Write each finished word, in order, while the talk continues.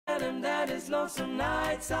him that his lonesome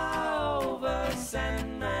nights are over,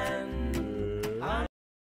 Sandman.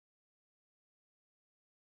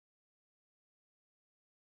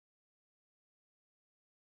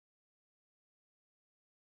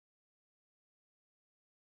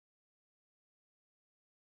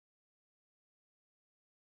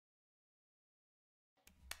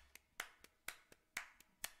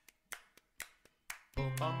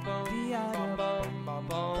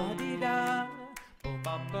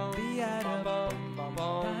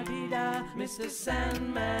 Mr.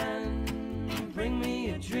 Sandman, bring me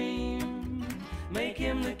a dream. Make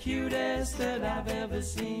him the cutest that I've ever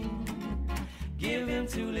seen. Give him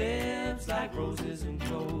two lips like roses and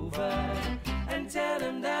clover, and tell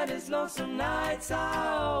him that his lonesome nights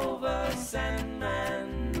are over,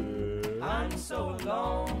 Sandman. I'm so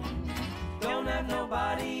alone, don't have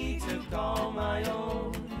nobody to call my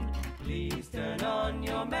own. Please turn on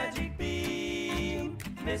your magic beam,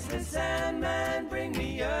 Mr. Sandman, bring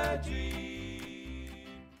me a dream.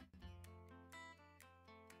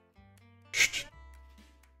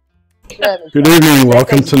 Good evening,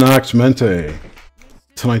 welcome to Nox Mente.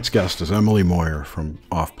 Tonight's guest is Emily Moyer from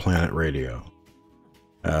Off Planet Radio.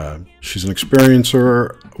 She's an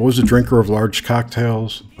experiencer. What was a drinker of large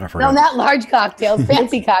cocktails? I forgot. No, not large cocktails,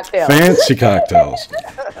 fancy cocktails. Fancy cocktails.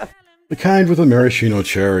 The kind with the maraschino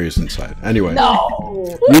cherries inside. Anyway.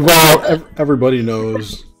 No. Everybody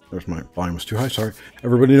knows. There's my volume was too high, sorry.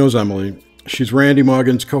 Everybody knows Emily. She's Randy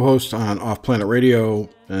Morgan's co-host on Off Planet Radio,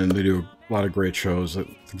 and they do a lot of great shows. I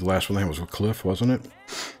think the last one they had was with Cliff, wasn't it?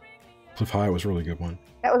 Cliff High was a really good one.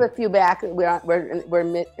 That was a few back. We're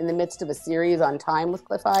in the midst of a series on time with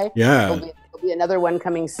Cliff High. Yeah. There'll be another one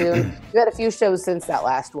coming soon. We had a few shows since that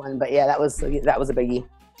last one, but yeah, that was a biggie.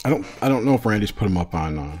 I don't know if Randy's put them up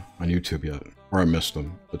on YouTube yet, or I missed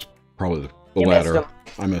them. It's probably the latter.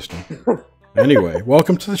 I missed them. Anyway,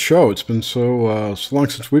 welcome to the show. It's been so long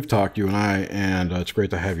since we've talked, you and I, and it's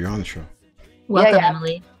great to have you on the show. Welcome,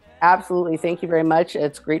 Emily. Absolutely. Thank you very much.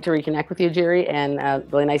 It's great to reconnect with you, Jerry, and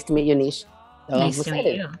really nice to meet you, Nish. So nice to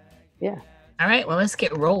meet you. Yeah. All right. Well, let's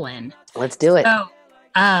get rolling. Let's do it. So,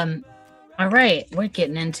 all right. We're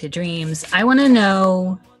getting into dreams. I want to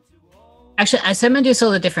know. Actually, so I'm going to do this a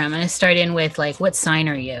little different. I'm going to start in with, what sign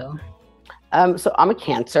are you? So I'm a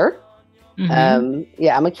Cancer. Mm-hmm.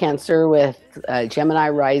 I'm a Cancer with Gemini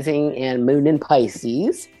rising and moon in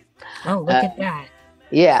Pisces. Oh, look at that.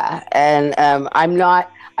 Yeah. And I'm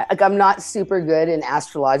not super good in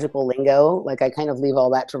astrological lingo. I kind of leave all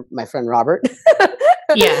that to my friend Robert.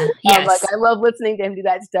 Yeah. Yes. I love listening to him do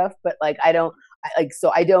that stuff, but I don't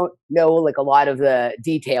know a lot of the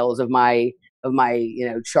details of my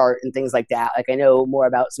chart and things like that. I know more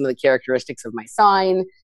about some of the characteristics of my sign,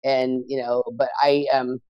 and but I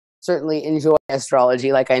certainly enjoy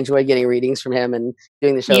astrology. I enjoy getting readings from him and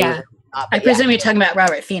doing the show. Yeah. I presume you're talking about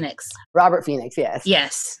Robert Phoenix. Robert Phoenix, yes.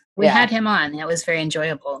 Yes. We had him on. That was very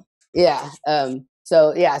enjoyable. Yeah.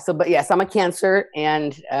 But yes, I'm a Cancer,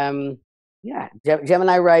 and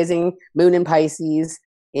Gemini rising, moon in Pisces,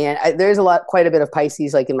 and there's quite a bit of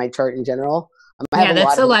Pisces in my chart in general.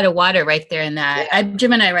 That's a lot of water right there in that. Yeah. I'm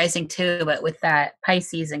Gemini rising too, but with that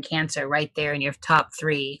Pisces and Cancer right there in your top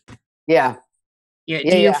three. Yeah. Do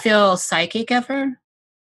you feel psychic ever?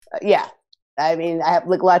 Yeah. I mean, I have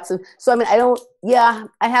lots of, I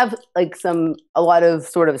have a lot of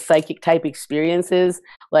sort of psychic type experiences.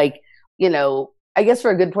 I guess for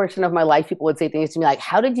a good portion of my life, people would say things to me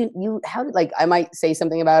how did I might say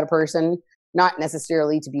something about a person, not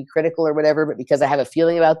necessarily to be critical or whatever, but because I have a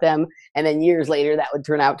feeling about them. And then years later, that would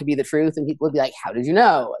turn out to be the truth. And people would be like, how did you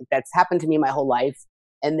know? That's happened to me my whole life.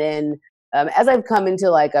 And then as I've come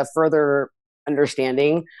into a further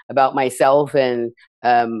understanding about myself and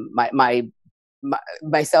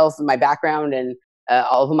myself and my background and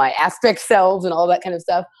all of my aspect selves and all that kind of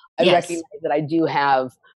stuff, I recognize that I do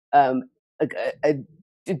have a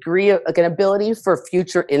degree of an ability for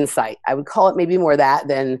future insight. I would call it maybe more that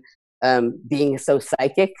than being so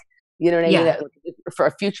psychic, you know what I mean? For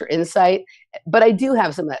a future insight. But I do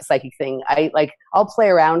have some of that psychic thing. I'll play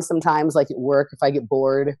around sometimes, at work, if I get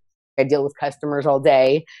bored. I deal with customers all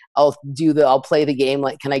day. I'll play the game,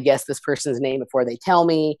 can I guess this person's name before they tell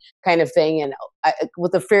me, kind of thing, and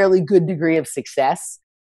with a fairly good degree of success.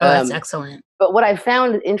 Oh, that's excellent. But what I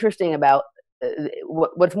found interesting about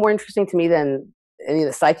what's more interesting to me than any of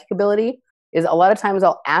the psychic ability is a lot of times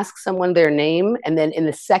I'll ask someone their name, and then in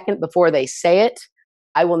the second before they say it,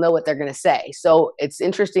 I will know what they're going to say. So it's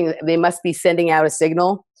interesting. They must be sending out a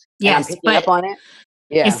signal. Yes, and I'm picking up on it.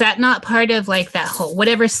 Yeah. Is that not part of that whole,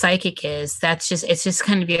 whatever psychic is, it's just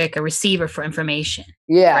kind of be a receiver for information.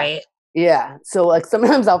 Yeah. Right. Yeah. So like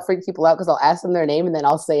sometimes I'll freak people out because I'll ask them their name and then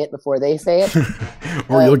I'll say it before they say it.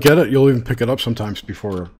 Or you'll get it. You'll even pick it up sometimes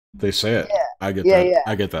before they say it. Yeah. I get Yeah, that. yeah.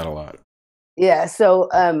 I get that a lot. Yeah. So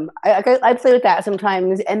I'd play with that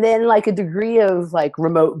sometimes, and then like a degree of like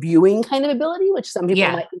remote viewing kind of ability, which some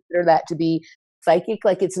people might consider that to be psychic.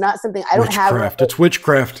 Like it's not something I don't have. Witchcraft. It's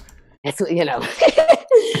witchcraft. It's, you know,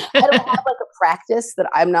 I don't have like a practice that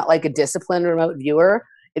I'm not like a disciplined remote viewer.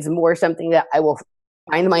 It's more something that I will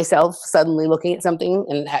find myself suddenly looking at something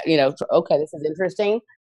and, you know, okay, this is interesting.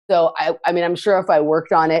 So, I mean, I'm sure if I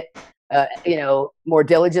worked on it, you know, more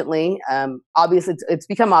diligently, obviously it's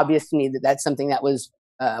become obvious to me that that's something that was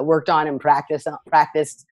worked on and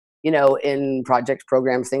practiced, you know, in projects,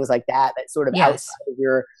 programs, things like that, that's sort of outside of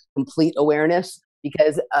your complete awareness.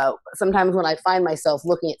 Because sometimes when I find myself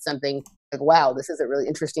looking at something like, wow, this is a really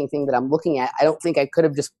interesting thing that I'm looking at, I don't think I could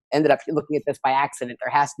have just ended up looking at this by accident.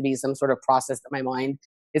 There has to be some sort of process that my mind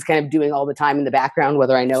is kind of doing all the time in the background,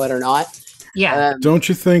 whether I know it or not. Yeah. Don't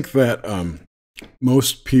you think that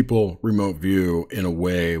most people remote view in a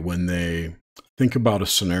way when they think about a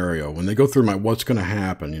scenario, when they go through what's going to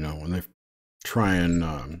happen, you know, when they try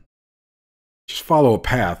and just follow a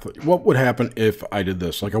path. What would happen if I did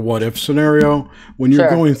this? Like a what if scenario. When you're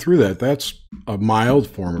going through that, that's a mild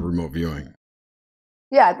form of remote viewing.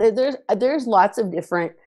 Yeah, there's lots of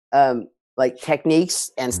different like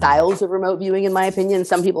techniques and styles of remote viewing, in my opinion.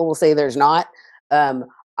 Some people will say there's not.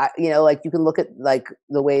 You know, like you can look at like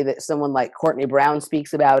the way that someone like Courtney Brown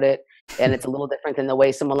speaks about it, and it's a little different than the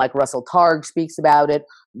way someone like Russell Targ speaks about it.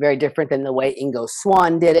 Very different than the way Ingo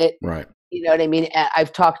Swann did it. Right. You know what I mean? And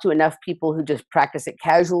I've talked to enough people who just practice it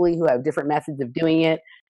casually, who have different methods of doing it.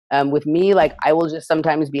 With me, like I will just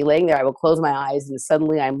sometimes be laying there, I will close my eyes and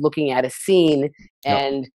suddenly I'm looking at a scene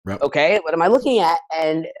and okay, what am I looking at?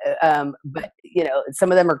 And but you know,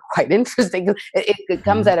 some of them are quite interesting. It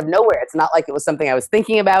comes out of nowhere. It's not like it was something I was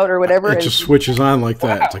thinking about or whatever. It just switches on like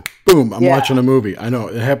that. Wow. It's like boom, I'm watching a movie. I know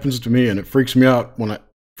it happens to me and it freaks me out when it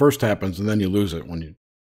first happens, and then you lose it when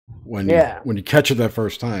you catch it that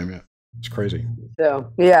first time. Yeah. It's crazy.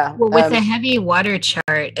 So yeah. Well, with a heavy water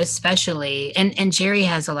chart, especially, and Jerry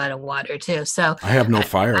has a lot of water too. So I have no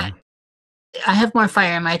fire. I have more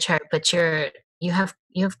fire in my chart, but you have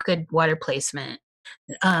good water placement.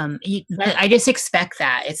 I just expect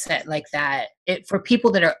that it's that for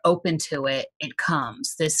people that are open to it, it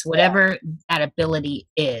comes this whatever that ability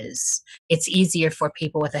is. It's easier for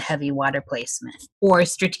people with a heavy water placement or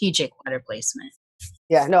strategic water placement.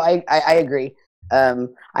 Yeah, no, I agree.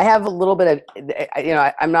 I have a little bit of, you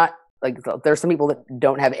know, I'm not like, there's some people that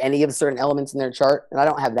don't have any of certain elements in their chart, and I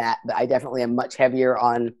don't have that, but I definitely am much heavier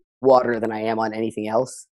on water than I am on anything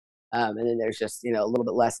else. And then there's just, you know, a little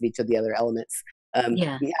bit less of each of the other elements.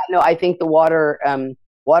 No, I think the water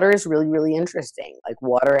is really, really interesting. Like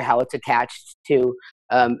water, how it's attached to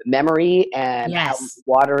memory, and how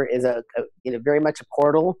water is you know, very much a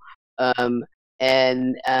portal.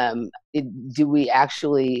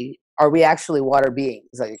 Are we actually water beings?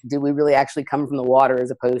 Like, do we really actually come from the water as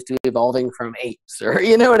opposed to evolving from apes? Or,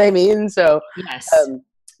 you know what I mean? So,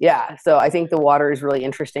 so I think the water is really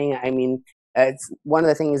interesting. I mean, it's one of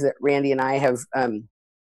the things that Randy and I have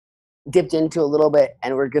dipped into a little bit,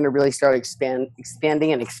 and we're going to really start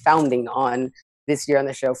expanding and expounding on this year on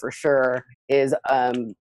the show for sure, is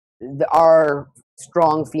our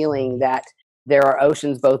strong feeling that there are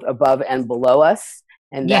oceans both above and below us.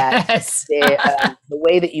 And that the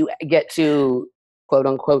way that you get to quote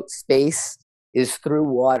unquote space is through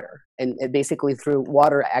water, and basically through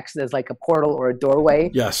water acts as like a portal or a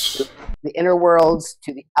doorway. Yes. The inner worlds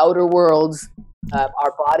to the outer worlds.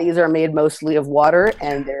 Our bodies are made mostly of water,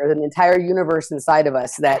 and there's an entire universe inside of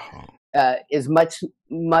us that is much,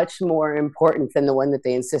 much more important than the one that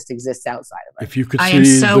they insist exists outside of us. If you could see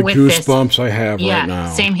the goosebumps I have right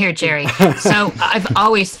now. Same here, Jerry. So I've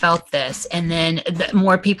always felt this, and then the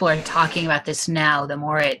more people are talking about this now, the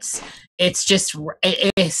more it's just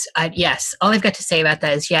yes. All I've got to say about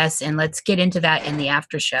that is yes, and let's get into that in the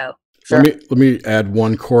after show. Sure. Let me add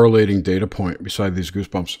one correlating data point beside these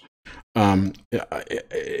goosebumps.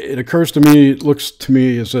 It occurs to me, it looks to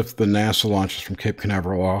me as if the NASA launches from Cape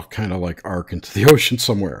Canaveral all kind of like arc into the ocean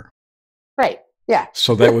somewhere. Right. Yeah.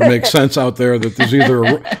 So that would make sense out there that there's either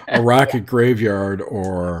a rocket graveyard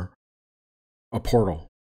or a portal.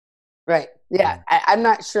 Right. Yeah. I'm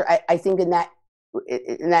not sure. I think in that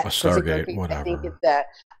a Stargate, case, whatever.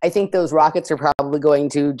 I think those rockets are probably going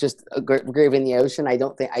to just grave in the ocean. I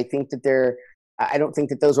don't think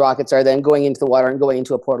that those rockets are then going into the water and going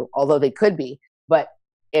into a portal, although they could be. But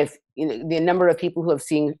if you know the number of people who have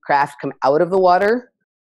seen craft come out of the water,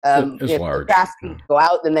 if large. the craft can go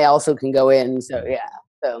out, then they also can go in. So yeah,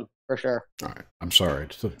 so for sure. All right. I'm sorry.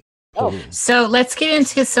 So let's get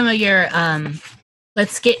into some of your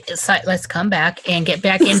let's come back and get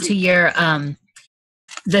back into your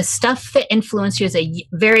the stuff that influenced you as a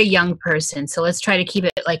very young person. So let's try to keep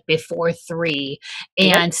it like before 3,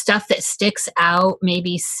 and stuff that sticks out,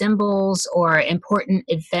 maybe symbols or important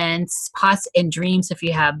events, and dreams if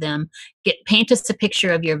you have them. Paint us a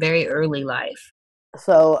picture of your very early life.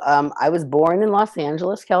 So I was born in Los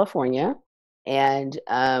Angeles, California, and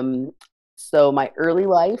so my early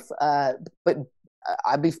life, but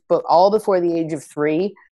all before the age of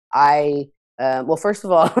 3, I well, first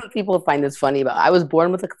of all, people find this funny, but I was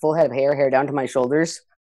born with a full head of hair down to my shoulders.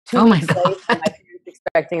 2 weeks late, and my parents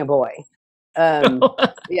expecting a boy.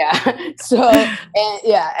 Yeah. So,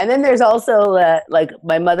 and then there's also like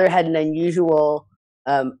my mother had an unusual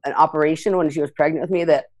an operation when she was pregnant with me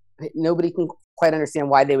that nobody can quite understand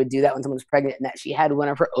why they would do that when someone's pregnant, and that she had one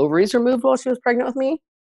of her ovaries removed while she was pregnant with me.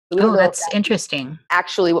 So that's interesting.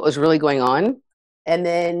 Actually, what was really going on. And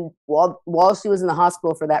then while she was in the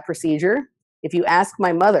hospital for that procedure, if you ask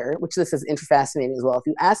my mother, which this is fascinating as well, if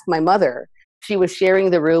you ask my mother, she was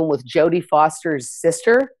sharing the room with Jodie Foster's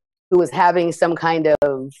sister, who was having some kind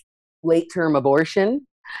of late-term abortion.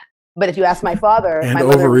 But if you ask my father, and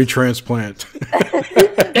ovary transplant,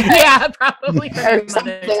 yeah, probably or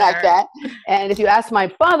something like that. And if you ask my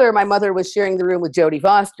father, my mother was sharing the room with Jodie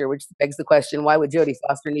Foster, which begs the question: why would Jodie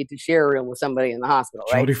Foster need to share a room with somebody in the hospital?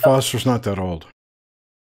 Jodie Foster's not that old.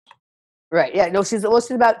 Right. Yeah. No, she's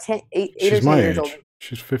about 8 or 10 years older.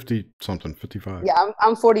 She's 50-something, 55. Yeah,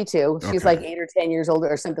 I'm 42. She's like 8 or 10 years older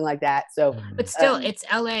or something like that. So, but still, it's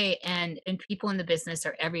LA, and people in the business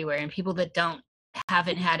are everywhere, and people that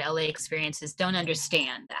haven't had LA experiences don't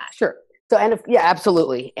understand that. Sure. So,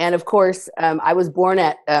 absolutely. And of course, I was born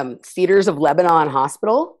at Cedars of Lebanon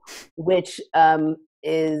Hospital, which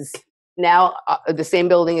is now the same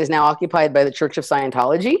building is now occupied by the Church of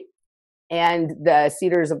Scientology. And the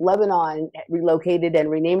Cedars of Lebanon relocated and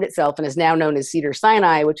renamed itself and is now known as Cedar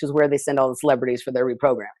Sinai, which is where they send all the celebrities for their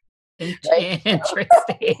reprogramming. Right?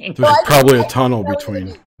 Interesting. There's probably a tunnel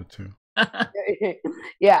between the two.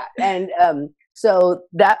 Yeah. And so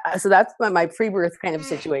that's my pre-birth kind of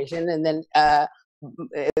situation. And then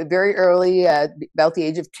very early, about the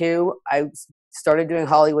age of 2, I started doing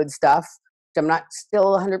Hollywood stuff. I'm not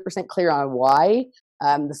still 100% clear on why.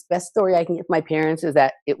 The best story I can get from my parents is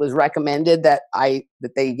that it was recommended that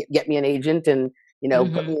they get me an agent and,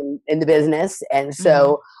 put me in the business. And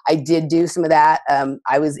so I did do some of that.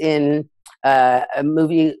 I was in a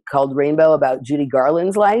movie called Rainbow about Judy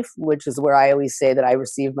Garland's life, which is where I always say that I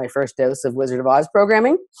received my first dose of Wizard of Oz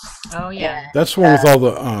programming. Oh yeah. That's the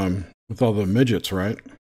one with all the midgets, right?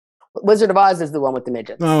 Wizard of Oz is the one with the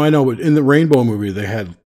midgets. No, I know, but in the Rainbow movie they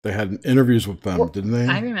had interviews with them, didn't they?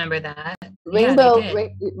 I remember that.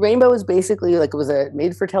 Rainbow is basically like, it was a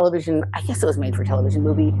made-for-television, I guess it was made-for-television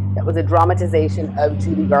movie that was a dramatization of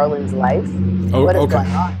Judy Garland's life. Oh, okay.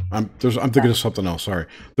 I'm thinking of something else. Sorry.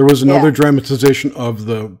 There was another dramatization of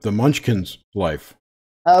the Munchkins' life.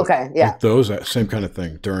 Okay, yeah. Like those, same kind of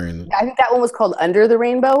thing during. I think that one was called Under the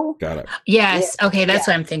Rainbow. Got it. Yes. Yeah. Okay, that's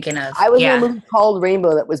what I'm thinking of. I was in a movie called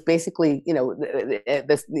Rainbow that was basically,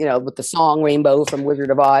 this, with the song Rainbow from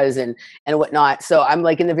Wizard of Oz and whatnot. So I'm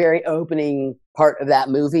like in the very opening part of that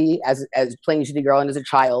movie as playing Judy Garland as a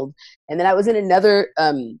child, and then I was in another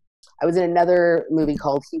movie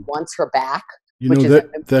called He Wants Her Back.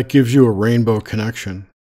 That gives you a rainbow connection.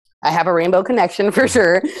 I have a rainbow connection for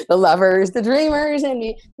sure. The lovers, the dreamers, and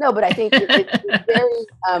me. No, but I think it's very,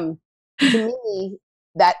 to me,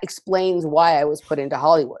 that explains why I was put into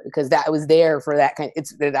Hollywood, because that was there for that kind.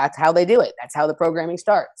 That's how they do it. That's how the programming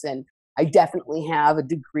starts. And I definitely have a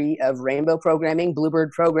degree of rainbow programming,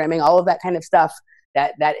 bluebird programming, all of that kind of stuff.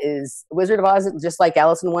 That is Wizard of Oz, just like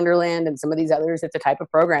Alice in Wonderland and some of these others. It's a type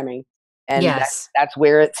of programming. And that's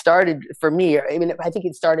where it started for me. I mean, I think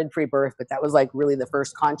it started pre-birth, but that was like really the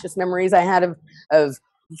first conscious memories I had of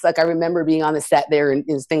it's like I remember being on the set there and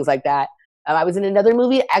things like that. I was in another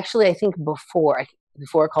movie, actually, I think before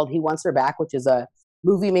called He Wants Her Back, which is a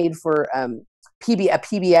movie made for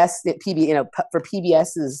PBS, for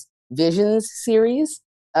PBS's Visions series.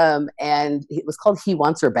 And it was called He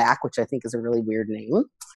Wants Her Back, which I think is a really weird name.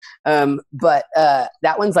 But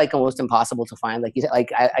that one's like almost impossible to find. Like you said,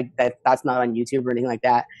 like that's not on YouTube or anything like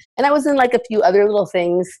that. And I was in like a few other little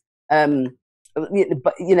things. But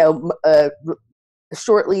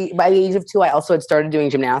shortly by the age of 2, I also had started doing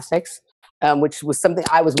gymnastics, which was something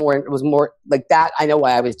I was more like that. I know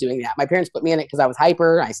why I was doing that. My parents put me in it because I was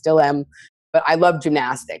hyper. I still am, but I love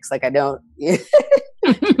gymnastics. Like I don't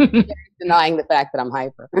denying the fact that I'm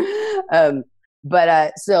hyper.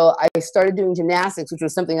 So I started doing gymnastics, which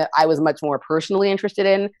was something that I was much more personally interested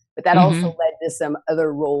in. But that also led to some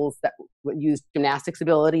other roles that would use gymnastics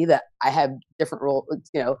ability that I have different roles.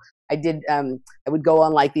 I did. I would go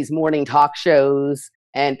on like these morning talk shows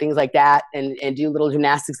and things like that, and do little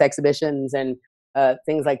gymnastics exhibitions and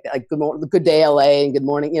things like that, like Good Day LA and Good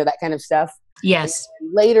Morning, that kind of stuff. Yes.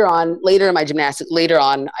 And later in my gymnastics,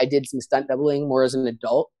 I did some stunt doubling more as an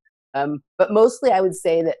adult. But mostly, I would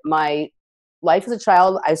say that my life as a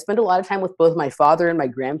child, I spent a lot of time with both my father and my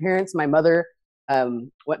grandparents. My mother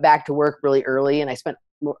went back to work really early, and I spent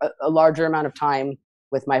a larger amount of time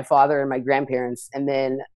with my father and my grandparents. And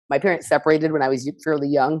then my parents separated when I was fairly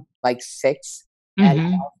young, like 6, and I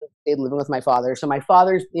also stayed living with my father. So my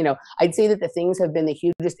father's, I'd say that the things have been the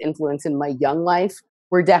hugest influence in my young life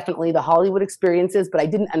were definitely the Hollywood experiences, but I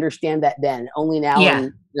didn't understand that then. Only now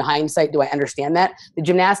in hindsight do I understand that. The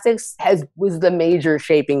gymnastics was the major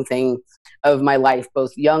shaping thing of my life,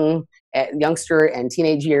 both youngster and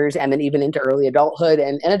teenage years, and then even into early adulthood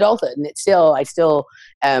and adulthood. And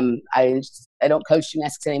I don't coach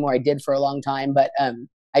gymnastics anymore. I did for a long time, but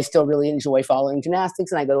I still really enjoy following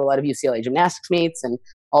gymnastics, and I go to a lot of UCLA gymnastics meets and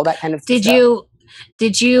all that kind of stuff.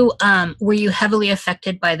 Were you heavily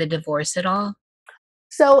affected by the divorce at all?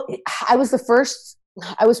 So I was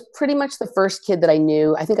pretty much the first kid that I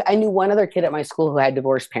knew. I think I knew one other kid at my school who had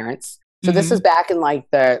divorced parents. So this was back in like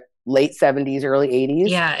the late 70s, early 80s.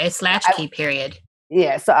 Yeah, it's latchkey period.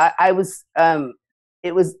 Yeah, so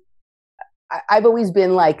I've always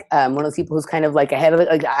been like one of those people who's kind of like ahead of it.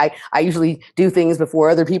 Like I usually do things before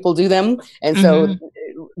other people do them. And so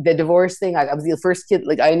the divorce thing, I was the first kid.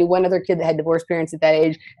 Like I knew one other kid that had divorced parents at that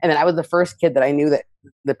age. And then I was the first kid that I knew that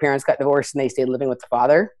the parents got divorced and they stayed living with the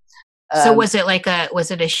father. So was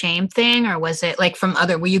it a shame thing, or was it like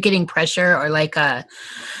were you getting pressure, or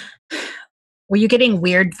were you getting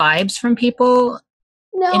weird vibes from people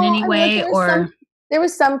in any way? There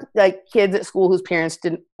was some like kids at school whose parents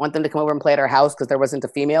didn't want them to come over and play at our house because there wasn't a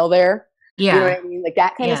female there. Yeah. You know what I mean? Like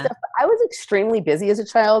that kind of stuff. But I was extremely busy as a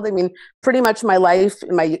child. I mean, pretty much my life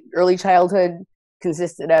in my early childhood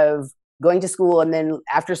consisted of going to school and then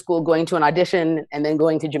after school going to an audition and then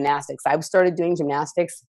going to gymnastics. I started doing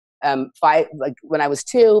gymnastics when I was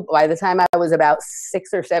 2. By the time I was about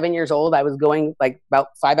 6 or 7 years old, I was going like about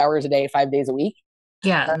 5 hours a day, 5 days a week.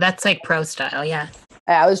 Yeah, that's like pro style. Yeah.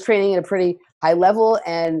 I was training at a pretty high level,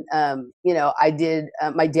 and I did.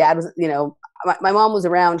 My dad was, my mom was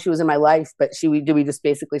around. She was in my life, but we just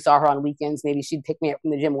basically saw her on weekends. Maybe she'd pick me up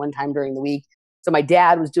from the gym one time during the week. So my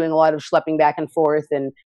dad was doing a lot of schlepping back and forth,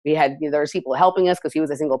 and we had there was people helping us because he was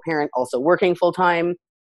a single parent, also working full time.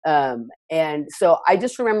 And so I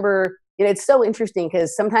just remember, it's so interesting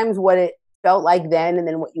because sometimes what it felt like then, and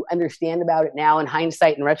then what you understand about it now in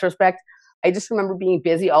hindsight and retrospect. I just remember being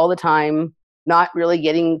busy all the time, not really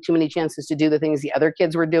getting too many chances to do the things the other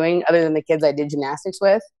kids were doing, other than the kids I did gymnastics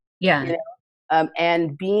with. Yeah.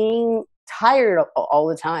 And being tired all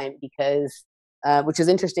the time because, which is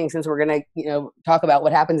interesting since we're going to, talk about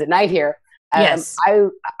what happens at night here. Yes.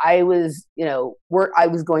 I was, I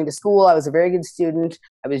was going to school. I was a very good student.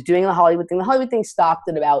 I was doing the Hollywood thing. The Hollywood thing stopped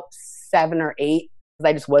at about 7 or 8 because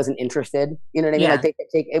I just wasn't interested. You know what I mean? Yeah. Like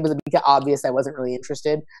it was obvious I wasn't really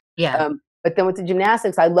interested. Yeah. But then with the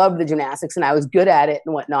gymnastics, I loved the gymnastics and I was good at it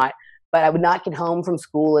and whatnot. But I would not get home from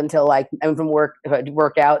school until from work,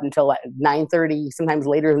 work out until like 9:30, sometimes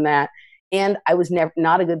later than that. And I was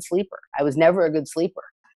not a good sleeper. I was never a good sleeper.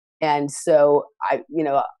 And so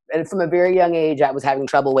and from a very young age, I was having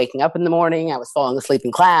trouble waking up in the morning. I was falling asleep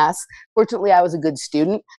in class. Fortunately, I was a good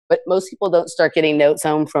student, but most people don't start getting notes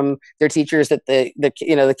home from their teachers that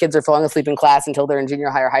the kids are falling asleep in class until they're in junior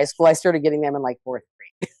high or high school. I started getting them in like 4th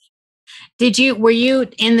grade. Were you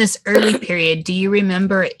in this early period? Do you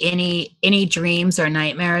remember any dreams or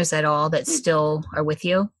nightmares at all that still are with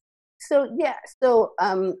you?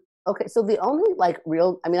 Okay. So the only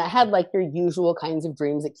I had like your usual kinds of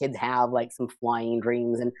dreams that kids have, like some flying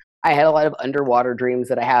dreams, and I had a lot of underwater dreams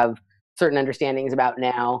that I have certain understandings about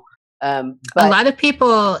now. But a lot of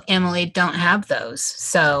people, Emily, don't have those.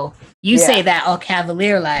 So you say that all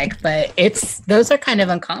cavalier-like, but those are kind of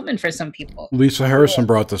uncommon for some people. Lisa Harrison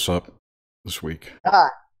brought this up this week.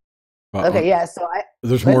 Okay, yeah. So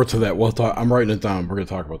there's more to that. I'm writing it down. We're going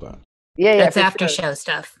to talk about that. Yeah, that's after show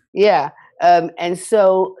stuff. Yeah. And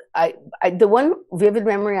so the one vivid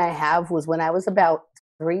memory I have was when I was about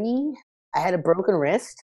 3. I had a broken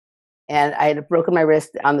wrist, and I had broken my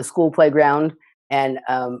wrist on the school playground. And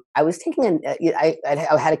I was taking I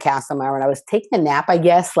had a cast on my arm, and I was taking a nap, I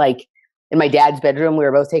guess, like in my dad's bedroom. We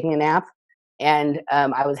were both taking a nap, and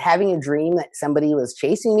I was having a dream that somebody was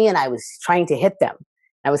chasing me, and I was trying to hit them.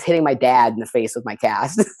 I was hitting my dad in the face with my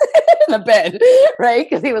cast in the bed, right?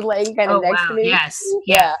 Because he was laying kind of next to me. Yes.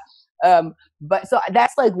 Yeah. But so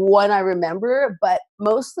that's like one I remember, but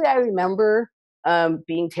mostly I remember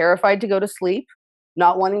being terrified to go to sleep,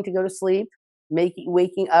 not wanting to go to sleep,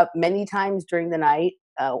 waking up many times during the night,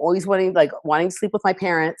 always wanting to sleep with my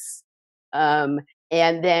parents. And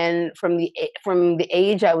then from the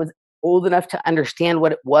age I was old enough to understand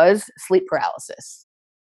what it was, sleep paralysis.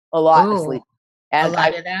 A lot of sleep. And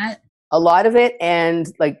a lot of it.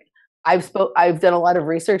 And like I've done a lot of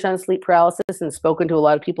research on sleep paralysis and spoken to a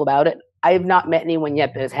lot of people about it. I have not met anyone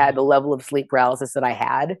yet that has had the level of sleep paralysis that I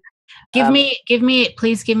had.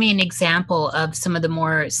 Please give me an example of some of the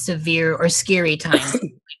more severe or scary times of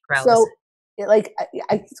sleep paralysis. So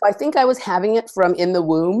I think I was having it from in the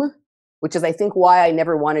womb, which is I think why I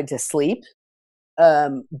never wanted to sleep.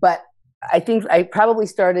 But I think I probably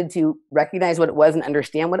started to recognize what it was and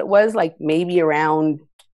understand what it was, like maybe around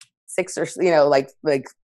 6 or, like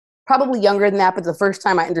probably younger than that. But the first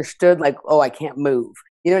time I understood, like, oh, I can't move.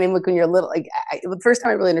 You know what I mean? Like when you're little, like the first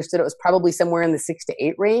time I really understood it was probably somewhere in the 6 to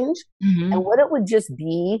 8 range. Mm-hmm. And what it would just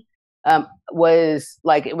be was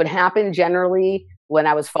like, it would happen generally when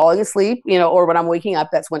I was falling asleep, or when I'm waking up.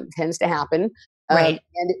 That's when it tends to happen. Right.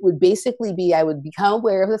 And it would basically be, I would become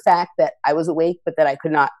aware of the fact that I was awake, but that I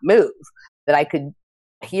could not move, that I could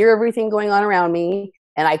hear everything going on around me.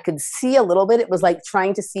 And I could see a little bit. It was like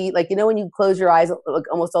trying to see, like, when you close your eyes like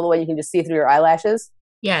almost all the way, you can just see through your eyelashes.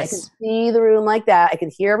 Yes. I could see the room like that. I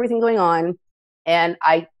could hear everything going on. And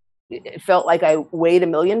it felt like I weighed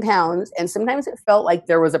 1,000,000 pounds. And sometimes it felt like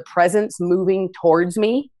there was a presence moving towards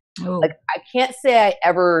me. Ooh. Like, I can't say I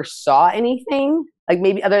ever saw anything, like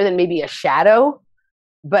maybe other than maybe a shadow.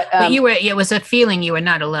 But it was a feeling you were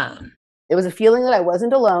not alone. It was a feeling that I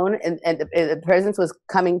wasn't alone, and the presence was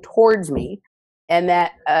coming towards me, and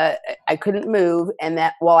that I couldn't move, and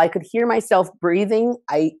that while I could hear myself breathing,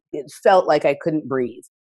 it felt like I couldn't breathe.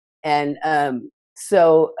 And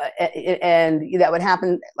so that would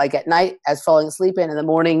happen like at night as falling asleep, and in the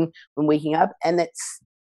morning when waking up. And that's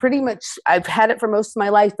pretty much, I've had it for most of my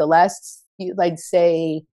life. The last, like,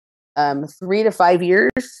 say 3 to 5 years,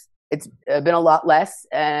 it's been a lot less.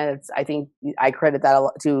 And I think I credit that a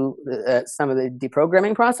lot to some of the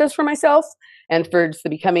deprogramming process for myself, and for just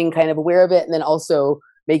becoming kind of aware of it, and then also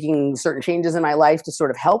making certain changes in my life to sort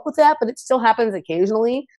of help with that. But it still happens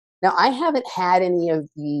occasionally. Now, I haven't had any of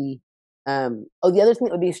the the other thing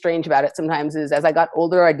that would be strange about it sometimes is, as I got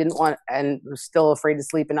older, I didn't want, and was still afraid to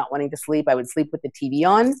sleep and not wanting to sleep, I would sleep with the TV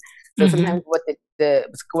on. So sometimes what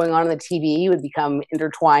what's going on the TV would become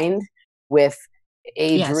intertwined with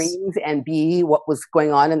A, dreams, and B, what was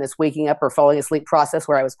going on in this waking up or falling asleep process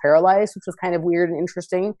where I was paralyzed, which was kind of weird and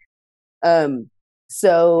interesting.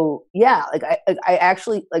 So yeah, like I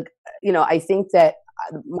actually, like, I think that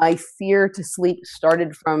my fear to sleep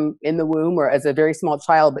started from in the womb or as a very small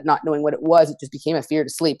child, but not knowing what it was, it just became a fear to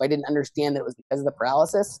sleep. I didn't understand that it was because of the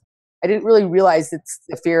paralysis. I didn't really realize that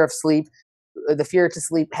the fear of sleep, the fear to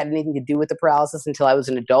sleep, had anything to do with the paralysis until I was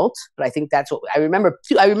an adult. But I think that's what I remember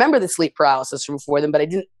too. I remember the sleep paralysis from before then, but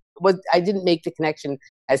I didn't make the connection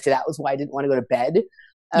as to that was why I didn't want to go to bed.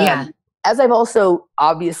 As I've also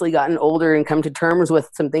obviously gotten older and come to terms with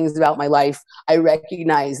some things about my life, I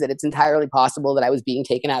recognize that it's entirely possible that I was being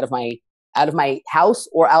taken out of my house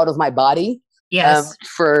or out of my body. Yes.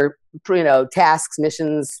 For tasks,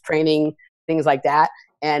 missions, training, things like that.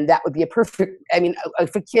 And that would be a perfect,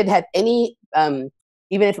 if a kid had any, even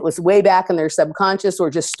if it was way back in their subconscious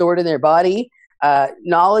or just stored in their body,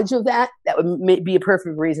 knowledge of that would be a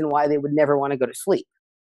perfect reason why they would never want to go to sleep.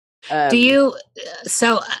 And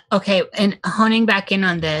honing back in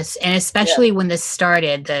on this, and especially when this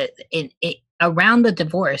started, around the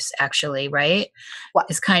divorce, actually, right?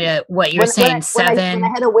 Is kind of what you're saying. When I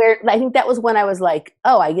had I think that was when I was like,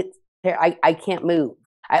 oh, I can't move.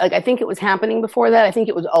 I think it was happening before that. I think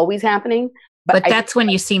it was always happening. But that's when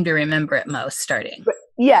you seem to remember it most starting.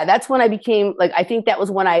 Yeah, that's when I became, like, I think that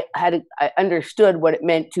was when I understood what it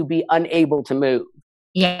meant to be unable to move.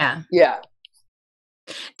 Yeah. Yeah.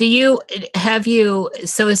 Do you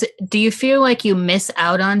feel like you miss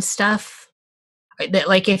out on stuff? That,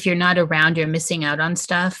 like, if you're not around, you're missing out on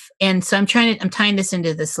stuff? And so I'm tying this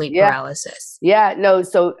into the sleep paralysis. Yeah, no.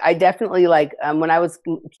 So I definitely, like, when I was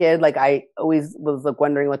a kid, like, I always was, like,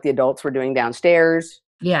 wondering what the adults were doing downstairs.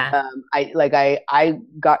 Yeah. I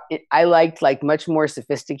liked, like, much more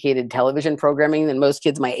sophisticated television programming than most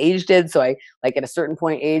kids my age did. So I, like, at a certain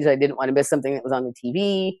point age, I didn't want to miss something that was on the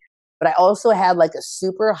TV. But I also had, like, a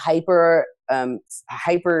super hyper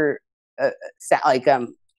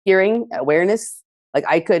hearing awareness. Like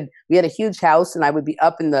we had a huge house, and I would be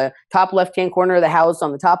up in the top left-hand corner of the house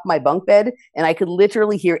on the top of my bunk bed, and I could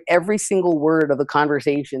literally hear every single word of the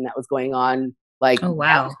conversation that was going on, like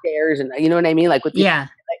downstairs, and you know what I mean? Like with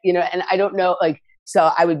and I don't know, like,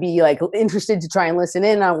 so I would be like interested to try and listen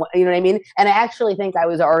in on, you know what I mean? And I actually think I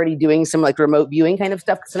was already doing some like remote viewing kind of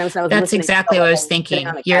stuff. Sometimes I was That's exactly what I was thinking.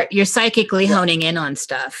 You're psychically honing in on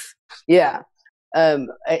stuff. Yeah. I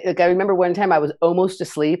remember one time I was almost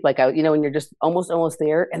asleep, like when you're just almost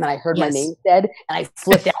there, and then I heard my name said, and I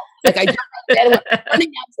flipped out. Like I jumped out of bed and went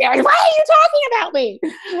running downstairs. Why are you talking about me?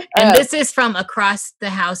 And this is from across the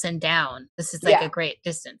house and down. This is like a great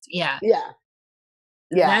distance. Yeah.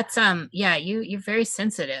 That's you're very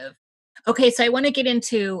sensitive. Okay, so I want to get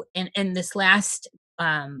into in this last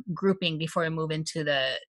grouping before I move into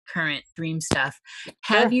the current dream stuff.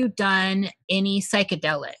 Have you done any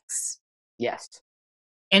psychedelics? Yes.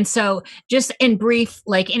 And so just in brief,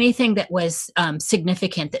 like anything that was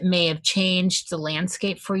significant that may have changed the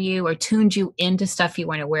landscape for you or tuned you into stuff you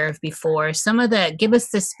weren't aware of before, give us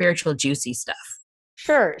the spiritual juicy stuff.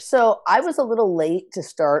 Sure. So I was a little late to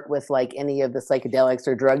start with like any of the psychedelics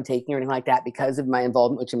or drug taking or anything like that because of my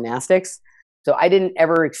involvement with gymnastics. So I didn't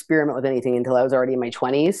ever experiment with anything until I was already in my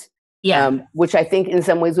 20s. Yeah. Which I think in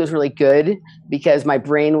some ways was really good because my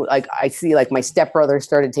brain, like I see like my stepbrother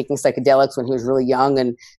started taking psychedelics when he was really young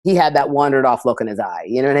and he had that wandered off look in his eye.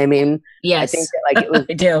 You know what I mean? Yes. I think that, like, it was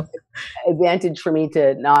I do. an advantage for me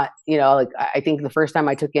to not, like I think the first time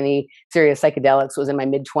I took any serious psychedelics was in my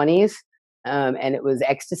mid 20s. And it was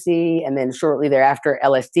ecstasy. And then shortly thereafter,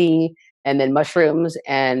 LSD and then mushrooms.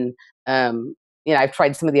 And, I've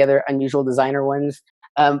tried some of the other unusual designer ones.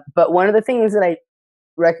 But one of the things that I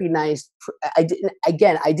recognized, I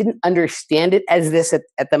didn't understand it as this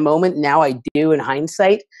at the moment. Now I do in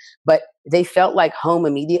hindsight, but they felt like home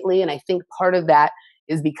immediately. And I think part of that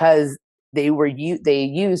is because they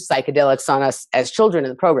used psychedelics on us as children in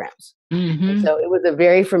the programs. Mm-hmm. So it was a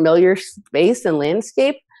very familiar space and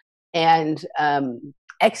landscape. And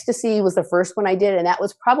ecstasy was the first one I did. And that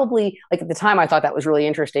was probably, like, at the time I thought that was really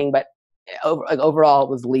interesting, but overall it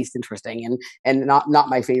was the least interesting and not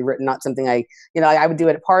my favorite, and not something I would do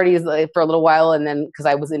it at parties for a little while. And then, cause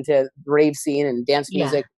I was into the rave scene and dance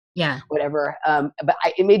music, whatever. But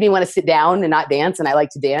it made me want to sit down and not dance. And I like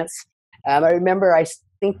to dance. I remember, I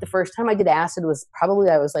think the first time I did acid was probably,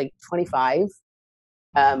 I was like 25.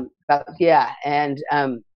 And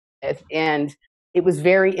it was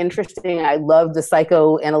very interesting. I loved the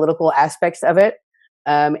psychoanalytical aspects of it.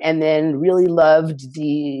 And then really loved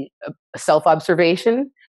the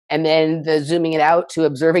self-observation, and then the zooming it out to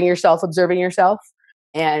observing yourself.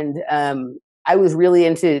 And I was really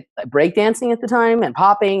into breakdancing at the time and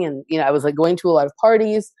popping, and I was like going to a lot of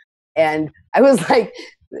parties, and I was like,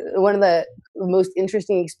 one of the most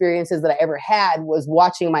interesting experiences that I ever had was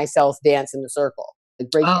watching myself dance in a circle.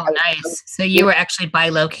 Nice. So you were actually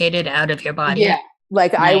bilocated out of your body. Yeah.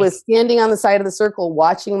 Like, nice. I was standing on the side of the circle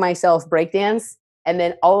watching myself breakdance. And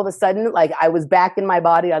then all of a sudden, like, I was back in my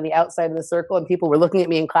body on the outside of the circle, and people were looking at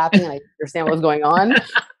me and clapping, and I understand what was going on.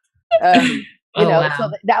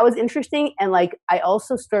 So that was interesting. And like, I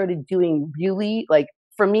also started doing really, like,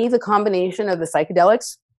 for me, the combination of the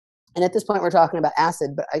psychedelics, and at this point we're talking about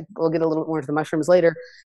acid, but we'll get a little more into the mushrooms later.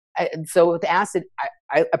 So with acid,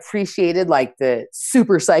 I appreciated like the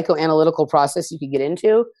super psychoanalytical process you could get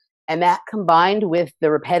into. And that combined with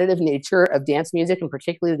the repetitive nature of dance music, and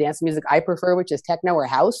particularly the dance music I prefer, which is techno or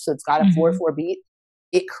house. So it's got a 4/4 beat.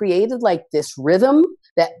 It created like this rhythm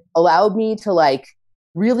that allowed me to like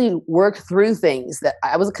really work through things. That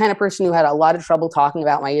I was the kind of person who had a lot of trouble talking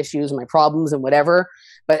about my issues and my problems and whatever.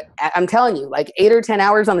 But I'm telling you, like 8 or 10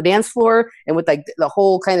 hours on the dance floor, and with like the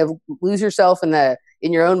whole kind of lose yourself in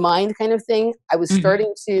your own mind kind of thing, I was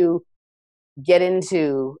starting to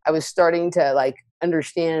I was starting to like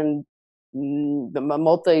understand the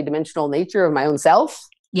multi-dimensional nature of my own self.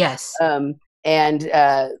 Yes. And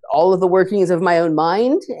all of the workings of my own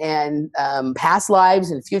mind, and past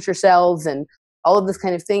lives and future selves, and all of this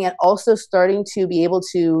kind of thing. And also starting to be able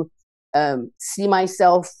to see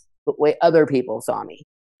myself the way other people saw me.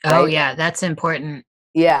 Right? Oh yeah, that's important.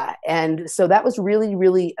 Yeah. And so that was really,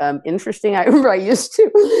 really interesting. I remember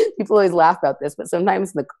people always laugh about this, but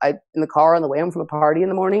sometimes in the car on the way home from a party in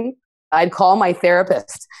the morning, I'd call my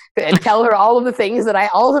therapist and tell her all of the things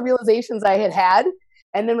all the realizations I had.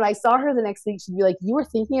 And then when I saw her the next week, she'd be like, "You were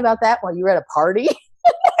thinking about that while you were at a party?"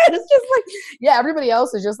 And it's just like, yeah, everybody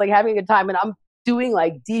else is just like having a good time, and I'm doing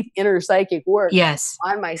like deep inner psychic work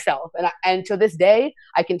on myself. And to this day,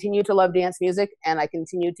 I continue to love dance music, and I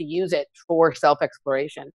continue to use it for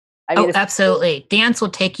self-exploration. I mean, absolutely. Dance will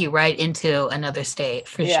take you right into another state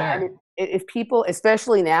for sure. I mean, if people,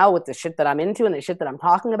 especially now with the shit that I'm into and the shit that I'm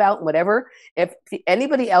talking about and whatever, if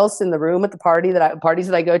anybody else in the room at the parties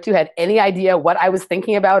that I go to had any idea what I was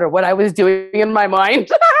thinking about or what I was doing in my mind,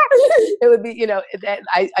 it would be,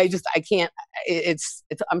 I can't,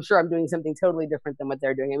 I'm sure I'm doing something totally different than what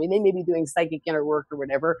they're doing. I mean, they may be doing psychic inner work or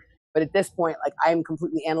whatever, but at this point, like, I'm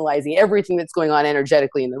completely analyzing everything that's going on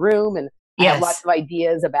energetically in the room. And I have lots of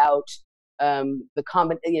ideas about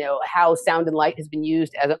how sound and light has been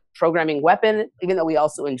used as a programming weapon, even though we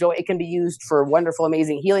also enjoy it can be used for wonderful,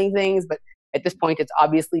 amazing healing things. But at this point, it's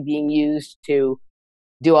obviously being used to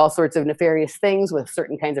do all sorts of nefarious things with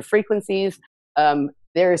certain kinds of frequencies.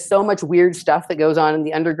 There is so much weird stuff that goes on in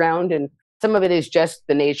the underground, and some of it is just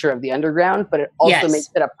the nature of the underground, but it also makes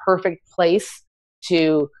it a perfect place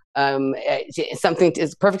to something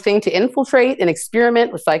is a perfect thing to infiltrate and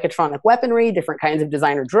experiment with psychotronic weaponry, different kinds of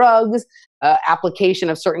designer drugs, application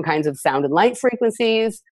of certain kinds of sound and light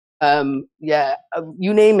frequencies. You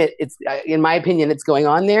name it. It's in my opinion, it's going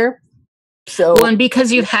on there. So, well, and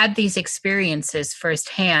because you've had these experiences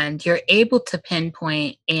firsthand, you're able to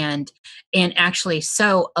pinpoint and actually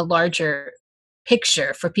sew a larger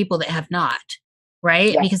picture for people that have not.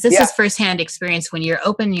 Right? Yeah. Because this is firsthand experience when you're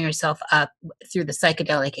opening yourself up through the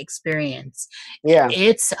psychedelic experience. Yeah.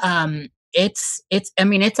 It's I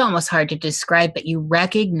mean, it's almost hard to describe, but you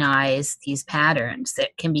recognize these patterns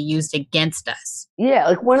that can be used against us. Yeah.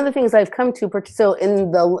 Like, one of the things I've come to, so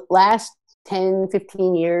in the last 10,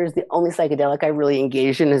 15 years, the only psychedelic I really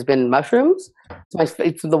engaged in has been mushrooms.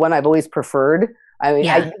 It's the one I've always preferred. I mean,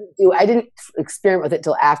 I didn't experiment with it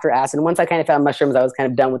till after acid. And once I kind of found mushrooms, I was kind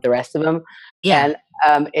of done with the rest of them. Yeah.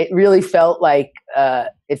 And it really felt like,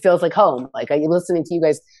 it feels like home. Like, I'm listening to you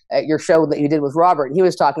guys, your show that you did with Robert, and he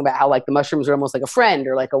was talking about how, like, the mushrooms are almost like a friend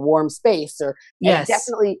or like a warm space. Or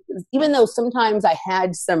definitely, even though sometimes I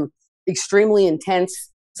had some extremely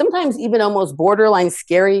intense, sometimes even almost borderline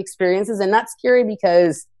scary experiences, and not scary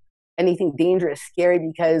because anything dangerous, scary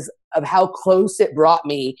because of how close it brought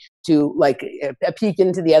me to, like, a peek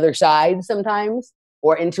into the other side sometimes,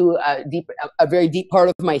 or into a very deep part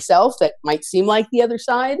of myself that might seem like the other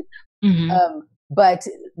side. Mm-hmm. But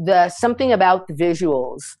something about the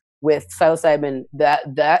visuals with psilocybin,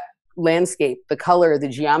 that landscape, the color, the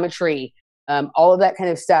geometry, all of that kind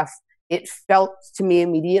of stuff, it felt to me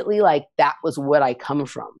immediately like that was what I come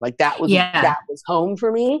from. Like, that was home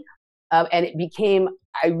for me. And it became,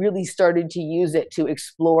 I really started to use it to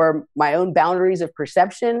explore my own boundaries of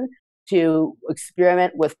perception, to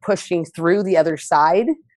experiment with pushing through the other side,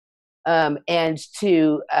 and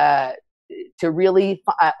to really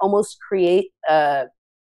almost create a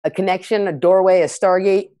connection, a doorway, a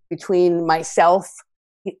stargate between myself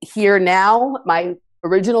here now, my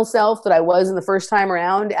original self that I was in the first time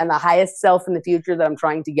around, and the highest self in the future that I'm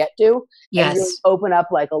trying to get to. And really open up,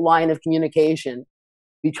 like, a line of communication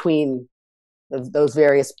between those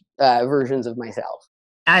various versions of myself.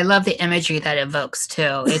 I love the imagery that evokes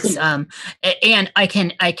too. It's and I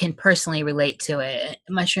can personally relate to it.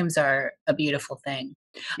 Mushrooms are a beautiful thing.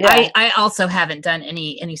 Yeah. I also haven't done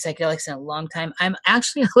any psychedelics in a long time. I'm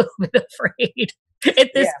actually a little bit afraid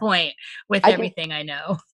at this point with everything I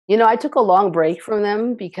know. I took a long break from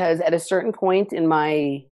them because at a certain point in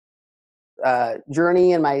my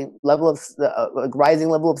journey and my level of rising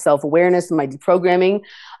level of self-awareness and my deprogramming,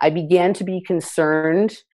 I began to be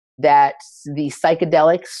concerned that the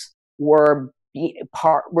psychedelics were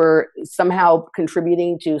somehow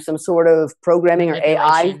contributing to some sort of programming or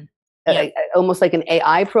AI, almost like an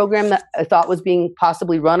AI program that I thought was being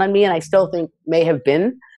possibly run on me, and I still think may have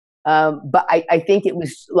been. But I think it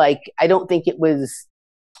was like, I don't think it was.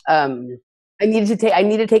 I needed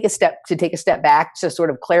to take a step back to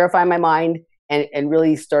sort of clarify my mind and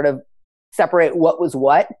really sort of separate what was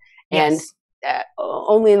what. Yes. And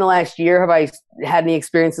only in the last year have I had any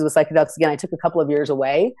experiences with psychedelics again. I took a couple of years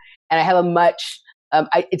away, and I have a much.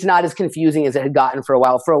 It's not as confusing as it had gotten for a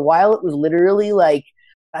while. For a while, it was literally like.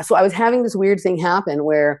 So I was having this weird thing happen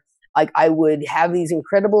where, like, I would have these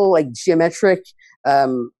incredible, like, geometric,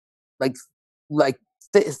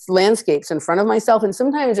 landscapes in front of myself, and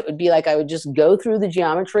sometimes it would be like I would just go through the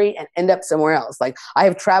geometry and end up somewhere else. Like, I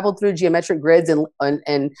have traveled through geometric grids and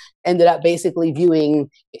ended up basically viewing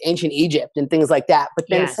ancient Egypt and things like that. But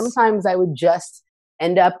then sometimes I would just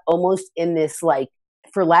end up almost in this, like,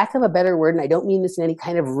 for lack of a better word, and I don't mean this in any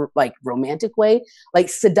kind of like romantic way, like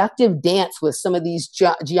seductive dance with some of these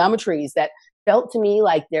geometries that felt to me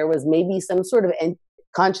like there was maybe some sort of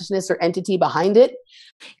consciousness or entity behind it.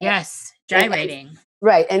 Yes, gyrating.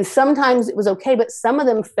 Right. And sometimes it was okay, but some of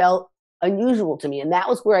them felt unusual to me. And that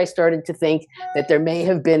was where I started to think that there may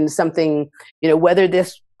have been something, whether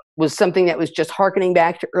this was something that was just harkening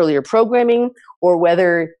back to earlier programming, or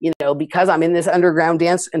whether, because I'm in this underground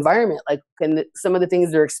dance environment, like, can some of the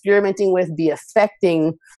things they're experimenting with be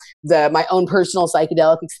affecting my own personal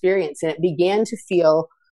psychedelic experience? And it began to feel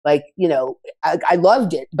like, I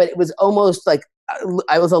loved it, but it was almost like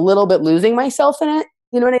I was a little bit losing myself in it.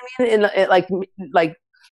 You know what I mean? And like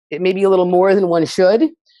it may be a little more than one should.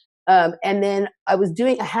 And then I was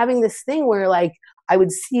having this thing where, like, I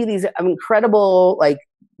would see these incredible, like,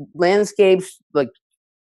 landscapes, like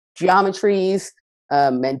geometries,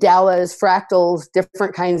 mandalas, fractals,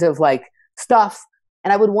 different kinds of, like, stuff.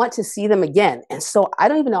 And I would want to see them again. And so I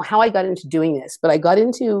don't even know how I got into doing this, but I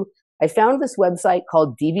found this website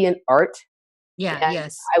called Deviant Art. Yeah.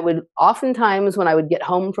 Yes. I would oftentimes, when I would get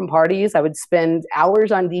home from parties, I would spend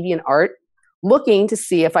hours on Deviant Art looking to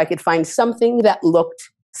see if I could find something that looked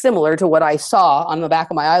similar to what I saw on the back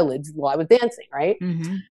of my eyelids while I was dancing, right?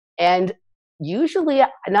 Mm-hmm. And usually,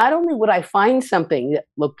 not only would I find something that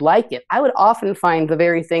looked like it, I would often find the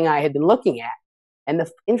very thing I had been looking at. And the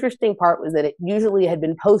interesting part was that it usually had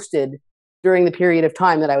been posted during the period of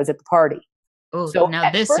time that I was at the party. Oh, so now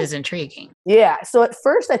this is intriguing. Yeah. So at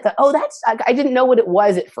first I thought, I didn't know what it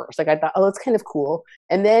was at first. Like, I thought, it's kind of cool.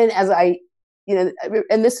 And then as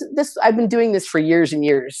and this I've been doing this for years and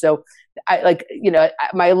years. So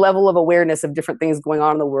my level of awareness of different things going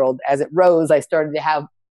on in the world, as it rose, I started to have,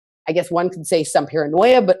 I guess one could say, some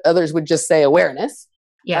paranoia, but others would just say awareness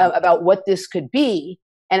about what this could be.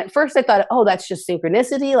 And at first I thought, that's just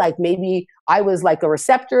synchronicity. Like, maybe I was like a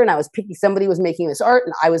receptor and I was picking, somebody was making this art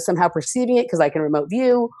and I was somehow perceiving it because I can remote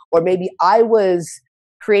view, or maybe I was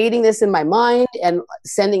creating this in my mind and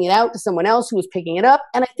sending it out to someone else who was picking it up.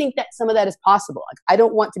 And I think that some of that is possible. Like, I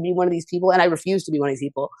don't want to be one of these people, and I refuse to be one of these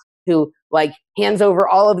people who, like, hands over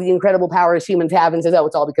all of the incredible powers humans have and says,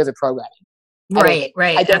 it's all because of programming. Right.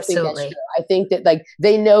 I don't think that's true. I think that, like,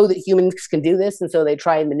 they know that humans can do this, and so they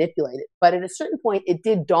try and manipulate it. But at a certain point, it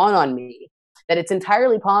did dawn on me that it's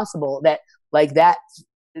entirely possible that, like, that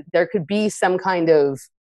there could be some kind of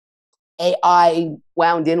AI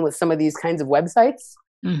wound in with some of these kinds of websites.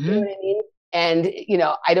 Mm-hmm. You know what I mean? And,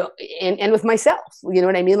 I don't, and with myself, you know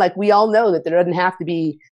what I mean? Like, we all know that there doesn't have to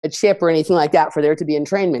be a chip or anything like that for there to be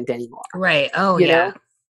entrainment anymore. Right. Oh, yeah. Know?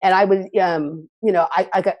 And I would,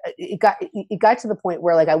 it got to the point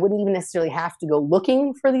where, like, I wouldn't even necessarily have to go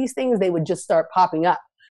looking for these things. They would just start popping up.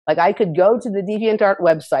 Like, I could go to the DeviantArt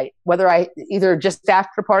website, whether I either just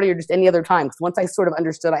after party or just any other time. Because once I sort of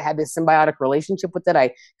understood I had this symbiotic relationship with it,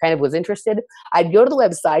 I kind of was interested. I'd go to the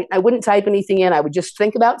website. I wouldn't type anything in. I would just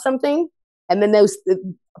think about something. And then those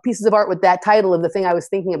pieces of art with that title of the thing I was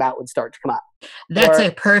thinking about would start to come up. That's a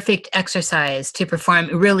perfect exercise to perform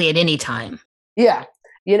really at any time. Yeah.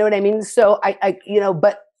 You know what I mean? So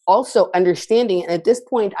but also understanding, and at this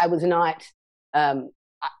point I was not,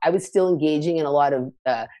 I was still engaging in a lot of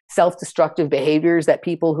self-destructive behaviors that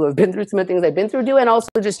people who have been through some of the things I've been through do, and also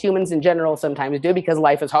just humans in general sometimes do, because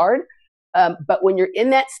life is hard. But when you're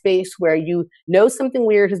in that space where something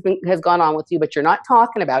weird has gone on with you, but you're not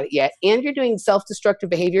talking about it yet, and you're doing self-destructive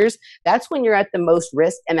behaviors, that's when you're at the most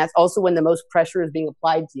risk, and that's also when the most pressure is being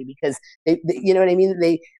applied to you, because they you know what I mean?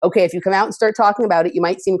 If you come out and start talking about it, you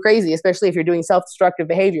might seem crazy, especially if you're doing self-destructive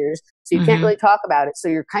behaviors. So you can't really talk about it. So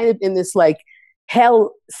you're kind of in this, like,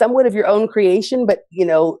 hell, somewhat of your own creation, but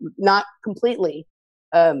not completely.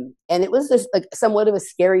 And it was this, like, somewhat of a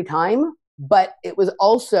scary time, but it was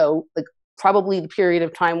also, like, probably the period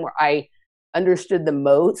of time where I understood the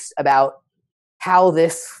most about how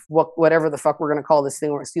this, whatever the fuck we're going to call this thing,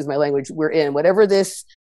 or excuse my language, we're in, whatever this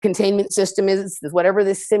containment system is, whatever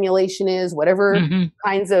this simulation is, whatever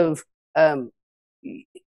kinds of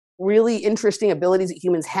really interesting abilities that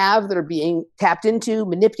humans have that are being tapped into,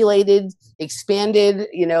 manipulated, expanded,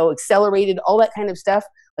 accelerated, all that kind of stuff.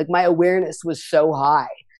 Like, my awareness was so high,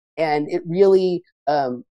 and it really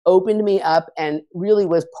opened me up and really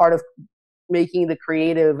was part of making the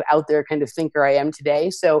creative, out there kind of thinker I am today.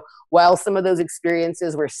 So while some of those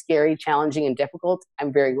experiences were scary, challenging, and difficult,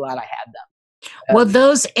 I'm very glad I had them. Well,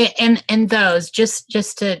 those and those, just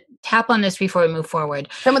to tap on this before we move forward.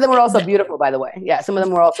 Some of them were also beautiful, by the way. Yeah, some of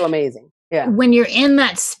them were also amazing. Yeah. When you're in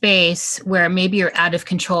that space where maybe you're out of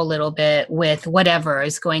control a little bit with whatever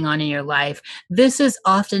is going on in your life, this is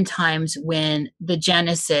oftentimes when the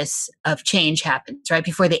genesis of change happens, right?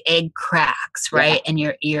 Before the egg cracks, right? Yeah. And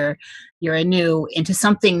you're anew into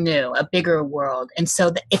something new, a bigger world. And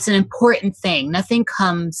so it's an important thing. Nothing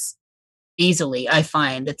comes easily, I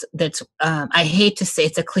find. That's I hate to say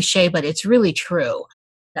it's a cliche, but it's really true.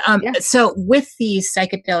 So with these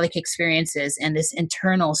psychedelic experiences and this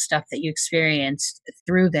internal stuff that you experienced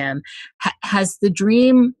through them, has the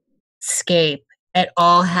dreamscape at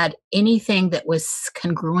all had anything that was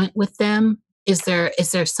congruent with them? Is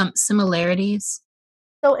there some similarities?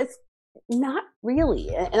 So it's not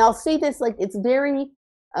really. And I'll say this, like, it's very,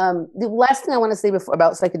 the last thing I want to say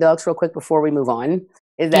about psychedelics real quick before we move on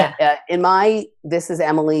is that this is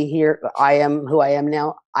Emily here. I am who I am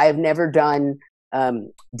now. I have never done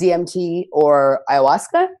DMT or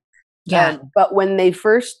ayahuasca. Yeah. But when it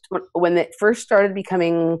first started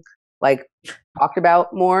becoming like talked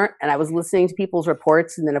about more, and I was listening to people's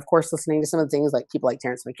reports, and then of course listening to some of the things like people like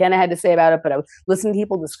Terrence McKenna had to say about it, but I was listening to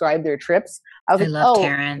people describe their trips. I was love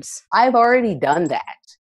Terrence. I've already done that.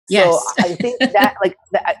 Yes. So I think that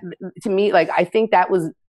to me, like, I think that was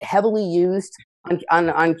heavily used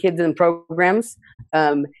on kids in programs,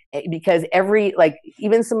 because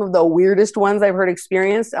even some of the weirdest ones I've heard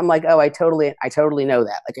experienced, I'm like, oh, I totally know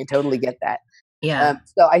that. Like, I totally get that. Yeah.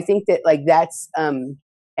 So I think that, like, that's,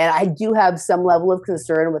 and I do have some level of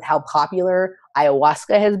concern with how popular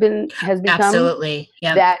ayahuasca has become. Absolutely.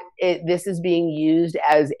 Yeah. That this is being used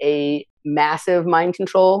as a massive mind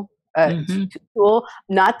control tool.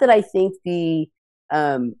 Not that I think the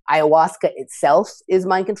ayahuasca itself is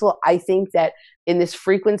mind control. I think that in this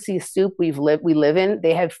frequency soup we live in,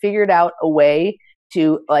 they have figured out a way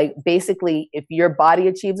to, like, basically, if your body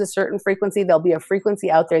achieves a certain frequency, there'll be a frequency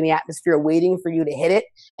out there in the atmosphere waiting for you to hit it,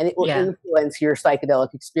 and it will influence your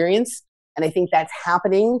psychedelic experience. And I think that's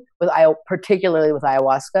happening particularly with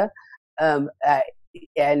ayahuasca.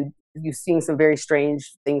 And you've seen some very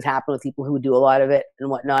strange things happen with people who do a lot of it and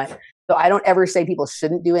whatnot. So I don't ever say people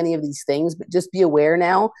shouldn't do any of these things, but just be aware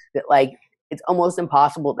now that, like, it's almost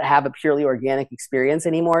impossible to have a purely organic experience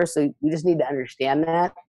anymore. So we just need to understand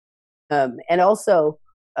that. And also,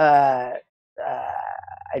 I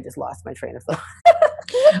just lost my train of thought.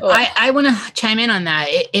 I want to chime in on that.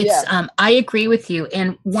 I agree with you.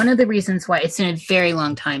 And one of the reasons why, it's been a very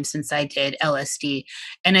long time since I did LSD,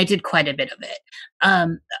 and I did quite a bit of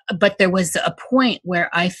it. But there was a point where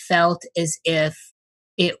I felt as if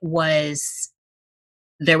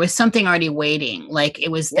there was something already waiting, like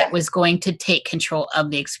it was that was going to take control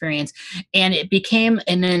of the experience, and then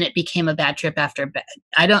it became a bad trip after bad.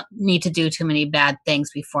 I don't need to do too many bad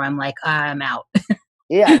things before I'm like, I'm out.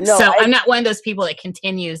 Yeah, no. So I'm not one of those people that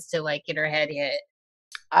continues to, like, get her head hit.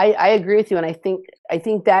 I agree with you, and I think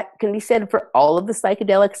that can be said for all of the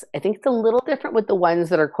psychedelics. I think it's a little different with the ones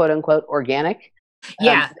that are quote unquote organic.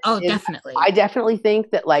 Yeah. Definitely. I definitely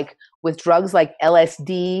think that, like, with drugs like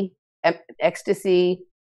LSD, ecstasy,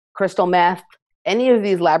 crystal meth, any of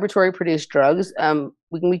these laboratory produced drugs,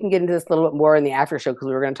 we can get into this a little bit more in the after show, because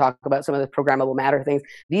we were going to talk about some of the programmable matter things.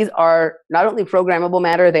 These are not only programmable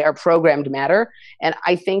matter, they are programmed matter. And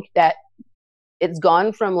I think that it's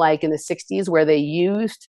gone from, like, in the 60s where they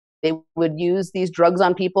would use these drugs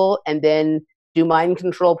on people and then do mind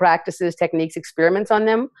control practices, techniques, experiments on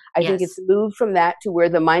them. I think it's moved from that to where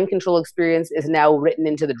the mind control experience is now written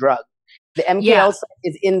into the drug. The MK Ultra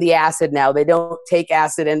is in the acid now. They don't take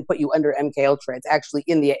acid and put you under MK Ultra. It's actually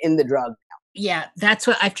in the drug. Yeah, that's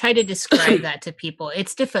what I've tried to describe that to people.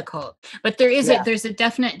 It's difficult, but there's a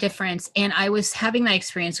definite difference. And I was having that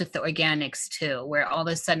experience with the organics too, where all of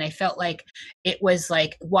a sudden I felt like it was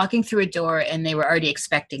like walking through a door and they were already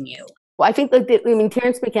expecting you. Well, I think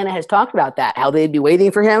Terrence McKenna has talked about that, how they'd be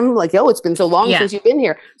waiting for him. Like, oh, it's been so long since you've been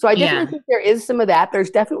here. So I definitely think there is some of that.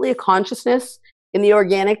 There's definitely a consciousness in the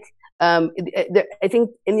organic. I think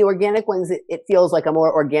in the organic ones, it feels like a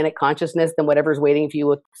more organic consciousness than whatever's waiting for you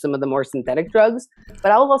with some of the more synthetic drugs.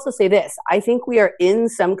 But I'll also say this. I think we are in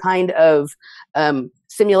some kind of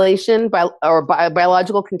simulation or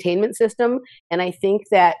biological containment system. And I think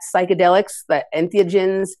that psychedelics, that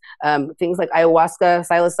entheogens, things like ayahuasca,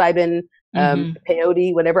 psilocybin,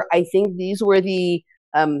 peyote, whatever, I think these were the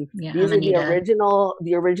these are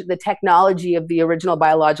the technology of the original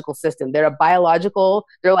biological system. They're like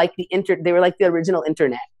they were like the original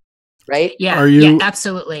internet, right? Yeah,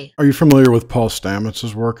 absolutely. Are you familiar with Paul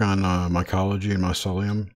Stamets' work on mycology and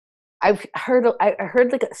mycelium? I heard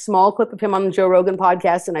like a small clip of him on the Joe Rogan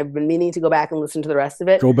podcast, and I've been meaning to go back and listen to the rest of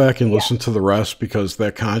it. Go back and listen to the rest, because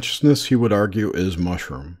that consciousness, he would argue, is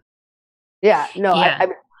mushroom. Yeah, no, yeah.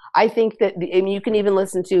 I think that you can even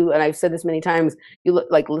listen to, and I've said this many times,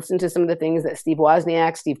 listen to some of the things that Steve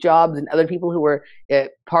Wozniak, Steve Jobs, and other people who were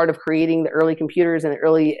part of creating the early computers and the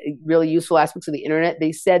early really useful aspects of the internet.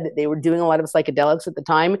 They said that they were doing a lot of psychedelics at the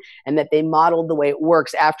time, and that they modeled the way it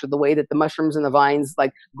works after the way that the mushrooms and the vines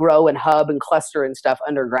like grow and hub and cluster and stuff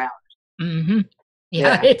underground. Mm-hmm.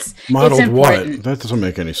 Yeah, it's modeled what? That doesn't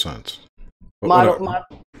make any sense. Modeled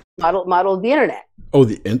the internet. Oh,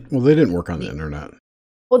 well, they didn't work on the internet.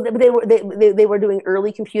 Well, they were doing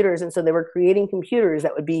early computers, and so they were creating computers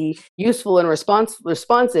that would be useful and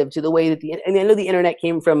responsive to the way that and I know the internet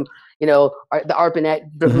came from, you know, the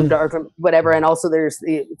ARPANET, from whatever, and also there's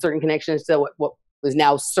the certain connections to what was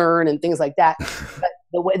now CERN and things like that. But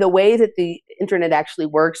the way that the internet actually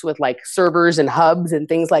works with like servers and hubs and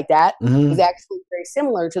things like that is actually very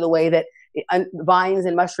similar to the way that vines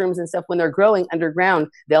and mushrooms and stuff, when they're growing underground,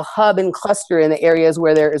 they'll hub and cluster in the areas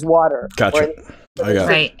where there is water. Gotcha. I got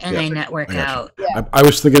right, and they network out. Yeah. I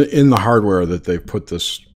was thinking in the hardware that they put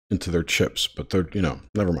this into their chips, but they're, you know,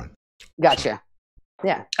 never mind. Gotcha.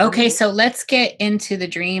 Yeah. Okay, so let's get into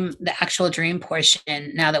the actual dream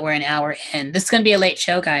portion now that we're an hour in. This is going to be a late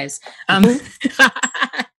show, guys. I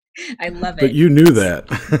love it. But you knew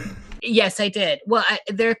that. Yes, I did. Well,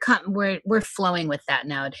 we're flowing with that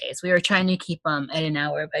nowadays. We were trying to keep them at an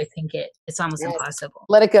hour, but I think it's almost impossible.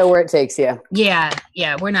 Let it go where it takes you. Yeah,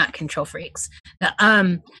 we're not control freaks.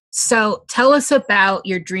 So tell us about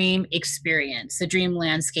your dream experience, the dream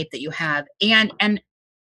landscape that you have,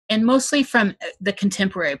 and mostly from the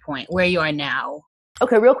contemporary point where you are now.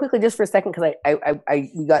 Okay, real quickly, just for a second, because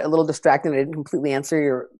we got a little distracted and I didn't completely answer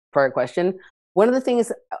your prior question. One of the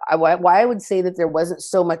things why I would say that there wasn't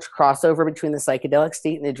so much crossover between the psychedelic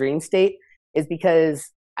state and the dream state is because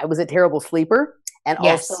I was a terrible sleeper, and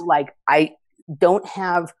also like I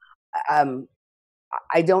have an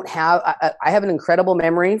incredible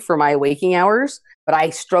memory for my waking hours, but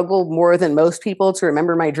I struggle more than most people to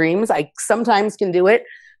remember my dreams. I sometimes can do it,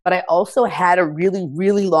 but I also had a really,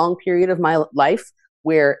 really long period of my life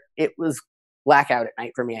where it was blackout at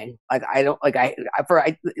night for me. At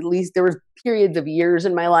least there was periods of years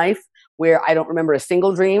in my life where I don't remember a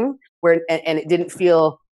single dream and it didn't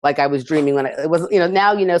feel like I was dreaming when it wasn't, you know,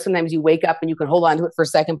 now, you know, sometimes you wake up and you can hold on to it for a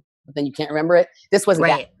second, but then you can't remember it. This wasn't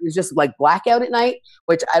that. It was just like blackout at night,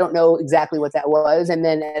 which I don't know exactly what that was. And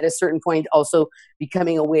then at a certain point also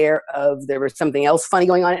becoming aware of there was something else funny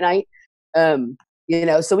going on at night. You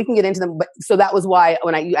know, so we can get into them. But so that was why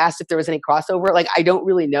when you asked if there was any crossover, like I don't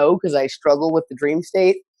really know because I struggle with the dream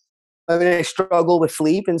state. I mean, I struggle with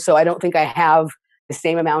sleep, and so I don't think I have the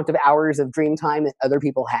same amount of hours of dream time that other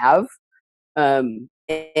people have.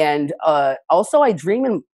 Also, I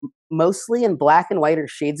dream mostly in black and white or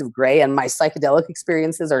shades of gray, and my psychedelic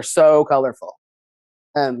experiences are so colorful.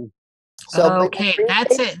 Okay,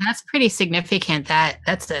 that's it. That's pretty significant.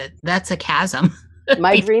 That's a chasm.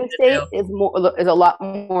 My dream state is a lot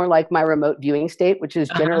more like my remote viewing state, which is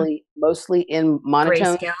generally mostly in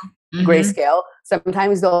monotone, grayscale.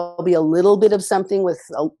 Sometimes there'll be a little bit of something with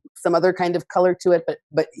some other kind of color to it,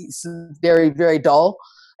 but it's very, very dull,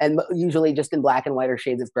 and usually just in black and white or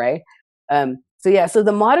shades of gray. So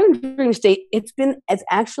the modern dream state, it's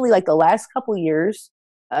actually like the last couple of years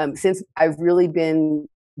since I've really been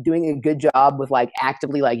doing a good job with like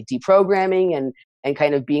actively like deprogramming and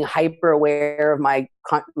kind of being hyper aware of my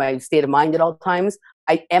state of mind at all times.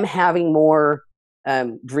 I am having more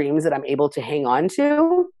dreams that I'm able to hang on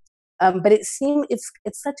to. But it's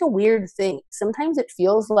such a weird thing. Sometimes it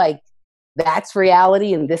feels like that's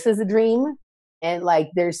reality and this is a dream. And like,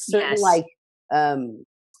 there's certain like,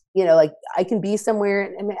 you know, like I can be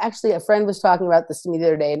somewhere. I mean, actually a friend was talking about this to me the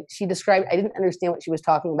other day, and she described, I didn't understand what she was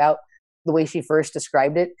talking about the way she first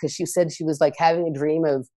described it. Cause she said she was like having a dream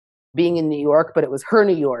of being in New York, but it was her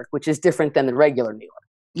New York, which is different than the regular New York.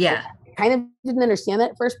 Yeah. I kind of didn't understand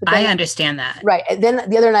that at first, but then, I understand that. Right. And then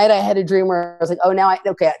the other night I had a dream where I was like, oh, now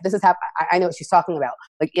this is happening. I know what she's talking about.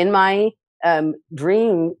 Like in my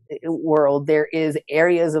dream world, there is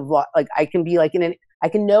areas of like, I can be like I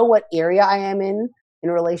can know what area I am in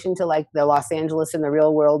relation to like the Los Angeles in the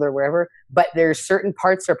real world or wherever, but there's certain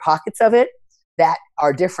parts or pockets of it that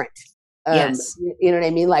are different. Yes. You know what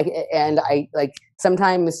I mean? Like, and I like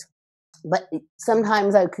sometimes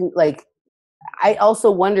I can like, I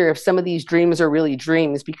also wonder if some of these dreams are really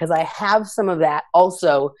dreams, because I have some of that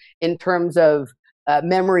also in terms of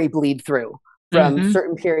memory bleed through from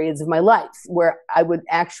certain periods of my life where I would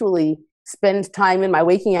actually spend time in my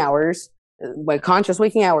waking hours, my conscious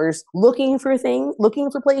waking hours, looking for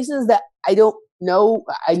places that I don't know.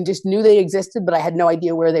 I just knew they existed, but I had no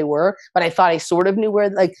idea where they were. But I thought I sort of knew where,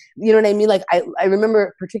 like, you know what I mean? Like I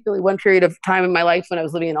remember particularly one period of time in my life when I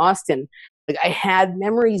was living in Austin, like I had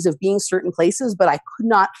memories of being certain places, but I could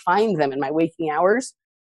not find them in my waking hours.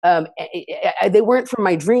 They weren't from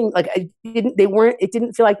my dream. Like it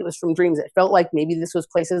didn't feel like it was from dreams. It felt like maybe this was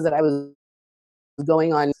places that I was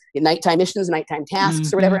going on nighttime missions, nighttime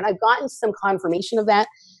tasks or whatever. And I've gotten some confirmation of that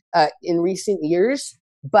in recent years.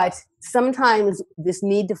 But sometimes this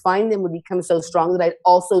need to find them would become so strong that I'd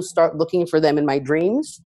also start looking for them in my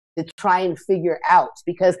dreams. to try and figure out,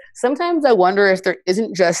 because sometimes I wonder if there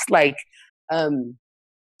isn't just like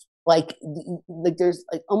there's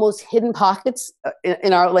like almost hidden pockets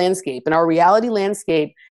in our landscape, in our reality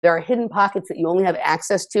landscape. There are hidden pockets that you only have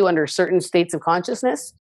access to under certain states of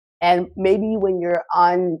consciousness. And maybe when you're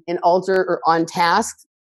on an altar or on task,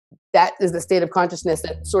 that is the state of consciousness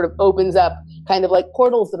that sort of opens up kind of like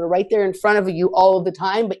portals that are right there in front of you all of the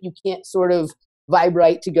time, but you can't sort of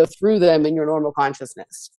vibrate to go through them in your normal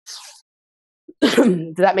consciousness.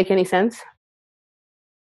 Does that make any sense?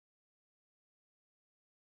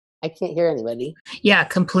 I can't hear anybody. Yeah,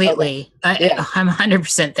 completely. Okay. I'm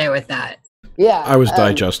 100% there with that. Yeah. I was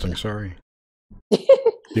digesting, sorry. The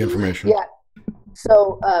information. Yeah.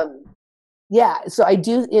 So, so I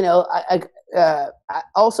do, I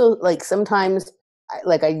also like sometimes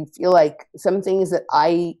I feel like some things that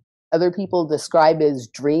other people describe as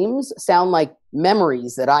dreams sound like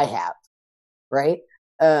memories that I have. Right.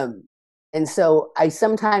 And so I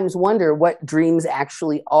sometimes wonder what dreams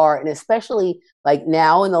actually are. And especially like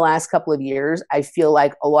now in the last couple of years, I feel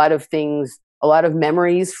like a lot of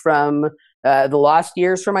memories from the lost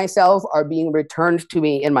years for myself are being returned to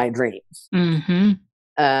me in my dreams. Mm-hmm.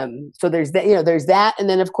 So there's that, there's that. And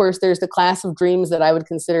then of course there's the class of dreams that I would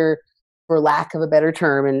consider, for lack of a better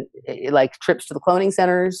term, and like trips to the cloning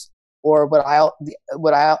centers, or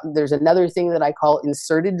there's another thing that I call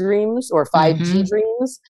inserted dreams, or 5G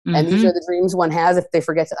dreams. And these are the dreams one has if they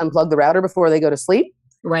forget to unplug the router before they go to sleep.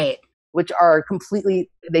 Right. Which are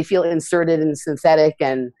they feel inserted and synthetic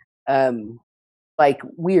and like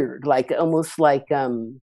weird, like almost like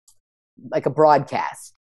a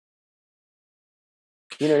broadcast.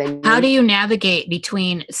 You know what I mean? How do you navigate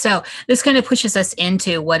between, so this kind of pushes us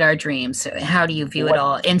into what are dreams? How do you view it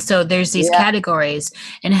all? And so there's these categories,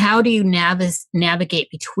 and how do you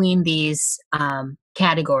navigate between these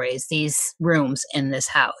categories, these rooms in this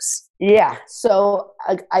house? Yeah. So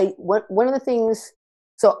one of the things,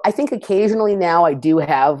 so I think occasionally now I do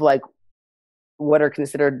have like what are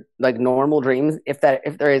considered like normal dreams, if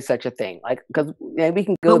there is such a thing, like, because we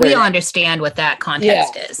can go. But we all understand what that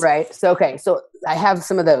context is, right? So so I have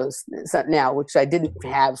some of those now, which I didn't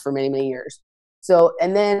have for many, many years. So,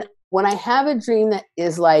 and then when I have a dream that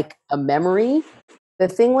is like a memory, the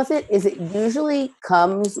thing with it is it usually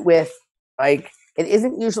comes with like, it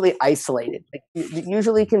isn't usually isolated. Like it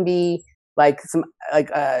usually can be like some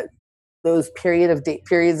those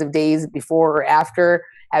periods of days before or after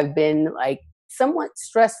have been like somewhat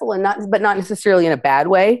stressful and not necessarily in a bad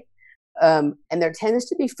way. And there tends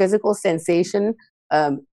to be physical sensation,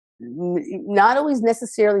 not always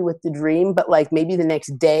necessarily with the dream, but like maybe the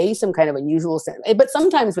next day, some kind of unusual sense, but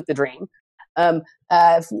sometimes with the dream.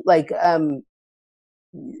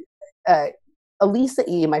 Elisa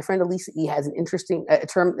E., my friend Elisa E., has an interesting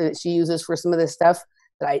term that she uses for some of this stuff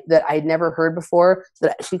that I'd never heard before.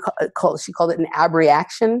 That she called it an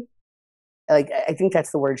abreaction. Like, I think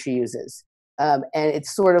that's the word she uses. And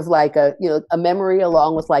it's sort of like a memory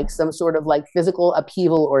along with like some sort of like physical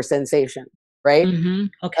upheaval or sensation, right? Mm-hmm.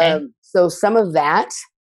 Okay. So some of that,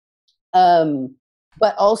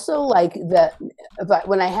 but also like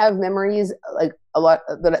when I have memories, like a lot,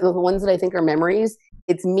 the ones that I think are memories,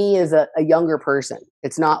 it's me as a younger person.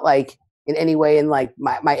 It's not like in any way in like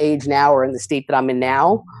my age now or in the state that I'm in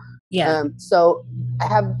now. Yeah. So I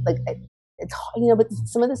have like, it's, but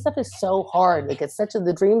some of this stuff is so hard. Like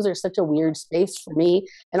the dreams are such a weird space for me.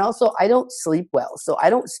 And also I don't sleep well. So I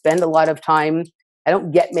don't spend a lot of time. I don't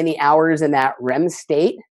get many hours in that REM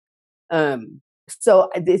state. So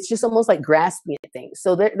it's just almost like grasping at things.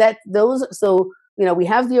 So we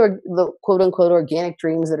have the quote unquote organic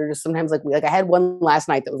dreams that are just sometimes like I had one last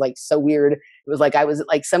night that was like so weird. It was like I was at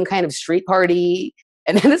like some kind of street party.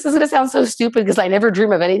 And this is going to sound so stupid because I never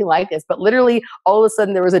dream of anything like this, but literally all of a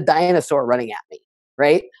sudden there was a dinosaur running at me,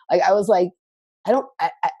 right? Like I was like, I don't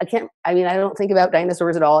think about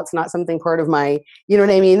dinosaurs at all. It's not something part of my, you know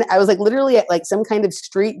what I mean? I was like literally at like some kind of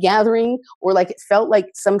street gathering, or like it felt like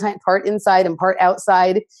sometime part inside and part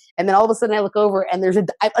outside. And then all of a sudden I look over and there's it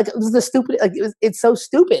was the stupid, like it's so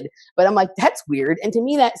stupid, but I'm like, that's weird. And to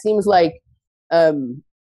me, that seems like,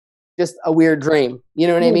 just a weird dream. You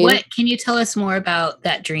know what I mean? What can you tell us more about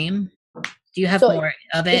that dream? Do you have more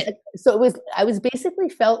of it? I was basically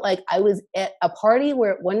felt like I was at a party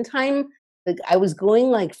where at one time, like I was going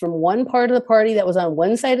like from one part of the party that was on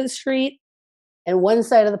one side of the street and one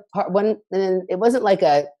side of the and then it wasn't like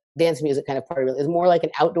a dance music kind of party. It was more like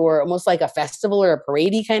an outdoor, almost like a festival or a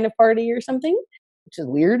parade kind of party or something, which is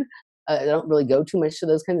weird. I don't really go too much to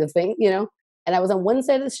those kinds of things, And I was on one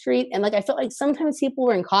side of the street, and like I felt like sometimes people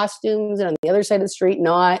were in costumes, and on the other side of the street,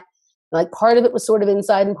 not. And, like part of it was sort of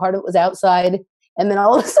inside, and part of it was outside. And then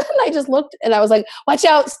all of a sudden I just looked and I was like, watch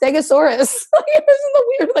out, Stegosaurus. Like, this is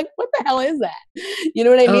the weird, like, what the hell is that? You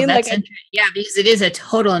know what I mean? That's like, yeah, because it is a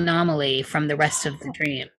total anomaly from the rest of the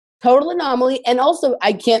dream. Total anomaly. And also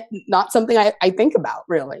not something I think about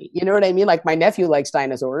really. You know what I mean? Like my nephew likes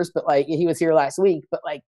dinosaurs, but like he was here last week, but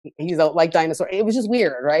like he's like dinosaur. It was just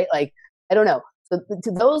weird, right? Like, I don't know. So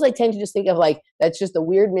to those, I tend to just think of like, that's just a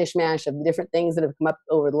weird mishmash of different things that have come up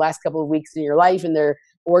over the last couple of weeks in your life. And they're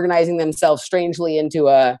organizing themselves strangely into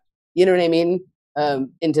you know what I mean?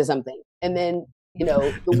 Into something. And then,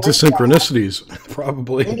 into synchronicities,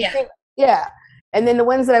 probably. Yeah. And then the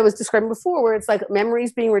ones that I was describing before, where it's like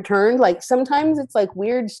memories being returned, like sometimes it's like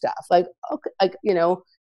weird stuff, like, okay, like,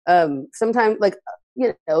 sometimes like,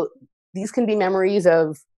 these can be memories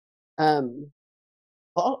of, they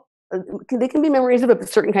can be memories of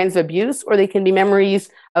certain kinds of abuse, or they can be memories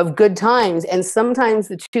of good times. And sometimes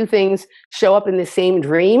the two things show up in the same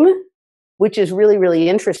dream, which is really, really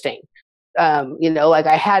interesting. Like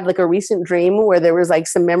I had like a recent dream where there was like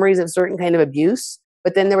some memories of certain kind of abuse,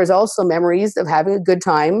 but then there was also memories of having a good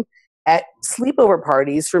time at sleepover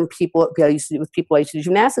parties from people I used to do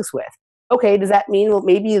gymnastics with. Okay, does that mean, well,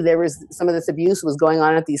 maybe there was some of this abuse was going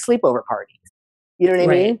on at these sleepover parties? You know what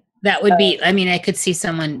I mean? That would be, I could see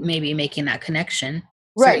someone maybe making that connection.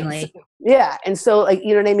 Right. Certainly. Yeah. And so like,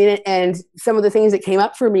 you know what I mean? And some of the things that came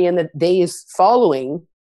up for me in the days following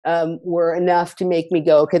were enough to make me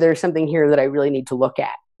go, okay, there's something here that I really need to look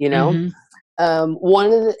at, Mm-hmm. One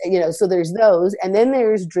of the, so there's those, and then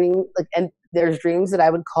there's there's dreams that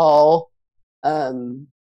I would call,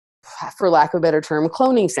 for lack of a better term,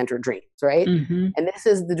 cloning center dreams, right? Mm-hmm. And this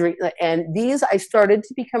is the dream, and these, I started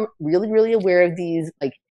to become really, really aware of these,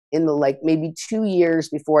 like in the, like maybe 2 years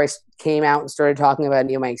before I came out and started talking about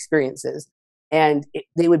any of my experiences. And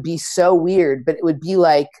they would be so weird, but it would be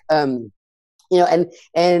like, and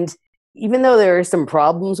even though there are some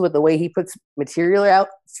problems with the way he puts material out,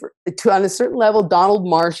 on a certain level, Donald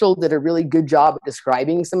Marshall did a really good job at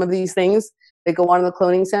describing some of these things that go on in the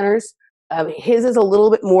cloning centers. His is a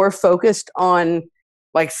little bit more focused on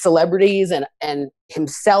like celebrities and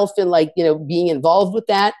himself and like, being involved with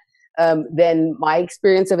that than my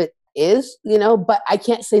experience of it is, but I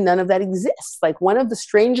can't say none of that exists. Like one of the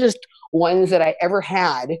strangest ones that I ever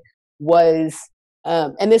had was,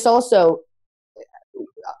 and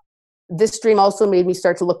this dream also made me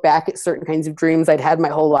start to look back at certain kinds of dreams I'd had my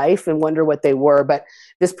whole life and wonder what they were. But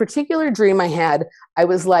this particular dream I had, I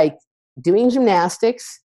was like doing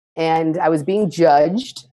gymnastics and I was being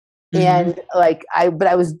judged. Mm-hmm. And like, I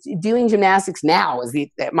was doing gymnastics now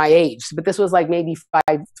at my age, but this was like maybe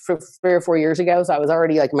 3 or 4 years ago. So I was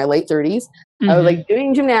already like in my late 30s. Mm-hmm. I was like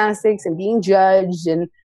doing gymnastics and being judged. And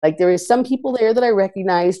like, there was some people there that I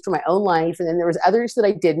recognized from my own life. And then there was others that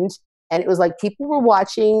I didn't. And it was like people were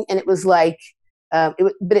watching, and it was like, but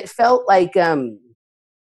it felt like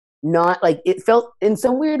not like, it felt in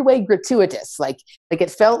some weird way gratuitous. Like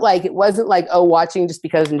it felt like it wasn't like, oh, watching just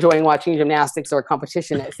because enjoying watching gymnastics or a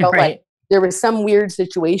competition. It felt like there was some weird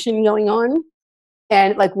situation going on.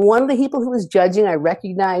 And like one of the people who was judging, I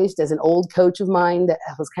recognized as an old coach of mine that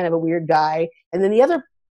was kind of a weird guy. And then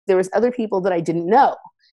there was other people that I didn't know.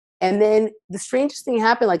 And then the strangest thing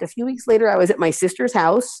happened, like a few weeks later, I was at my sister's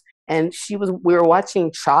house. And we were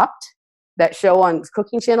watching Chopped, that show on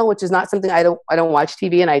Cooking Channel, which is not something I don't watch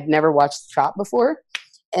TV, and I'd never watched Chopped before.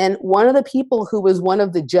 And one of the people who was one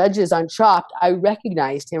of the judges on Chopped, I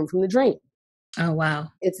recognized him from the dream. Oh,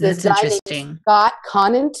 wow. It's this guy named Scott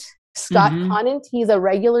Conant. Conant, he's a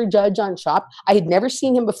regular judge on Chopped. I had never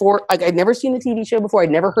seen him before. Like, I'd never seen the TV show before.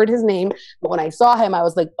 I'd never heard his name. But when I saw him, I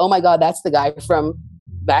was like, oh my God, that's the guy from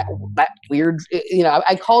that weird,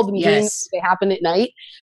 I called them dreams. They happen at night.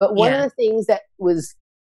 But one of the things that was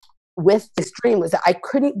with this dream was that I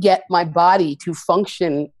couldn't get my body to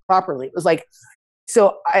function properly. It was like,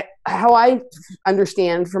 how I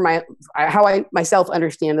myself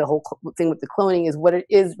understand the whole thing with the cloning is what it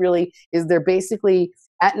is really is they're basically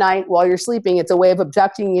at night while you're sleeping, it's a way of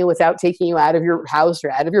abducting you without taking you out of your house or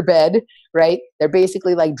out of your bed, right? They're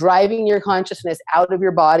basically like driving your consciousness out of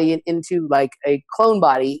your body and into like a clone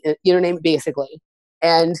body, you know what I mean, basically.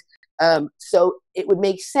 And so it would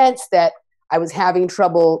make sense that I was having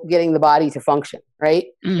trouble getting the body to function, right?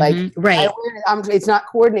 Mm-hmm, like, right. It's not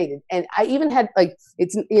coordinated. And I even had like,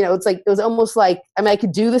 it's like, it was almost like, I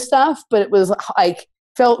could do the stuff, but it was like,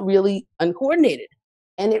 felt really uncoordinated.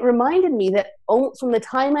 And it reminded me that from the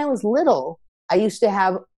time I was little, I used to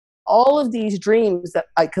have all of these dreams that,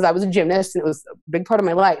 because I was a gymnast and it was a big part of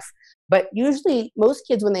my life. But usually most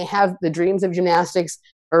kids, when they have the dreams of gymnastics,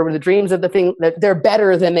 or the dreams of the thing that they're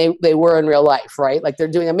better than they were in real life, right? Like they're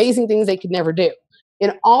doing amazing things they could never do.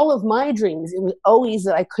 in all of my dreams, it was always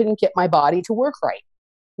that I couldn't get my body to work right,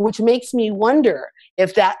 which makes me wonder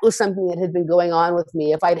if that was something that had been going on with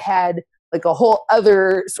me, if I'd had like a whole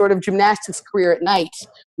other sort of gymnastics career at night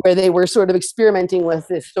where they were sort of experimenting with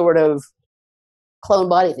this sort of clone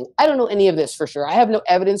body thing. I don't know any of this for sure. I have no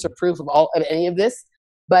evidence or proof of any of this,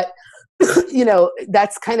 but you know,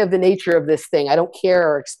 that's kind of the nature of this thing. I don't care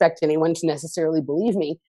or expect anyone to necessarily believe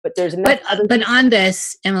me, but there's enough. But on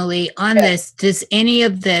this, Emily, this, did any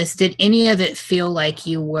of it feel like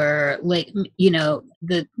you were like, you know,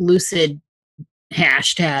 the lucid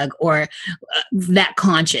hashtag or that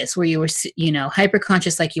conscious where you were, you know, hyper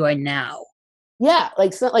conscious like you are now? Yeah.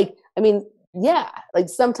 Like, so like, I mean, yeah, like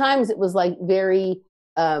sometimes it was like very,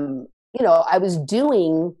 you know, I was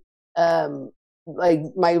doing, like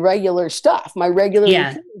my regular stuff, my regular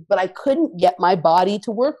routine, but I couldn't get my body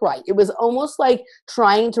to work right. It was almost like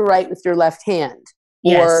trying to write with your left hand.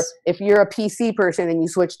 Yes. Or if you're a PC person and you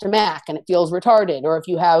switch to Mac and it feels retarded, or if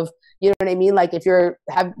you have, you know what I mean? Like if you're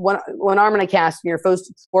have one arm in a cast and you're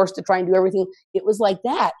forced to try and do everything, it was like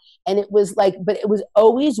that. And it was like, but it was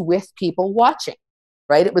always with people watching,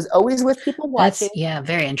 right? It was always with people watching. That's,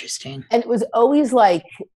 very interesting. And it was always like,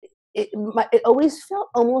 it always felt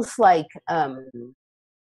almost like I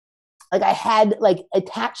had like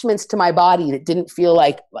attachments to my body that didn't feel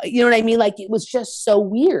like, you know what I mean? Like it was just so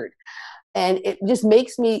weird. And it just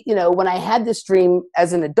makes me, you know, when I had this dream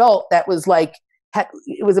as an adult, that was like,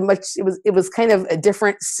 it was kind of a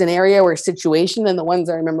different scenario or situation than the ones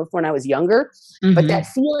I remember when I was younger. Mm-hmm. But that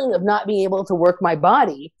feeling of not being able to work my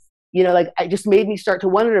body, you know, like it just made me start to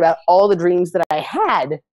wonder about all the dreams that I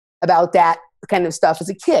had about that kind of stuff as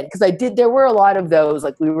a kid. Because there were a lot of those,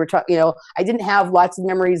 like we were talking, you know, I didn't have lots of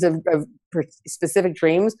memories of specific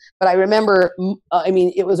dreams, but I remember, I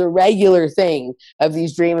mean, it was a regular thing of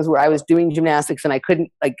these dreams where I was doing gymnastics and I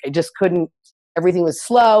just couldn't, everything was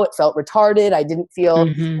slow. It felt retarded. I didn't feel, I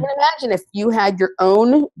mean, imagine if you had your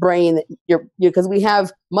own brain because we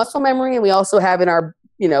have muscle memory and we also have in our,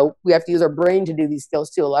 you know, we have to use our brain to do these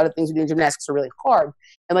skills too. A lot of things we do in gymnastics are really hard.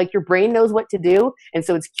 And like your brain knows what to do. And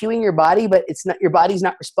so it's cueing your body, but it's not, your body's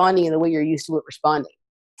not responding in the way you're used to it responding.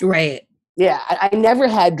 Right. Yeah. I never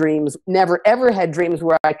ever had dreams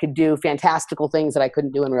where I could do fantastical things that I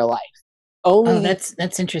couldn't do in real life.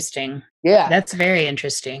 That's interesting. Yeah. That's very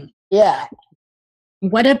interesting. Yeah.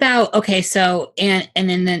 What about, okay, so, and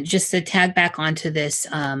then just to tag back onto this,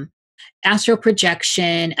 astral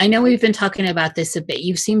projection. I know we've been talking about this a bit.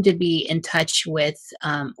 You seem to be in touch with,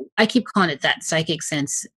 I keep calling it that psychic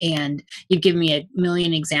sense, and you've given me a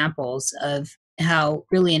million examples of how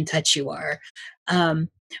really in touch you are.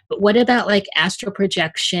 But what about like astral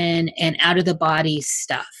projection and out of the body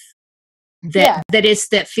stuff?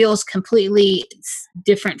 That feels completely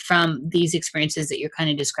different from these experiences that you're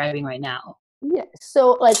kind of describing right now. Yeah.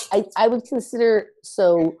 So like I would consider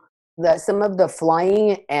some of the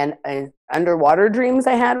flying and underwater dreams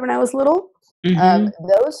I had when I was little,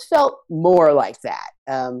 those felt more like that.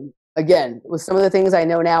 Again, with some of the things I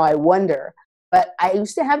know now, I wonder. But I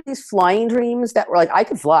used to have these flying dreams that were like, I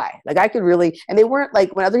could fly. Like I could really, and they weren't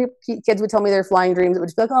like when other kids would tell me their flying dreams, it would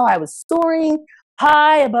just be like, oh, I was soaring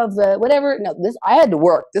high above the whatever. No, I had to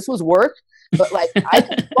work. This was work. But like I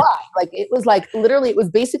could fly. Like it was like literally, it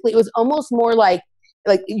was almost more like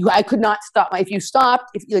I could not stop. If you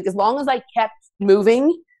stopped, as long as I kept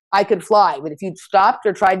moving, I could fly. But if you stopped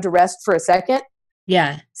or tried to rest for a second.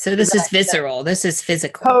 Yeah. So this is visceral. This is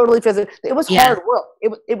physical. Totally physical. It was hard work.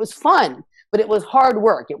 It was fun, but it was hard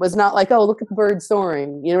work. It was not like, oh, look at the bird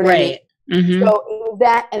soaring. You know what I mean? Mm-hmm. So it was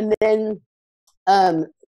that, and then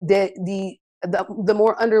the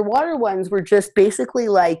more underwater ones were just basically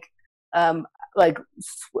like it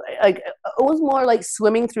was more like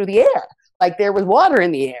swimming through the air. Like there was water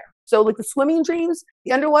in the air. So like the swimming dreams,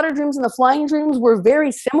 the underwater dreams, and the flying dreams were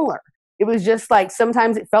very similar. It was just like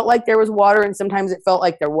sometimes it felt like there was water and sometimes it felt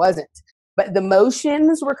like there wasn't. But the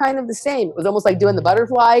motions were kind of the same. It was almost like doing the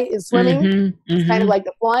butterfly is swimming. It's kind of like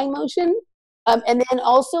the flying motion. And then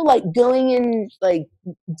also like going in like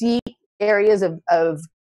deep areas of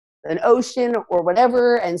an ocean or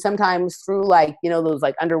whatever, and sometimes through like, you know, those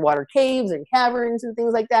like underwater caves and caverns and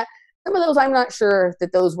things like that. Some of those I'm not sure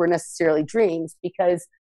that those were necessarily dreams, because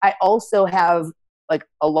I also have like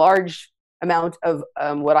a large amount of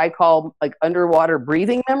what I call like underwater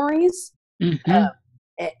breathing memories. You know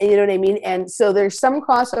what I mean? And so there's some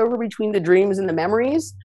crossover between the dreams and the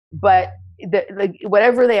memories, but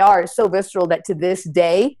whatever they are is so visceral that to this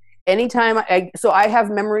day, anytime I have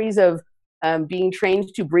memories of being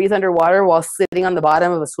trained to breathe underwater while sitting on the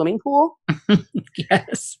bottom of a swimming pool.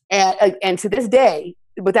 Yes. And to this day,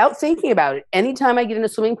 without thinking about it, anytime I get in a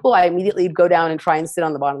swimming pool, I immediately go down and try and sit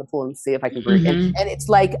on the bottom of the pool and see if I can breathe. And it's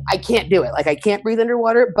like, I can't do it. Like, I can't breathe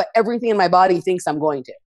underwater, but everything in my body thinks I'm going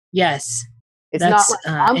to. Yes. It's That's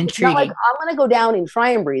not like, intriguing. it's not like I'm going to go down and try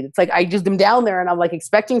and breathe. It's like, I just am down there and I'm like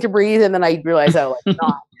expecting to breathe. And then I realize, oh, like,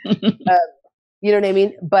 not. You know what I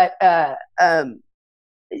mean? But,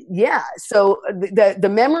 yeah. So the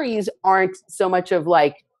memories aren't so much of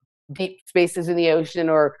like deep spaces in the ocean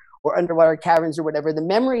or underwater caverns or whatever. The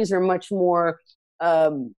memories are much more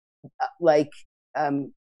like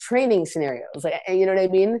training scenarios. Like, you know what I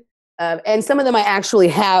mean? And some of them I actually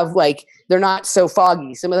have, like, they're not so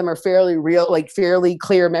foggy. Some of them are fairly real, like fairly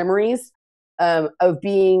clear memories of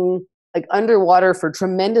being like underwater for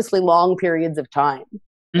tremendously long periods of time.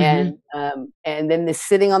 And then this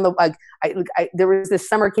sitting on the, like, there was this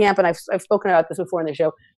summer camp, and I've spoken about this before in the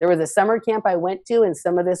show. There was a summer camp I went to, and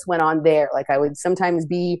some of this went on there. Like, I would sometimes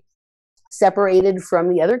be separated from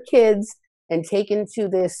the other kids and taken to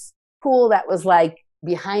this pool that was like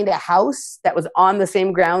behind a house that was on the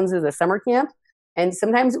same grounds as a summer camp. And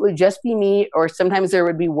sometimes it would just be me, or sometimes there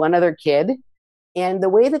would be one other kid. And the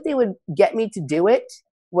way that they would get me to do it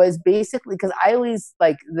was basically, because I always,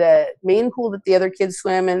 like, the main pool that the other kids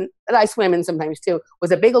swim in, that I swim in sometimes too,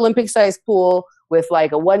 was a big Olympic-sized pool with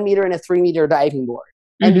like a 1 meter and a 3 meter diving board.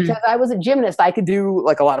 And because I was a gymnast, I could do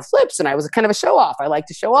like a lot of flips, and I was kind of a show off. I like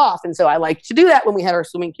to show off. And so I liked to do that when we had our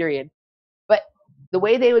swimming period. But the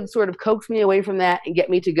way they would sort of coax me away from that and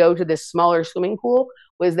get me to go to this smaller swimming pool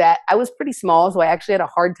was that I was pretty small. So I actually had a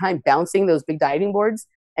hard time bouncing those big diving boards.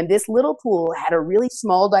 And this little pool had a really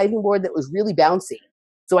small diving board that was really bouncy.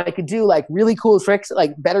 So I could do like really cool tricks,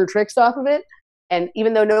 like better tricks off of it. And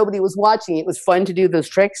even though nobody was watching, it was fun to do those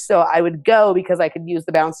tricks. So I would go because I could use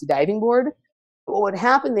the bouncy diving board. But what would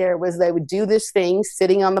happen there was I would do this thing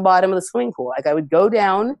sitting on the bottom of the swimming pool. Like, I would go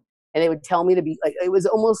down and they would tell me to be like, it was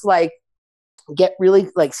almost like, get really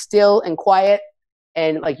like still and quiet.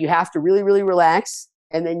 And like, you have to really, really relax.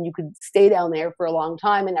 And then you could stay down there for a long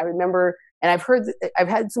time. And I remember, and I've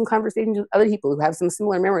had some conversations with other people who have some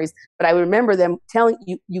similar memories, but I remember them telling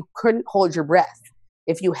you, you couldn't hold your breath.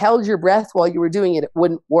 If you held your breath while you were doing it, it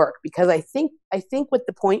wouldn't work. Because I think what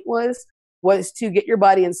the point was to get your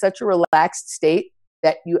body in such a relaxed state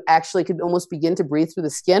that you actually could almost begin to breathe through the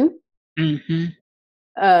skin.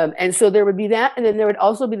 And so there would be that. And then there would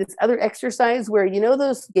also be this other exercise where, you know,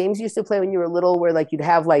 those games you used to play when you were little, where like you'd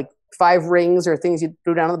have like 5 rings or things you'd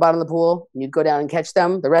throw down at the bottom of the pool, and you'd go down and catch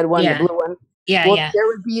them, the red one, the blue one. There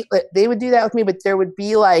would be, they would do that with me, but there would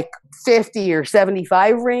be like 50 or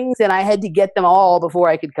 75 rings, and I had to get them all before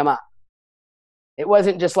I could come up. It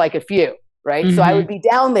wasn't just like a few, right? So I would be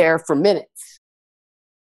down there for minutes.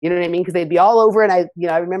 You know what I mean? Because they'd be all over, and I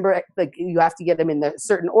remember, like, you have to get them in the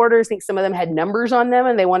certain orders. I think some of them had numbers on them,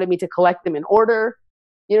 and they wanted me to collect them in order.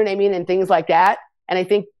 You know what I mean? And things like that. And I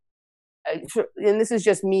think, and this is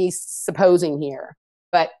just me supposing here,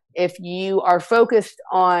 but if you are focused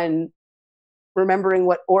on remembering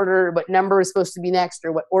what number is supposed to be next,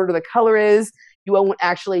 or what order the color is, you won't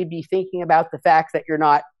actually be thinking about the fact that you're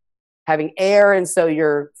not having air, and so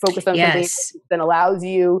you're focused on something that allows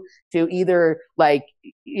you to either, like,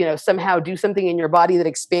 you know, somehow do something in your body that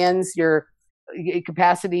expands your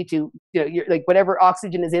capacity to, you know, your, like, whatever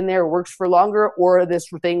oxygen is in there works for longer, or this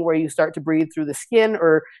thing where you start to breathe through the skin,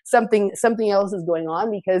 or something else is going on,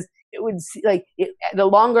 because it would, like, the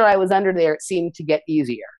longer I was under there, it seemed to get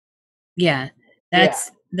easier.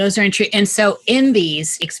 Those are intriguing. And so in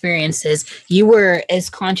these experiences, you were as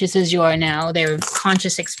conscious as you are now. They were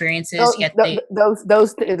conscious experiences. Those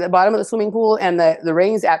at the bottom of the swimming pool and the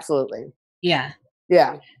rings, absolutely. Yeah.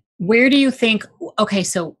 Yeah. Where do you think, okay,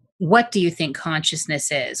 so what do you think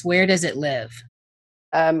consciousness is? Where does it live?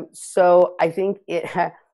 So I think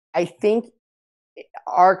the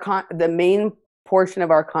main portion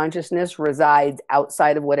of our consciousness resides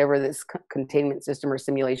outside of whatever this containment system or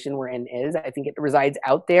simulation we're in is. I think it resides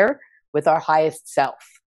out there with our highest self.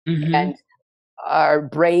 And our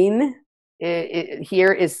brain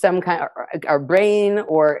here is some kind of our brain,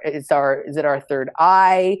 or is it our third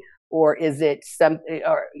eye, or is it something,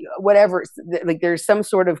 or whatever, like there's some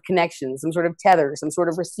sort of connection, some sort of tether, some sort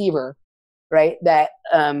of receiver, right? That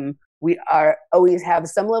we are always have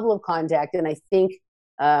some level of contact. And I think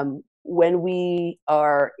when we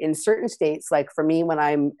are in certain states, like for me, when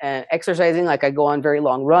I'm exercising, like I go on very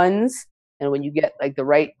long runs, and when you get like the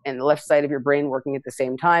right and the left side of your brain working at the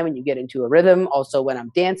same time, and you get into a rhythm, also when I'm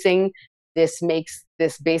dancing, this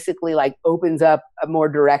basically like opens up a more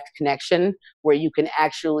direct connection where you can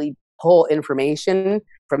actually pull information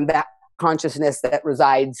from that consciousness that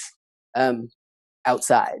resides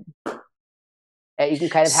outside. And you can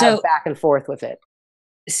kind of have back and forth with it.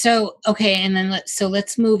 So, okay. And then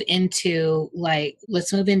let's move into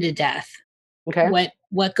death. Okay.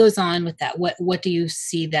 What goes on with that? What do you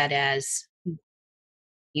see that as?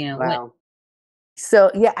 Wow.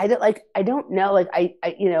 So yeah, I don't know. Like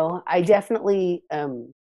I definitely,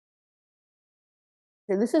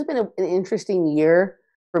 this has been an interesting year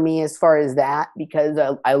for me as far as that, because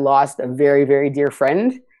I lost a very, very dear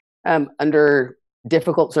friend under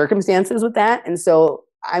difficult circumstances with that. And so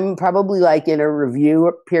I'm probably like in a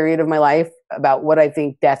review period of my life about what I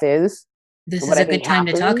think death is. This What is I a good think time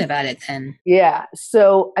to talk happens. about it then. Yeah.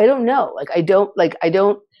 So I don't know. I don't,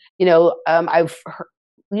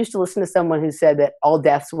 used to listen to someone who said that all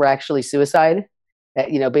deaths were actually suicide. That,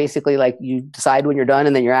 basically like you decide when you're done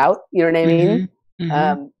and then you're out. You know what I mean? Mm-hmm.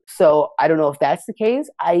 Mm-hmm. So I don't know if that's the case.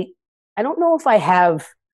 I don't know if I have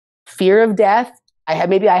fear of death.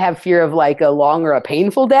 Maybe I have fear of like a long or a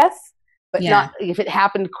painful death, but not if it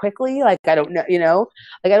happened quickly. Like I don't know,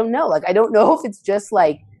 like I don't know. Like I don't know if it's just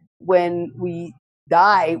like when we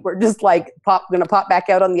die, we're just like gonna pop back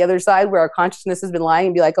out on the other side where our consciousness has been lying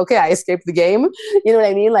and be like, okay, I escaped the game. You know what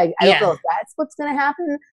I mean? Like I don't know if that's what's gonna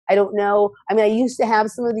happen. I don't know. I mean, I used to have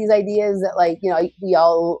some of these ideas that like, we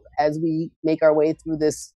all, as we make our way through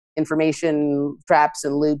this information traps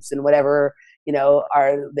and loops and whatever,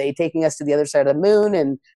 are they taking us to the other side of the moon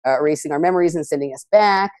and erasing our memories and sending us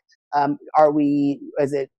back?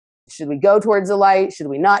 Should we go towards the light? Should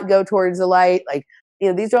we not go towards the light? Like,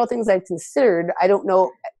 these are all things I've considered. I don't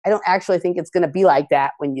know. I don't actually think it's going to be like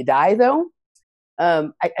that when you die, though.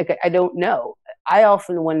 I don't know. I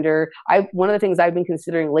often wonder. One of the things I've been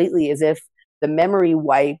considering lately is if the memory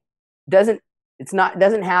wipe doesn't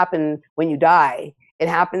happen when you die. It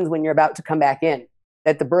happens when you're about to come back in.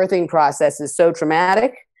 That the birthing process is so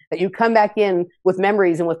traumatic that you come back in with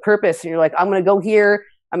memories and with purpose, and you're like, I'm going to go here.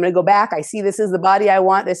 I'm going to go back. I see this is the body I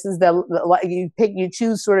want. This is you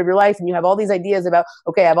choose sort of your life, and you have all these ideas about,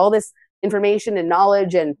 okay, I have all this information and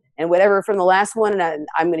knowledge and whatever from the last one, and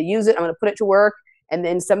I'm going to use it. I'm going to put it to work. And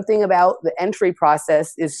then something about the entry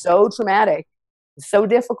process is so traumatic, so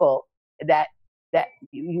difficult that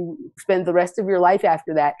you spend the rest of your life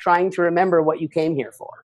after that trying to remember what you came here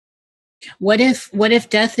for. What if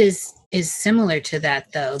death is similar to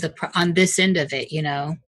that though? On this end of it,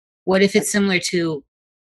 what if it's similar to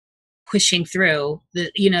pushing through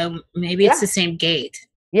maybe it's the same gate.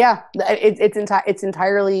 Yeah, it's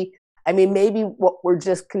entirely. I mean, maybe what we're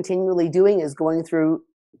just continually doing is going through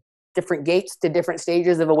different gates to different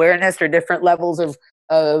stages of awareness or different levels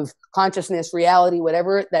of consciousness, reality,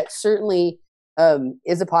 whatever. That certainly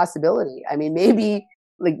is a possibility. I mean, maybe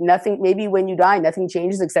maybe when you die, nothing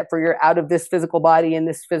changes except for you're out of this physical body and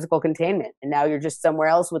this physical containment, and now you're just somewhere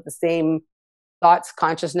else with the same thoughts,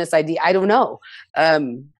 consciousness, idea. I don't know.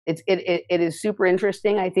 It is super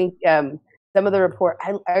interesting. I think some of the report.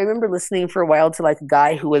 I remember listening for a while to like a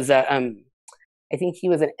guy who was I think he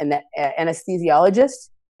was an anesthesiologist,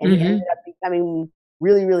 and he ended up becoming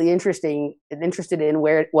really, really interested in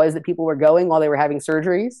where it was that people were going while they were having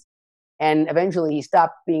surgeries. And eventually he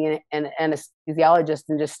stopped being an anesthesiologist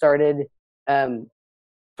and just started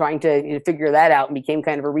trying to figure that out and became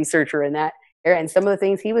kind of a researcher in that area. And some of the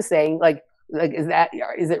things he was saying, like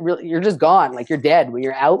is it really, you're just gone, like you're dead when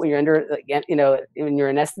you're out, when you're under, when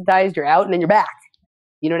you're anesthetized, you're out and then you're back.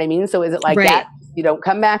 You know what I mean? So is it like that? You don't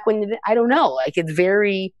come back when you, I don't know. Like it's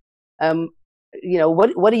very,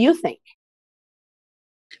 what do you think?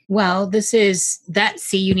 Well, this is that.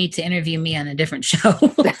 See, you need to interview me on a different show.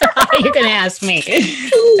 You're going to ask me.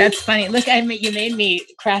 That's funny. Look, you made me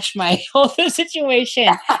crash my whole situation.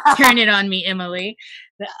 Turn it on me, Emily.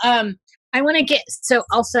 I want to get, so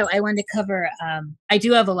also I want to cover, I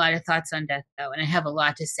do have a lot of thoughts on death though, and I have a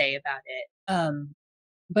lot to say about it.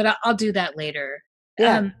 But I'll do that later.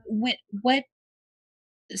 Yeah.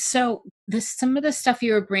 So some of the stuff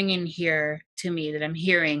you were bringing here to me that I'm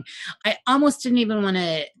hearing, I almost didn't even want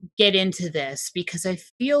to get into this because I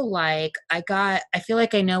feel like I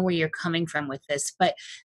know where you're coming from with this, but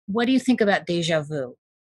what do you think about deja vu?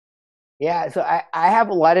 Yeah. So I have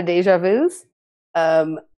a lot of deja vus.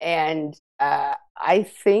 And I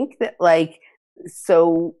think that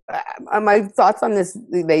my thoughts on this,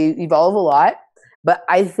 they evolve a lot, but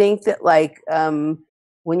I think that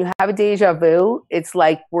when you have a deja vu, it's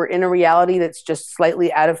like we're in a reality that's just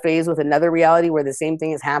slightly out of phase with another reality where the same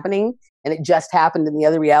thing is happening and it just happened in the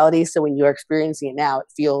other reality. So when you're experiencing it now, it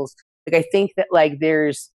feels like, I think that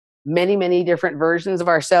there's many, many different versions of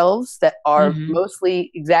ourselves that are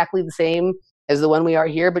mostly exactly the same as the one we are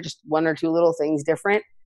here, but just one or two little things different.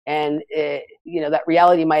 And that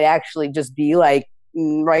reality might actually just be right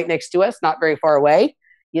next to us, not very far away.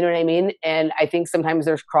 You know what I mean? And I think sometimes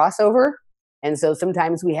there's crossover. And so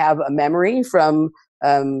sometimes we have a memory from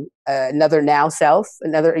another now self,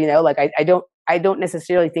 another, like I don't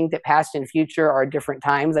necessarily think that past and future are different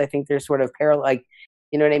times. I think they're sort of parallel, like,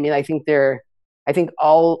 you know what I mean? I think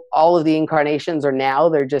all of the incarnations are now.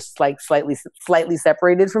 They're just like slightly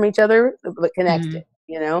separated from each other, but connected.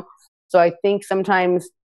 So I think sometimes,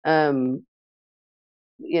 we're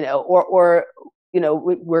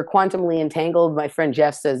quantumly entangled. My friend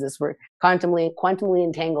Jeff says this: we're quantumly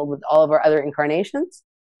entangled with all of our other incarnations.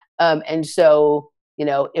 And so,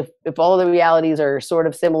 if all of the realities are sort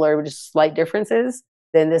of similar with just slight differences,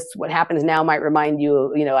 then what happens now might remind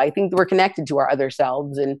you, I think we're connected to our other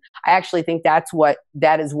selves. And I actually think that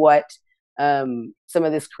is what some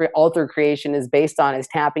of this alter creation is based on, is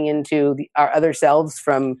tapping into our other selves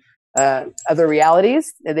from other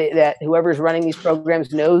realities. That whoever's running these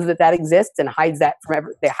programs knows that exists and hides that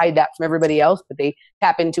they hide that from everybody else, but they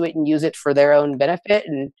tap into it and use it for their own benefit.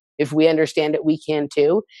 And if we understand it, we can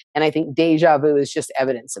too. And I think deja vu is just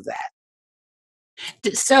evidence of that.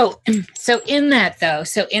 So in that though,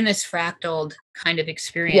 so in this fractaled kind of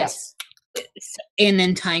experience, yes. And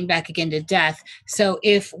then tying back again to death. So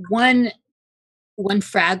if one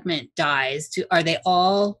fragment dies, are they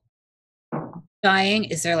all dying?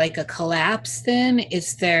 Is there like a collapse then?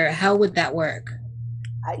 How would that work?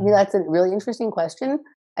 That's a really interesting question.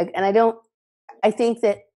 I don't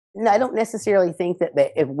necessarily think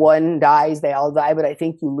that if one dies, they all die, but I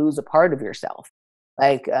think you lose a part of yourself.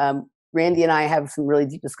 Like, Randy and I have some really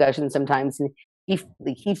deep discussions sometimes, and he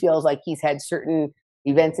feels like he's had certain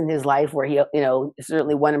events in his life where he,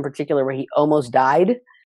 certainly one in particular where he almost died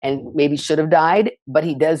and maybe should have died, but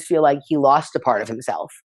he does feel like he lost a part of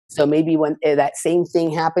himself. So maybe when that same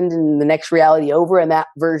thing happened in the next reality over, and that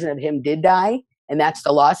version of him did die, and that's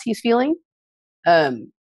the loss he's feeling.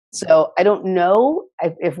 So I don't know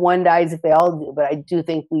if one dies, if they all do, but I do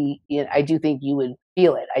think you would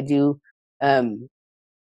feel it. I do.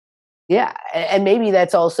 Yeah. And maybe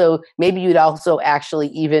you'd also actually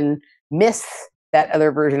even miss that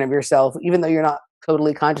other version of yourself, even though you're not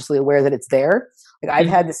totally consciously aware that it's there. Like, I've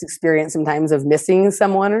had this experience sometimes of missing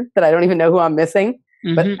someone that I don't even know who I'm missing,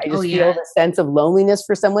 but I just feel the sense of loneliness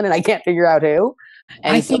for someone and I can't figure out who.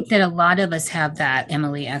 And I think that a lot of us have that,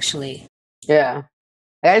 Emily, actually. Yeah.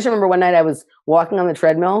 I just remember one night I was walking on the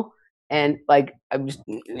treadmill, and like, I'm just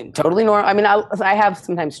totally normal. I mean, I have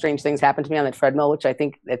sometimes strange things happen to me on the treadmill, which I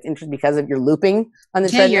think that's interesting because of you're looping on the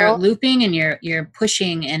treadmill. Yeah, you're looping and you're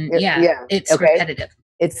pushing, and it's repetitive.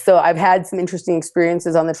 So I've had some interesting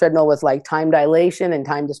experiences on the treadmill with like time dilation and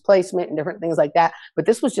time displacement and different things like that. But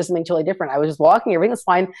this was just something totally different. I was just walking, everything was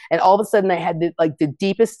fine. And all of a sudden I had the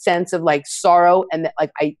deepest sense of like sorrow, and that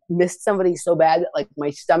like I missed somebody so bad that like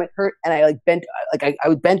my stomach hurt, and I like bent, like I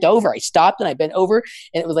was bent over. I stopped and I bent over,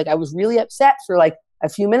 and it was like I was really upset for like a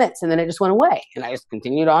few minutes, and then it just went away. And I just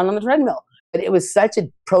continued on the treadmill. But it was such a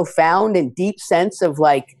profound and deep sense of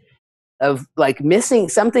missing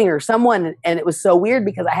something or someone, and it was so weird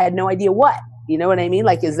because I had no idea what. You know what I mean?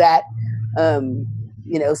 Like, is that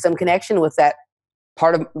some connection with that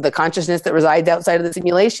part of the consciousness that resides outside of the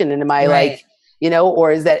simulation? And am I right.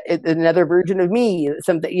 Or is that another version of me?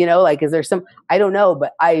 Something, like, is there some? I don't know,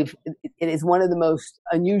 but it is one of the most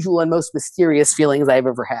unusual and most mysterious feelings I've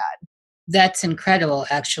ever had. That's incredible,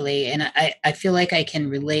 actually, and I feel like I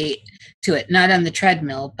can relate to it, not on the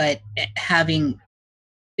treadmill, but having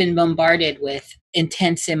been bombarded with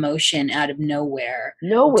intense emotion out of nowhere.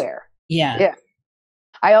 Yeah.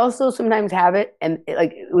 I also sometimes have it, and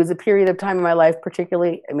it was a period of time in my life,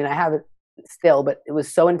 particularly, I mean, I have it still, but it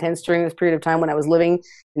was so intense during this period of time when I was living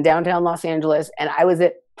in downtown Los Angeles, and I was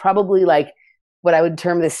at probably like what I would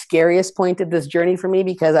term the scariest point of this journey for me,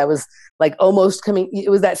 because I was like almost it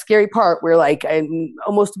was that scary part where like I'm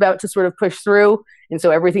almost about to sort of push through, and so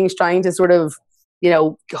everything's trying to sort of,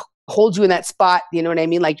 hold you in that spot, you know what I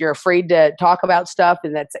mean? Like, you're afraid to talk about stuff,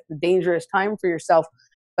 and that's a dangerous time for yourself.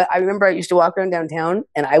 But I remember I used to walk around downtown,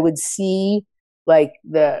 and I would see like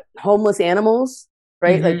the homeless animals,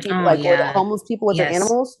 right? Like people, or the homeless people with their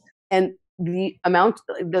animals, and the amount,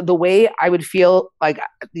 the way I would feel, like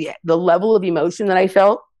the level of emotion that I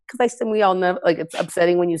felt, because we all know, like, it's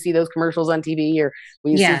upsetting when you see those commercials on TV or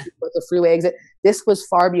when you see people at the freeway exit. This was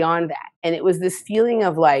far beyond that, and it was this feeling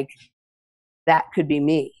of like, that could be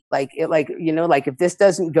me. Like, if this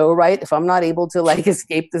doesn't go right, if I'm not able to like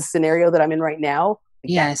escape the scenario that I'm in right now,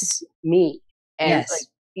 like, that's me. And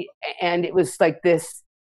and it was like this,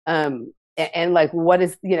 and like, what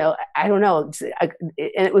is, I don't know. And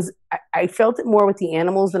it was, I felt it more with the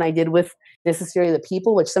animals than I did with necessarily the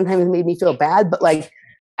people, which sometimes made me feel bad. But like,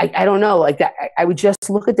 I don't know, like that, I would just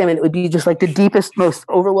look at them, and it would be just like the deepest, most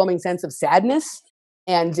overwhelming sense of sadness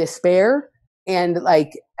and despair. and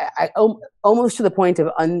like almost to the point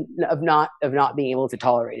of not being able to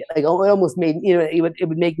tolerate it. Like it almost made, it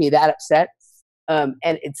would make me that upset. And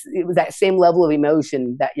it was that same level of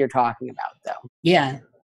emotion that you're talking about, though. Yeah.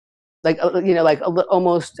 Like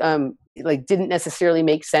almost like didn't necessarily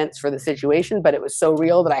make sense for the situation, but it was so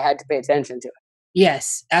real that I had to pay attention to it.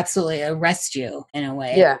 Yes, absolutely. Arrest you in a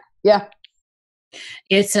way. Yeah. Yeah.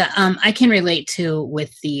 It's I can relate to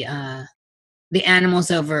with the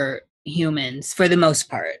animals over humans for the most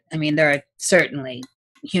part. I mean, there are certainly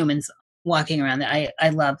humans walking around that I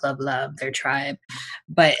love their tribe,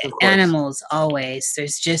 but animals always,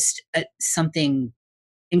 there's just something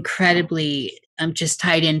incredibly just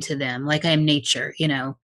tied into them, like I am nature,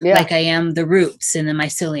 like I am the roots and the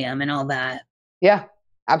mycelium and all that. Yeah,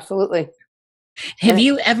 absolutely. Have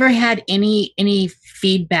you ever had any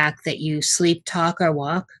feedback that you sleep, talk, or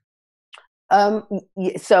walk?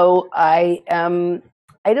 So I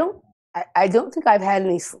don't think I've had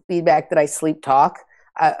any feedback that I sleep talk.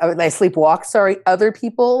 I sleepwalk. Sorry, other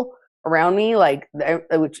people around me, like,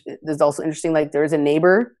 which is also interesting. Like, there's a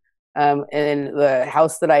neighbor in the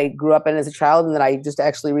house that I grew up in as a child, and that I just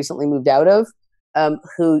actually recently moved out of,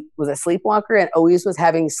 who was a sleepwalker and always was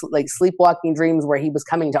having like sleepwalking dreams where he was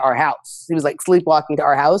coming to our house. He was like sleepwalking to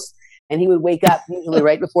our house, and he would wake up usually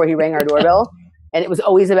right before he rang our doorbell, and it was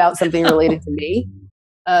always about something related to me.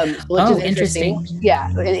 Which is interesting. Yeah,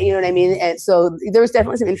 and you know what I mean. And so there was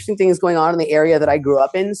definitely some interesting things going on in the area that I grew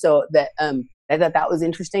up in. So that I thought that was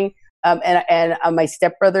interesting. And my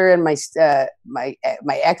stepbrother and my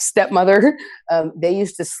ex stepmother, they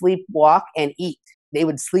used to sleepwalk and eat. They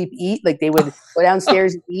would eat, like they would go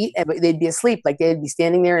downstairs and eat, and they'd be asleep. Like they'd be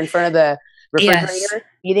standing there in front of the refrigerator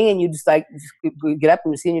eating, and you just get up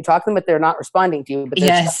and see and you talk to them, but they're not responding to you. But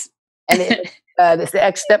and this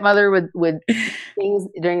ex stepmother would things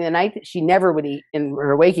during the night that she never would eat in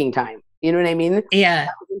her waking time. You know what I mean? Yeah,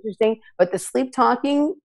 that was interesting. But the sleep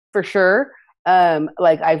talking for sure. But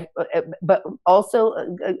also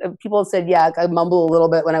people have said, yeah, I mumble a little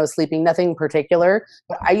bit when I was sleeping, nothing particular.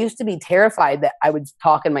 But I used to be terrified that I would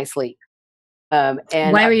talk in my sleep. And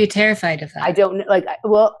why were you terrified of that? I don't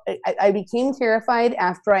know. I became terrified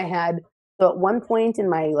after I had, so at one point in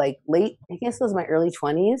my late, I guess it was my early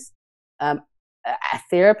 20s, a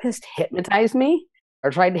therapist hypnotized me or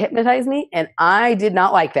tried to hypnotize me, and I did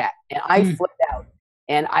not like that. And I flipped out.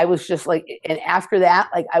 And I was just and after that,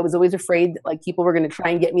 I was always afraid that people were going to try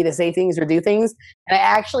and get me to say things or do things. And I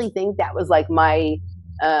actually think that was my,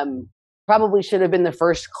 probably should have been the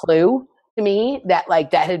first clue to me that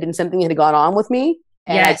that had been something that had gone on with me.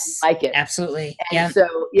 And yes. I didn't like it. Absolutely. And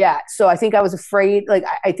so I think I was afraid,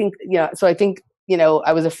 I think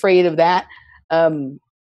I was afraid of that.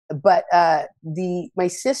 But my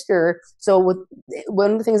sister, so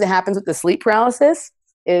one of the things that happens with the sleep paralysis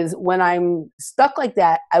is when I'm stuck like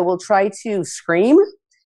that, I will try to scream.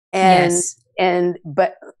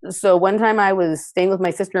 But so one time I was staying with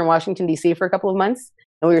my sister in Washington, D.C. for a couple of months,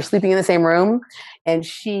 and we were sleeping in the same room. And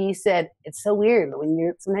she said, it's so weird when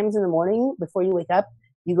you're sometimes in the morning before you wake up,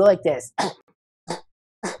 you go like this.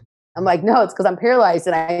 I'm like, no, it's because I'm paralyzed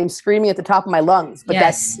and I'm screaming at the top of my lungs. But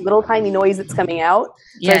that's little tiny noise that's coming out.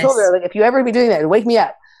 So I told her, if you ever be doing that, wake me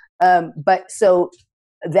up. But so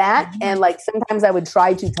that, and sometimes I would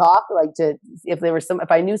try to talk,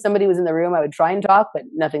 if I knew somebody was in the room, I would try and talk, but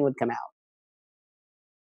nothing would come out.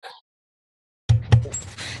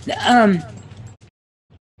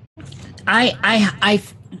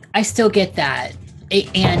 I still get that,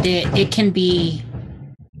 it can be.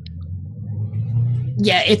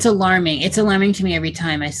 Yeah, it's alarming. It's alarming to me every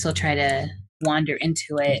time. I still try to wander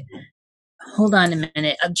into it. Hold on a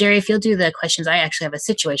minute. Jerry, if you'll do the questions, I actually have a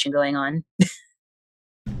situation going on.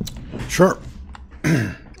 Sure.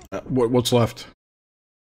 What's left?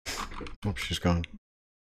 Oh, she's gone.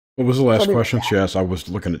 What was the last question she asked? I was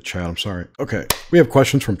looking at chat. I'm sorry. Okay. We have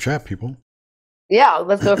questions from chat, people. Yeah,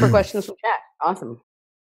 let's go for questions from chat. Awesome.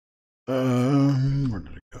 Where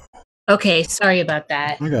did it go? Okay, sorry about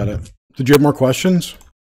that. I got it. Did you have more questions?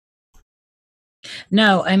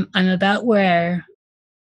 No, I'm about where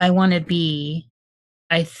I want to be.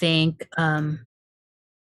 I think, I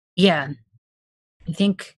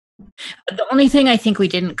think the only thing I think we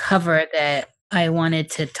didn't cover that I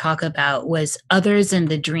wanted to talk about was others in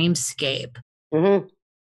the dreamscape. Mm-hmm.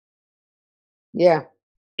 Yeah.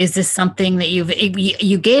 Is this something that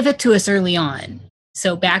you gave it to us early on?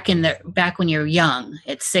 So back when you were young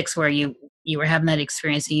at 6, where you were having that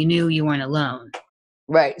experience and you knew you weren't alone.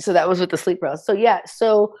 Right. So that was with the sleep paralysis. So yeah.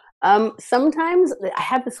 So sometimes I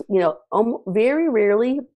have this, very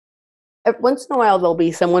rarely, once in a while, there'll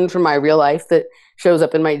be someone from my real life that shows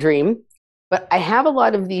up in my dream. but I have a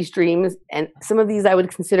lot of these dreams, and some of these I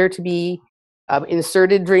would consider to be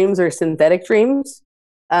inserted dreams or synthetic dreams,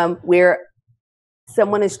 where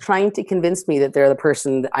someone is trying to convince me that they're the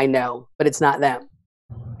person that I know, but it's not them.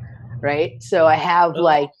 Right? So I have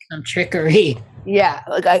like some trickery. Yeah,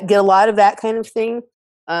 like I get a lot of that kind of thing,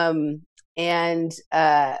 and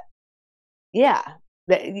yeah,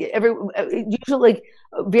 usually like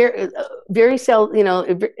very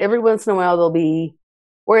every once in a while there'll be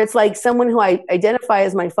where it's like someone who I identify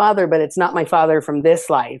as my father, but it's not my father from this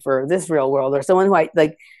life or this real world, or someone who I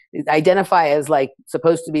like identify as like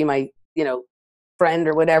supposed to be my friend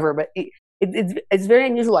or whatever, but it's very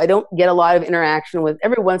unusual. I don't get a lot of interaction with.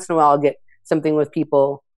 Every once in a while I'll get something with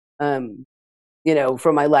people from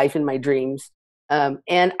my life and my dreams,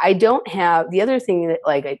 and I don't have the other thing that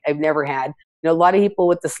like I've never had. A lot of people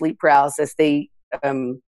with the sleep paralysis, they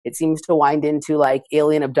it seems to wind into like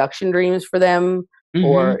alien abduction dreams for them,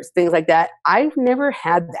 or things like that. I've never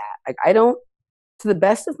had that. Like I don't, to the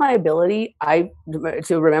best of my ability, I've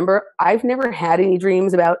never had any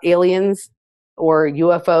dreams about aliens or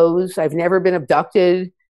UFOs. I've never been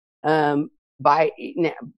abducted by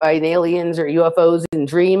aliens or UFOs in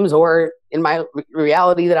dreams or in my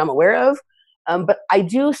reality that I'm aware of. But I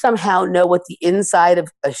do somehow know what the inside of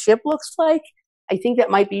a ship looks like. I think that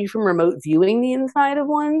might be from remote viewing the inside of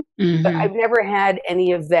one. But I've never had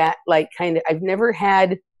any of that, I've never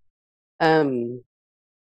had, I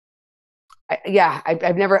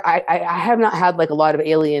have not had like a lot of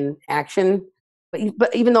alien action,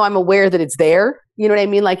 but even though I'm aware that it's there, you know what I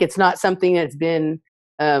mean? Like it's not something that's been,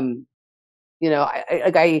 it's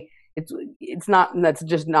not, that's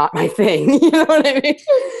just not my thing. You know what I mean?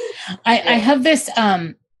 I have this,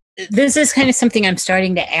 this is kind of something I'm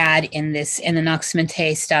starting to add in the Nox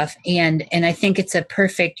Mente stuff. And I think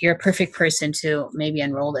you're a perfect person to maybe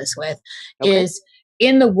enroll this with, is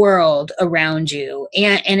in the world around you.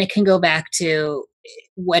 And it can go back to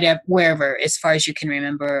wherever, as far as you can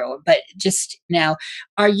remember, but just now,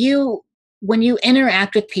 when you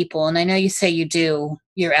interact with people, and I know you say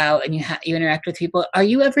you're out and you interact with people, are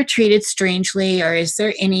you ever treated strangely, or is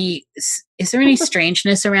there any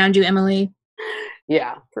strangeness around you, Emily?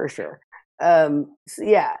 Yeah, for sure. I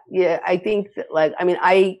think that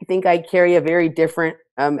I think I carry a very different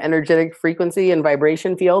energetic frequency and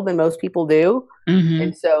vibration field than most people do.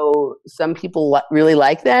 And so some people really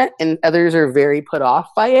like that, and others are very put off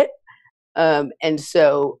by it. And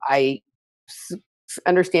so I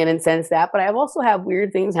understand and sense that, but I've also had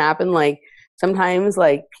weird things happen. Like sometimes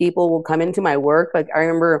like people will come into my work. Like I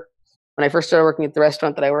remember when I first started working at the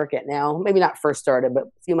restaurant that I work at now, maybe not first started, but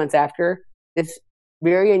a few months after, this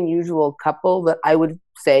very unusual couple that I would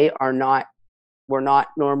say were not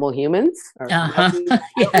normal humans.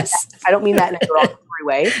 Yes. I don't mean that in a derogatory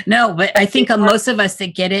way. No, but I think most of us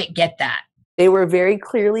that get it, get that. They were very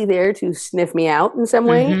clearly there to sniff me out in some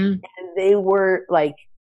way. And they were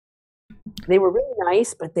really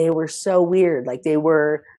nice, but they were so weird. Like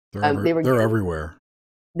they're everywhere.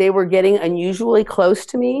 They were getting unusually close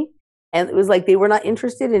to me. And it was like they were not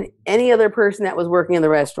interested in any other person that was working in the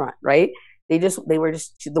restaurant, right? The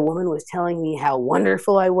woman was telling me how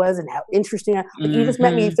wonderful I was and how interesting you just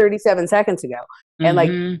met me 37 seconds ago. And like,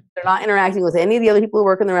 they're not interacting with any of the other people who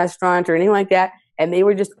work in the restaurant or anything like that. And they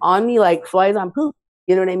were just on me like flies on poop.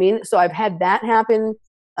 You know what I mean? So I've had that happen.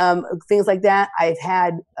 Things like that. I've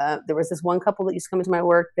had, there was this one couple that used to come into my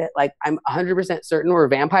work that like, I'm 100% certain were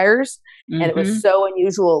vampires. And it was so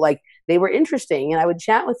unusual. Like they were interesting and I would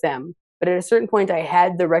chat with them. But at a certain point, I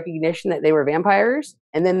had the recognition that they were vampires,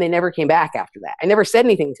 and then they never came back after that. I never said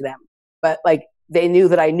anything to them, but like they knew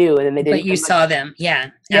that I knew, and then they didn't. But you saw them,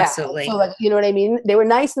 yeah, absolutely. So like, you know what I mean? They were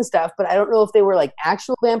nice and stuff, but I don't know if they were like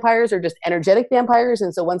actual vampires or just energetic vampires.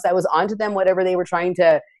 And so once I was onto them, whatever they were trying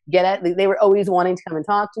to get at, they were always wanting to come and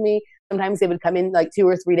talk to me. Sometimes they would come in like 2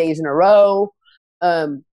 or 3 days in a row,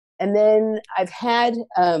 and then I've had.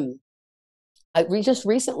 Just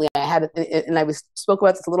recently, I had, and I spoke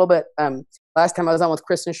about this a little bit last time I was on with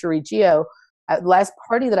Chris and Cherie Gio. At the last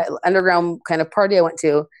party underground kind of party I went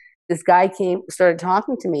to, this guy started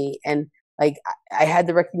talking to me, and like I had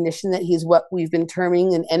the recognition that he's what we've been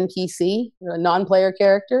terming an NPC, a non-player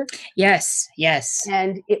character. Yes.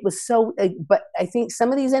 And it was so, but I think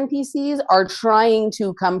some of these NPCs are trying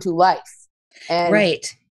to come to life. And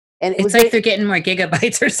right. And it's like they're getting more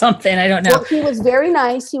gigabytes or something. I don't know. Well, he was very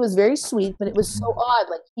nice. He was very sweet, but it was so odd.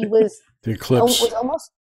 Like he was the eclipse.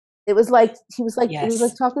 It was like he was like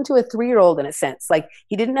talking to a 3-year-old in a sense. Like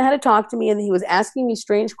he didn't know how to talk to me, and he was asking me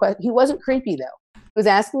strange questions. He wasn't creepy though. He was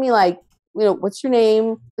asking me like what's your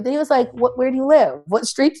name? But then he was like, where do you live? What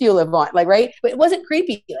street do you live on? Like, right. But it wasn't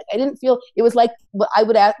creepy. Like, I didn't feel, it was like what I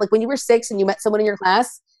would ask, like when you were 6 and you met someone in your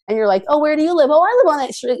class and you're like, oh, where do you live? Oh, I live on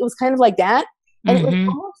that street. It was kind of like that. And it was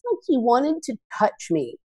almost like he wanted to touch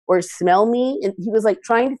me or smell me. And he was like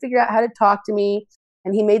trying to figure out how to talk to me.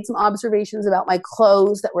 And he made some observations about my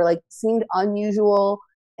clothes that were like, seemed unusual.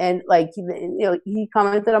 And like, he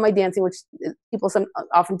commented on my dancing, which people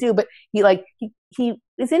often do, but it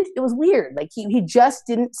was weird. Like he just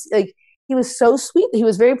didn't, like, he was so sweet. He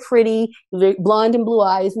was very pretty, very blonde and blue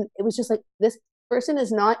eyes. And it was just like, this person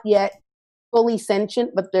is not yet fully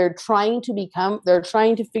sentient, but they're trying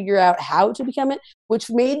to figure out how to become it, which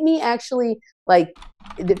made me actually like,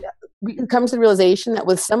 it comes to the realization that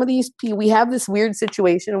with some of these people, we have this weird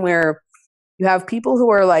situation where you have people who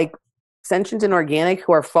are like sentient and organic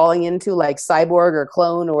who are falling into like cyborg or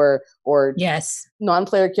clone or yes,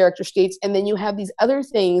 non-player character states. And then you have these other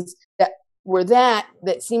things that were that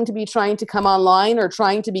seem to be trying to come online or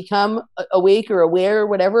trying to become awake or aware or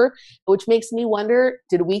whatever, which makes me wonder,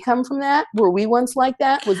 did we come from that? Were we once like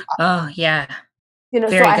that? Oh yeah. So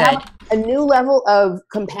I have a new level of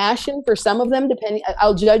compassion for some of them, depending,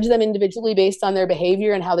 I'll judge them individually based on their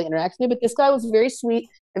behavior and how they interact with me. But this guy was very sweet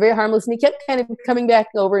and very harmless. And he kept kind of coming back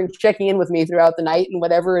over and checking in with me throughout the night and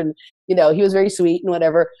whatever. And, he was very sweet and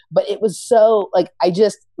whatever. But it was so like, I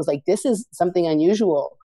just was like, this is something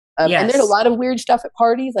unusual. Yes. And there's a lot of weird stuff at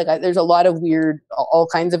parties. Like there's a lot of weird, all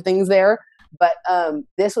kinds of things there. But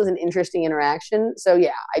this was an interesting interaction. So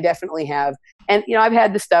yeah, I definitely have. And, I've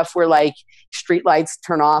had the stuff where like street lights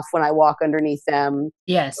turn off when I walk underneath them.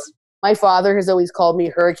 Yes. My father has always called me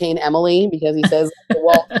Hurricane Emily because he says the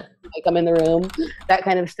wall I come in the room, that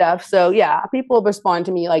kind of stuff. So yeah, people respond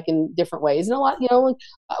to me like in different ways. And a lot,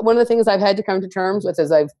 one of the things I've had to come to terms with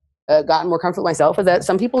as I've gotten more comfortable with myself is that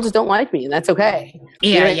some people just don't like me, and that's okay.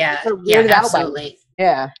 Yeah, absolutely.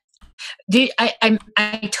 Yeah.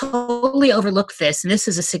 I totally overlooked this, and this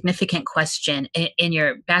is a significant question in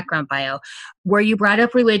your background bio. Were you brought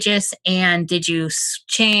up religious, and did you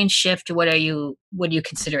change, shift, or what do you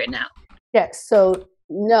consider it now? Yes. So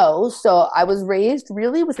no. So I was raised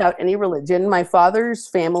really without any religion. My father's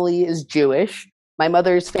family is Jewish. My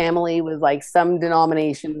mother's family was like some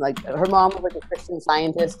denomination. Like her mom was like a Christian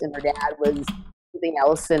Scientist, and her dad was something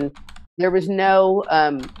else. And there was no.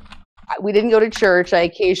 We didn't go to church. I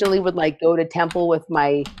occasionally would like go to temple with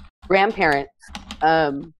my grandparents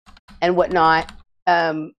and whatnot.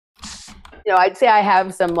 I'd say I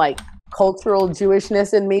have some like cultural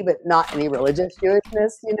Jewishness in me, but not any religious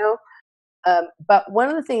Jewishness, But one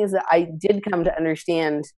of the things that I did come to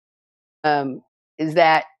understand is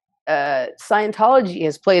that Scientology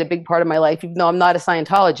has played a big part of my life, even though I'm not a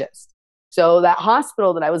Scientologist. So that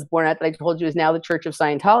hospital that I was born at that I told you is now the Church of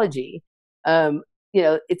Scientology.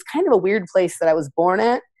 It's kind of a weird place that I was born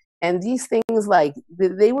at. And these things, like,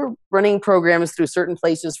 they were running programs through certain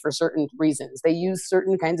places for certain reasons. They use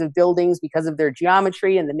certain kinds of buildings because of their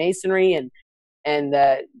geometry and the masonry and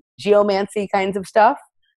geomancy kinds of stuff.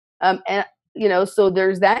 So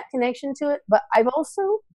there's that connection to it. But I've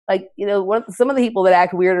also, some of the people that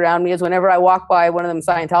act weird around me is whenever I walk by one of them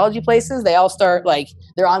Scientology places, they all start, like,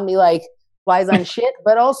 they're on me like flies on shit.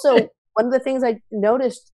 But also, one of the things I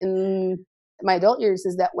noticed in my adult years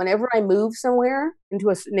is that whenever I move somewhere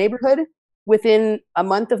into a neighborhood, within a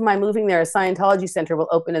month of my moving there, a Scientology center will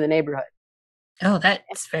open in the neighborhood. Oh,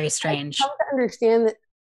 that's very strange. I come to understand that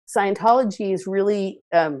Scientology is really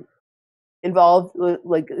involved,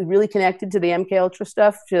 like really connected to the MK Ultra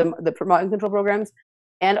stuff, to the mind control programs,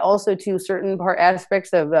 and also to certain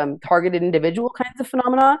aspects of targeted individual kinds of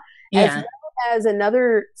phenomena. Yeah. As well as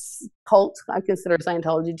another cult, I consider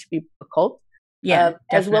Scientology to be a cult. Yeah,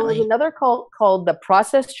 as well as another cult called the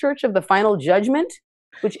Process Church of the Final Judgment,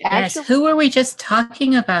 which actually... Yes, who were we just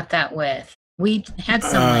talking about that with? We had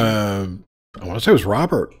someone. I want to say it was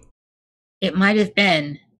Robert. It might have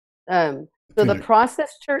been. So the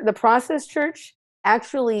Process Church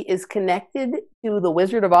actually is connected to the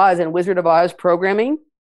Wizard of Oz and Wizard of Oz programming.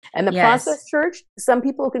 And the Process Church, some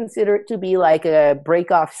people consider it to be like a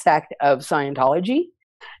break-off sect of Scientology.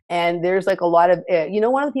 And there's like a lot of,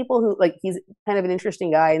 one of the people who, like, he's kind of an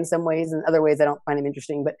interesting guy in some ways, and other ways I don't find him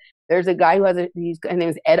interesting. But there's a guy who his name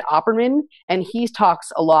is Ed Opperman, and he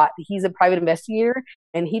talks a lot. He's a private investigator,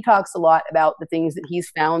 and he talks a lot about the things that he's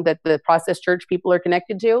found that the Process Church people are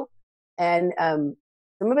connected to. And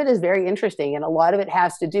some of it is very interesting, and a lot of it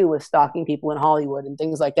has to do with stalking people in Hollywood and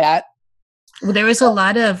things like that. Well, there was a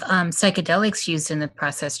lot of psychedelics used in the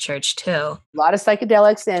Process Church too. A lot of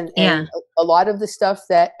psychedelics and a lot of the stuff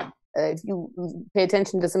that if you pay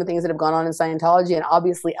attention to some of the things that have gone on in Scientology, and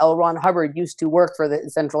obviously L. Ron Hubbard used to work for the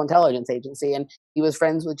Central Intelligence Agency, and he was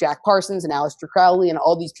friends with Jack Parsons and Aleister Crowley and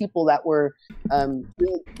all these people that were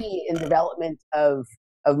really key in development of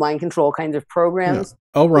mind control kinds of programs.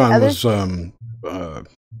 Yeah. L. Ron was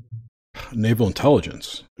naval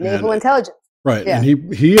intelligence. Intelligence. Right. Yeah.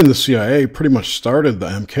 And he and the CIA pretty much started the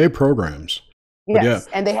MK programs. Yes.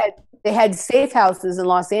 And they had safe houses in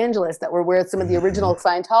Los Angeles that were where some of the original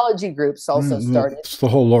Scientology groups also started. It's the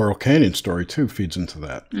whole Laurel Canyon story too feeds into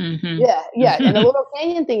that. Yeah. And the Laurel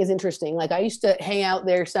Canyon thing is interesting. Like, I used to hang out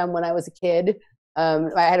there some when I was a kid.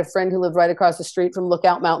 I had a friend who lived right across the street from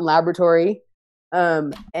Lookout Mountain Laboratory.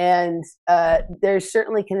 And there's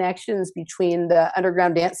certainly connections between the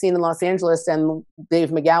underground dance scene in Los Angeles and Dave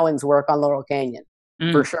McGowan's work on Laurel Canyon,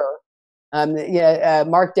 for sure.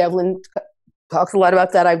 Mark Devlin talks a lot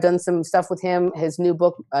about that. I've done some stuff with him. His new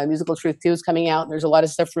book, Musical Truth 2, is coming out. And there's a lot of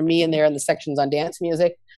stuff for me in there in the sections on dance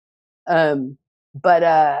music. But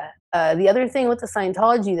the other thing with the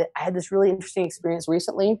Scientology, that I had this really interesting experience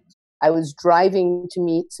recently. I was driving to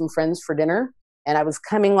meet some friends for dinner, and I was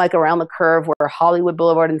coming like around the curve where Hollywood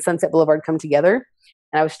Boulevard and Sunset Boulevard come together.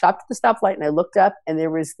 And I was stopped at the stoplight, and I looked up, and there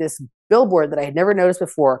was this billboard that I had never noticed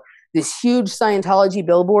before, this huge Scientology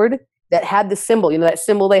billboard that had the symbol, that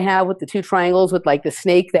symbol they have with the two triangles with like the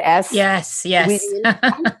snake, the S. Yes.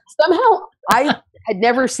 Somehow I had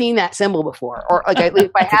never seen that symbol before, or like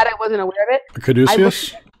if I had, I wasn't aware of it.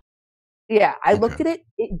 Caduceus? I looked at it.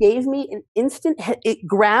 It gave me an instant, it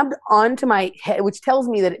grabbed onto my head, which tells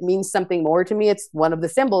me that it means something more to me. It's one of the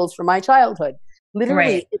symbols from my childhood.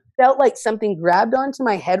 Literally, It felt like something grabbed onto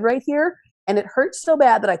my head right here. And it hurt so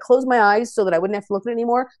bad that I closed my eyes so that I wouldn't have to look at it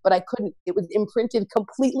anymore. But I couldn't. It was imprinted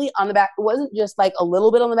completely on the back. It wasn't just like a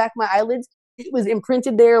little bit on the back of my eyelids. It was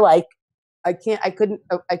imprinted there. Like I couldn't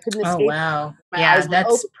escape. Oh, wow. My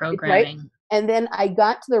that's programming. Right? And then I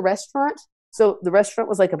got to the restaurant. So the restaurant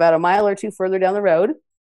was like about a mile or two further down the road.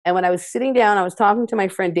 And when I was sitting down, I was talking to my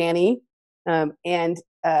friend Danny, and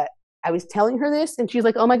I was telling her this, and she's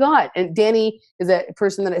like, "Oh my God!" And Danny is a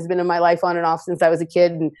person that has been in my life on and off since I was a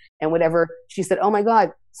kid, and whatever. She said, "Oh my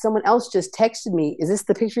God, someone else just texted me. Is this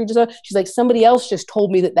the picture you just saw?" She's like, "Somebody else just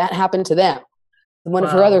told me that happened to them." One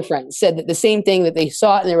of her other friends said that the same thing, that they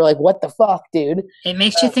saw it and they were like, "What the fuck, dude?" It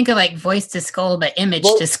makes you think of like voice to skull, but image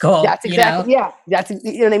to skull. That's exactly, yeah. That's,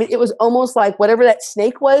 you know what I mean? It was almost like whatever that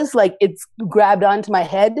snake was, like it's grabbed onto my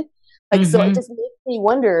head. Like, so it just makes me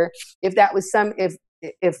wonder if that was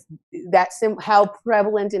if that how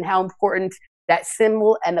prevalent and how important that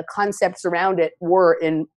symbol and the concepts around it were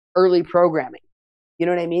in early programming. You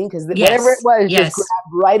know what I mean? Because whatever it was just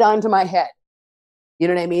grabbed right onto my head. You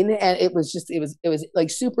know what I mean? And it was like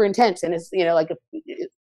super intense. And it's, like it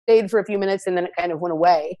stayed for a few minutes and then it kind of went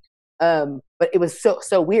away. But it was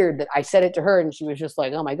so weird that I said it to her and she was just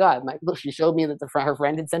like, "Oh my God." She showed me that her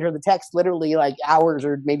friend had sent her the text literally like hours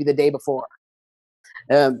or maybe the day before.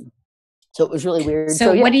 So it was really weird.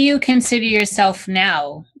 So what do you consider yourself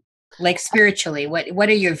now? Like spiritually, what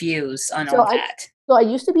are your views on all that? So I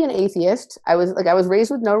used to be an atheist. I was raised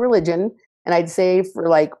with no religion. And I'd say for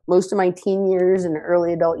like most of my teen years and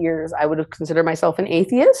early adult years, I would have considered myself an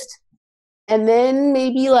atheist. And then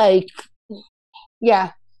maybe I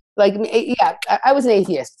was an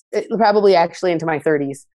atheist, probably actually into my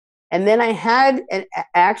 30s. And then I had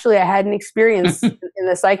an experience in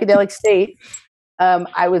the psychedelic state.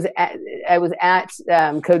 I was at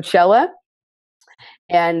Coachella,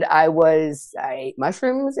 and I ate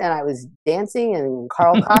mushrooms and I was dancing, and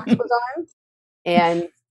Carl Cox was on, and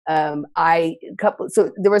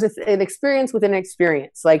so there was an experience within an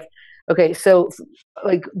experience. Like, okay, so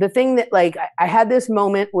like the thing that like I had this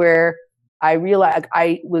moment where I realized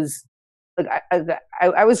I was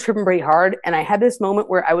tripping pretty hard, and I had this moment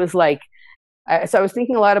where I was like, so I was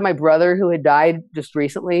thinking a lot of my brother who had died just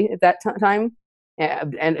recently at that time,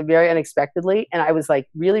 and very unexpectedly, and I was like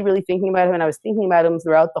really, really thinking about him, and I was thinking about him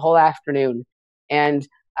throughout the whole afternoon, and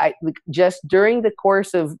I just during the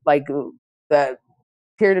course of like the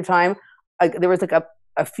period of time, there was like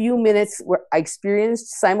a few minutes where I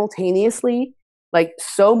experienced simultaneously like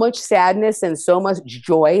so much sadness and so much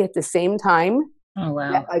joy at the same time. Oh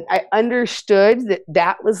wow! I understood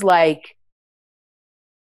that was like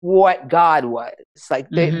what God was, like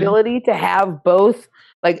the ability to have both.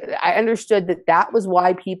 Like I understood that was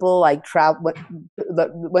why people like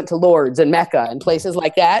went to Lourdes and Mecca and places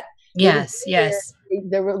like that. Yes.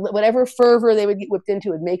 There were whatever fervor they would get whipped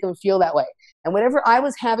into would make them feel that way. And whatever I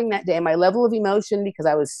was having that day, my level of emotion, because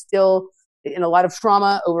I was still in a lot of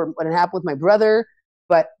trauma over what had happened with my brother,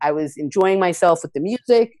 but I was enjoying myself with the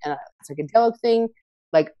music and a psychedelic thing.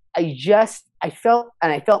 Like I just I felt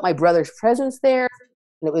my brother's presence there,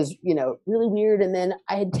 and it was, you know, really weird. And then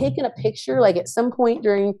I had taken a picture, like at some point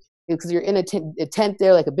during, because you're in a tent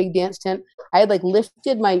there, like a big dance tent. I had like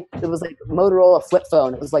lifted it was like a Motorola flip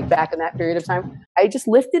phone. It was like back in that period of time. I just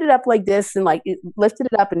lifted it up like this and like lifted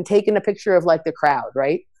it up and taken a picture of like the crowd,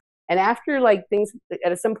 right? And after like things,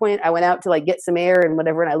 at some point I went out to like get some air and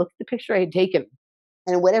whatever, and I looked at the picture I had taken,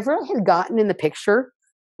 and whatever I had gotten in the picture,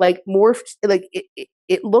 like morphed, like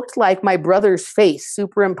it looked like my brother's face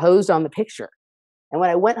superimposed on the picture. And when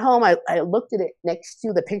I went home, I looked at it next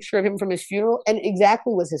to the picture of him from his funeral, and it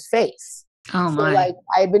exactly was his face. Oh so my! Like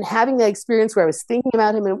I had been having that experience where I was thinking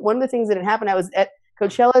about him, and one of the things that had happened, I was at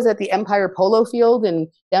Coachella's at the Empire Polo Field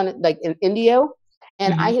down in Indio,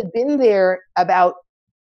 and I had been there about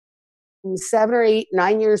 7 or 8,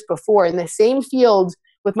 9 years before in the same field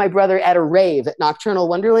with my brother at a rave at Nocturnal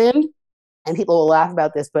Wonderland. And people will laugh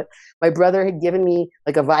about this, but my brother had given me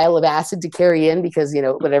like a vial of acid to carry in because, you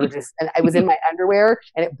know, whatever, and I was in my underwear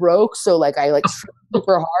and it broke. So like I like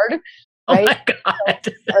super hard. Right? Oh my God.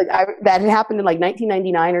 So, like that had happened in like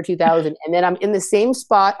 1999 or 2000. And then I'm in the same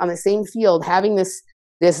spot on the same field having this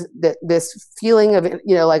feeling of,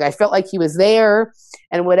 you know, like I felt like he was there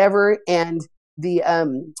and whatever. And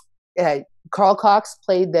the Carl Cox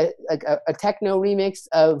played a techno remix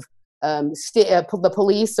of the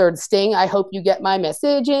Police or Sting, I Hope You Get My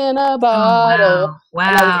Message in a Bottle. Oh, wow.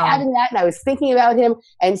 And I was having that and I was thinking about him.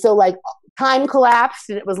 And so like time collapsed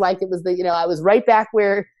and it was like, I was right back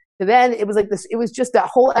where to then it was like this, it was just that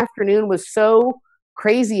whole afternoon was so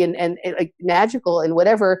crazy and like magical and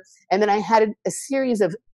whatever. And then I had a series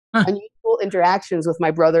of unusual interactions with my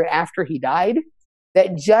brother after he died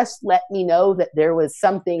that just let me know that there was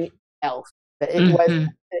something else. That it was,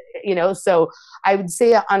 you know, so I would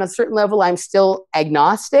say on a certain level, I'm still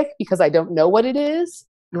agnostic because I don't know what it is.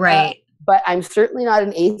 Right. But I'm certainly not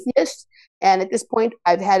an atheist. And at this point,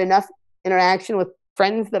 I've had enough interaction with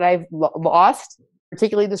friends that I've lost,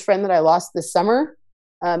 particularly this friend that I lost this summer,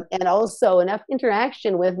 and also enough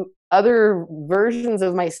interaction with other versions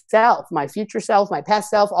of myself, my future self, my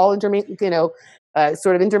past self, all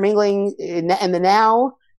sort of intermingling in the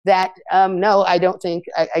now. That no, I don't think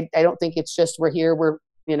it's just we're here, we're,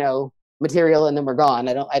 you know, material and then we're gone.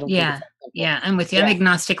 I don't Yeah. think it's yeah, I'm with you. I'm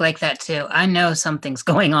agnostic like that too. I know something's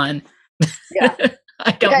going on. Yeah.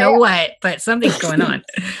 I don't know what, but something's going on.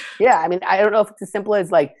 Yeah, I mean, I don't know if it's as simple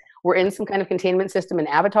as like we're in some kind of containment system in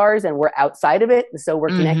avatars and we're outside of it, and so we're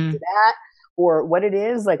connected to that, or what it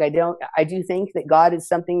is. Like I do think that God is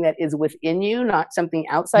something that is within you, not something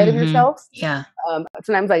outside of yourself. Yeah.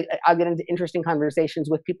 Sometimes I'll get into interesting conversations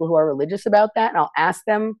with people who are religious about that, and I'll ask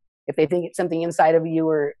them if they think it's something inside of you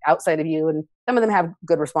or outside of you, and some of them have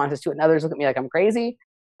good responses to it, and others look at me like I'm crazy.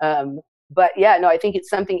 But yeah, no, I think it's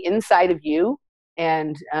something inside of you,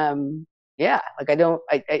 and like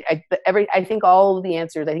I think all of the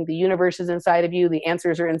answers. I think the universe is inside of you. The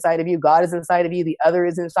answers are inside of you. God is inside of you. The other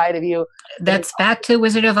is inside of you. That's back to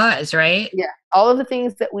Wizard of Oz, right? Yeah, all of the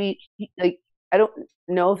things that we like. I don't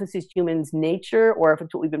know if this is humans' nature or if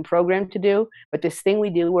it's what we've been programmed to do, but this thing we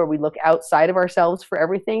do where we look outside of ourselves for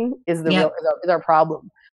everything is is our problem.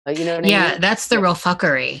 You know what I mean? Yeah, that's the real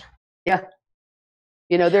fuckery. Yeah.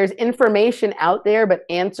 You know, there's information out there, but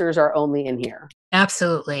answers are only in here.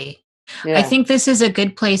 Absolutely. Yeah. I think this is a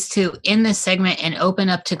good place to end this segment and open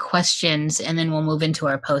up to questions, and then we'll move into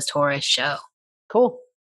our post-Horus show. Cool.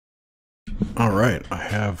 All right. I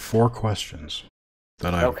have 4 questions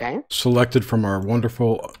that I've selected from our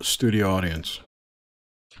wonderful studio audience.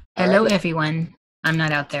 Hello, everyone. I'm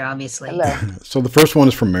not out there, obviously. Hello. So the first one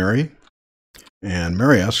is from Mary. And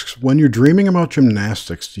Mary asks, when you're dreaming about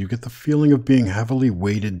gymnastics, do you get the feeling of being heavily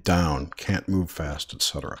weighted down, can't move fast,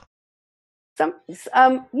 etc.?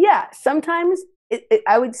 Sometimes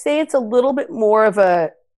I would say it's a little bit more of a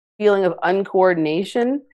feeling of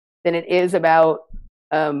uncoordination than it is about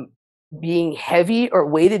being heavy or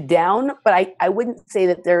weighted down, but I wouldn't say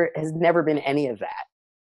that there has never been any of that.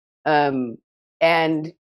 And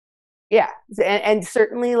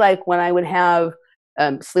certainly like when I would have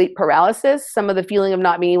sleep paralysis, some of the feeling of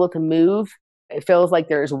not being able to move, it feels like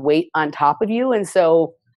there's weight on top of you. And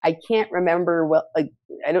so I can't remember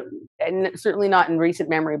and certainly not in recent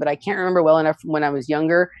memory, but I can't remember well enough from when I was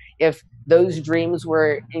younger if those dreams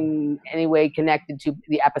were in any way connected to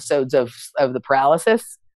the episodes of the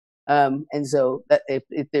paralysis. And so that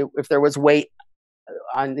if there was weight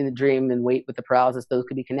in the dream and weight with the paralysis, those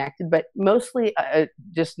could be connected, but mostly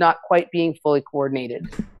just not quite being fully coordinated,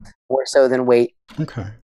 more so than weight. Okay.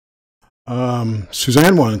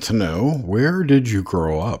 Suzanne wanted to know, where did you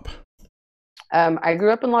grow up? I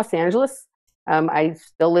grew up in Los Angeles. I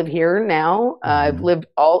still live here now. I've lived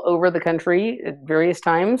all over the country at various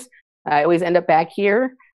times. I always end up back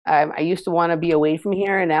here. I used to want to be away from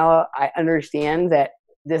here, and now I understand that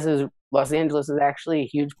Los Angeles is actually a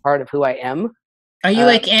huge part of who I am. Are you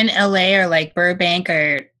like in LA or like Burbank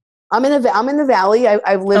or? I'm in the Valley.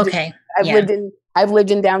 I've lived. Okay. I've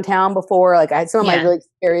lived in downtown before. Like I had some of my really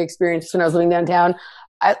scary experiences when I was living downtown.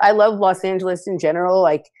 I love Los Angeles in general.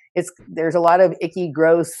 Like there's a lot of icky,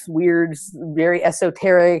 gross, weird, very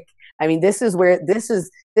esoteric. I mean, this is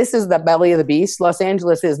the belly of the beast. Los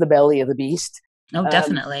Angeles is the belly of the beast. Oh,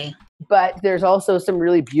 definitely. But there's also some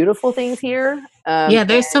really beautiful things here.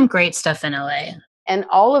 There's some great stuff in LA. And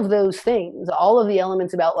all of those things, all of the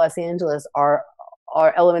elements about Los Angeles are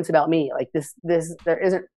elements about me. Like there's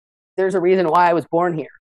a reason why I was born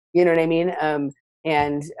here. You know what I mean? I'm,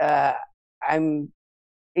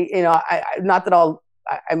 not that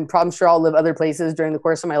I'm sure I'll live other places during the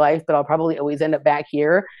course of my life, but I'll probably always end up back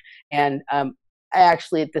here. And I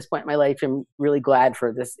actually, at this point in my life, am really glad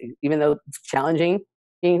for this, even though it's challenging.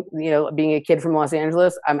 Being a kid from Los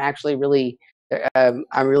Angeles, I'm actually really, I'm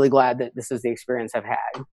really glad that this is the experience I've had.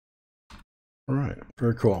 All right,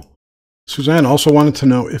 very cool. Suzanne also wanted to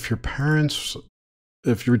know if your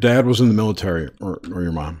dad was in the military or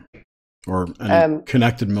your mom, or any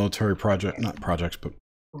connected military not projects, but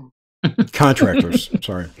contractors.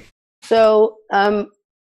 Sorry. So I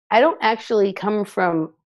don't actually come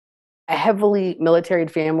from a heavily military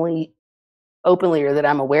family openly, or that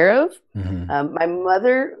I'm aware of. My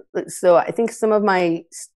mother. So I think some of my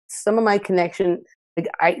connection,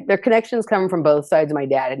 their connections come from both sides of my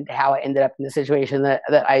dad, and how I ended up in the situation that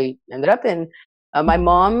I ended up in. My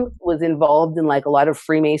mom was involved in like a lot of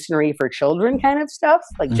Freemasonry for children kind of stuff,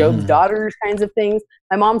 like Job's daughters kinds of things.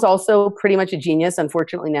 My mom's also pretty much a genius.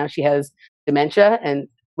 Unfortunately, now she has dementia, and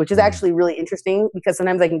which is actually really interesting because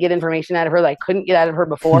sometimes I can get information out of her that I couldn't get out of her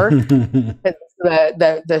before.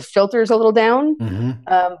 The filter's a little down,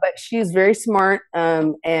 but she's very smart,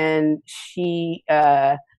 and she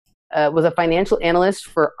was a financial analyst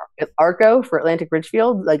for ARCO, for Atlantic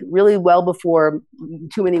Richfield, like really well before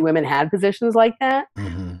too many women had positions like that.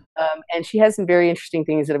 And she has some very interesting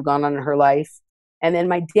things that have gone on in her life. And then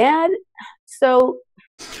my dad,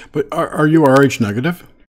 But are you Rh negative?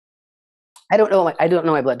 I don't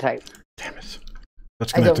know my blood type. Damn it.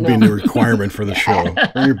 That's going to have to be a new requirement for the show.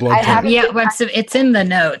 Bring your blood type. It's in the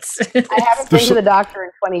notes. I haven't been to the doctor in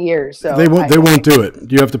 20 years. So they won't do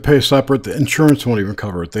it. You have to pay separate. The insurance won't even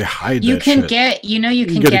cover it. They hide you that can shit. get, you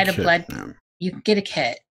can get a blood. Yeah. You can get a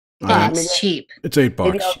kit. It's cheap. It's $8.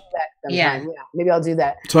 Maybe I'll do that. Yeah. Maybe I'll do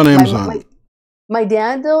that. It's on Amazon. My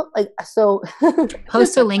dad, though,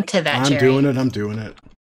 post a link to that, Jerry. I'm doing it.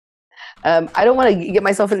 I don't want to get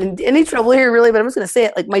myself in any trouble here, really, but I'm just going to say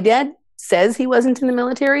it. Like, my dad says he wasn't in the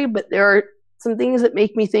military, but there are some things that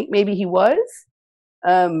make me think maybe he was.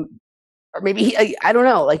 Or maybe I don't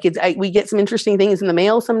know. Like, we get some interesting things in the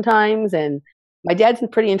mail sometimes, and my dad's a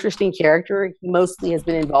pretty interesting character. He mostly has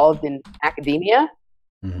been involved in academia,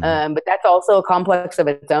 but that's also a complex of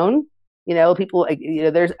its own. People,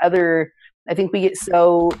 there's other. I think we get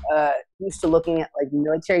so used to looking at like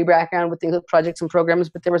military background with things like projects and programs,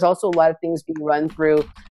 but there was also a lot of things being run through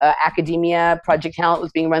academia. Project Talent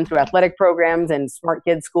was being run through athletic programs and smart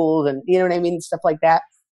kids schools, and you know what I mean, stuff like that.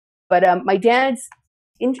 But my dad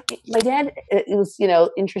was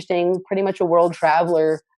interesting, pretty much a world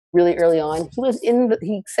traveler really early on.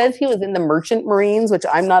 He says he was in the Merchant Marines, which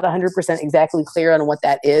I'm not 100% exactly clear on what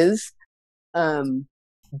that is.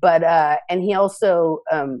 But and he also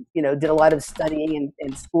did a lot of studying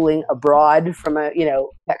and schooling abroad from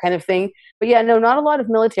that kind of thing. But yeah, no, not a lot of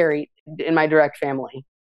military in my direct family.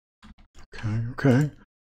 Okay.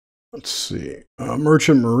 Let's see.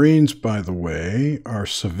 Merchant Marines, by the way, are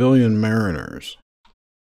civilian mariners.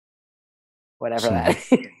 Whatever that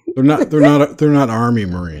is. They're not Army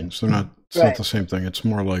Marines. It's not the same thing. It's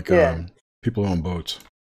more like people who own boats.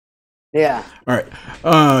 Yeah. All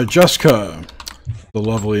right. Jessica, the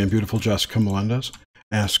lovely and beautiful Jessica Melendez,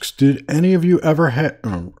 asks, did any of you ever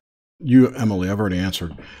you, Emily, I've already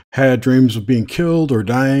answered, had dreams of being killed or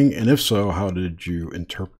dying? And if so, how did you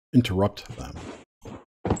interrupt them?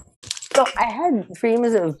 So I had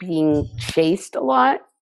dreams of being chased a lot.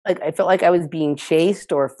 Like I felt like I was being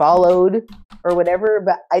chased or followed or whatever,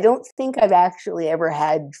 but I don't think I've actually ever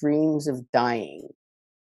had dreams of dying.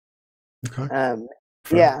 Okay.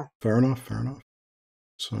 Fair enough.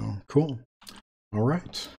 So, cool. All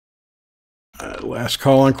right. Last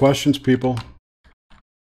call on questions, people.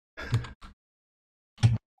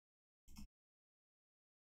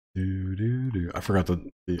 I forgot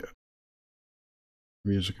the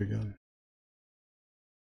music again.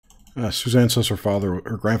 Suzanne says her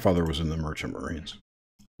grandfather was in the Merchant Marines.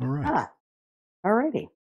 All right. Ah, alrighty.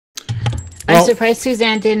 I'm surprised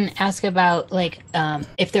Suzanne didn't ask about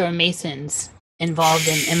if there were Masons involved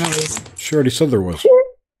in Emily's. She already said there was.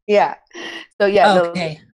 Yeah. So yeah.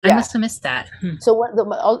 Okay. I must have missed that. So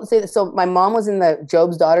I'll say this. So my mom was in the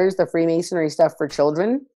Job's Daughters, the Freemasonry stuff for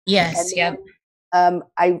children. Yes. Yep.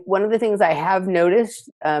 One of the things I have noticed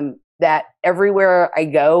that everywhere I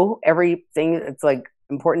go, everything it's like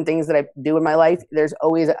important things that I do in my life, there's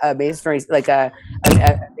always a masonry, like a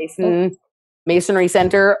masonry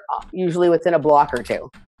center, usually within a block or two,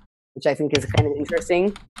 which I think is kind of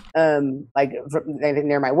interesting. Like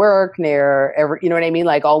near my work, you know what I mean?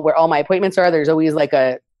 Like where all my appointments are, there's always like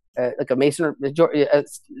a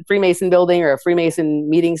Freemason building or a Freemason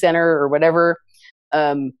meeting center or whatever.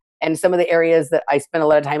 And some of the areas that I spend a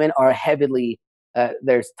lot of time in are heavily,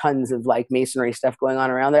 there's tons of like masonry stuff going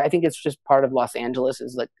on around there. I think it's just part of Los Angeles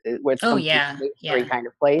is like where it's masonry kind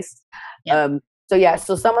of place. Yeah.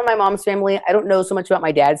 So some of my mom's family, I don't know so much about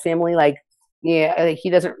my dad's family. Like, he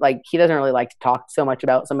doesn't really like to talk so much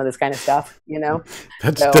about some of this kind of stuff, you know?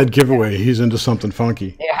 That's dead giveaway. He's into something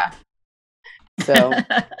funky. Yeah. So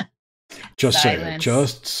just say it.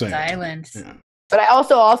 Just say Silence. it. Yeah. But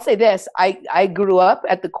I'll say this. I grew up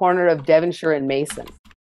at the corner of Devonshire and Mason.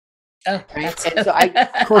 Oh, right? And so I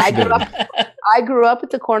grew up at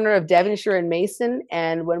the corner of Devonshire and Mason.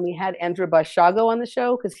 And when we had Andrew Bashago on the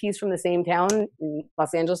show, because he's from the same town in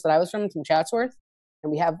Los Angeles that I was from Chatsworth,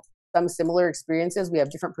 and we have some similar experiences. We have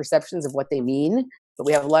different perceptions of what they mean, but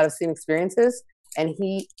we have a lot of same experiences. And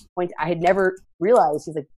I had never realized,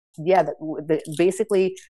 he's like, yeah,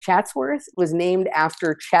 basically Chatsworth was named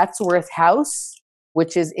after Chatsworth House,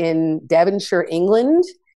 which is in Devonshire, England.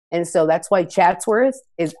 And so that's why Chatsworth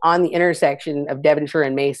is on the intersection of Devonshire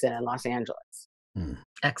and Mason in Los Angeles.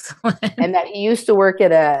 Excellent. And that he used to work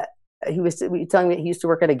at he was telling me that he used to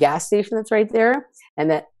work at a gas station that's right there.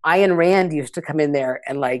 And that Ayn Rand used to come in there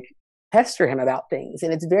and like pester him about things.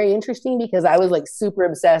 And it's very interesting because I was like super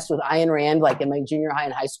obsessed with Ayn Rand, like in my junior high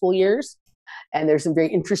and high school years. And there's some very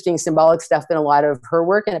interesting symbolic stuff in a lot of her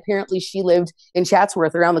work. And apparently she lived in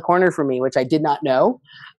Chatsworth around the corner from me, which I did not know.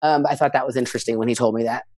 I thought that was interesting when he told me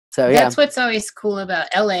that. So yeah. That's what's always cool about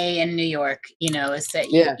LA and New York, is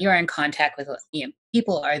that you're in contact with,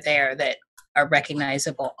 people are there that are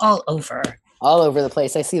recognizable all over. All over the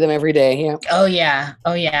place. I see them every day. Yeah. Oh yeah.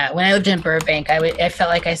 When I lived in Burbank, I felt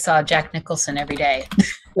like I saw Jack Nicholson every day.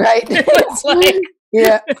 Right. It's like,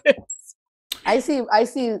 yeah. I see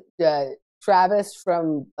Travis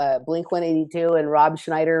from Blink 182 and Rob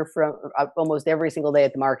Schneider from almost every single day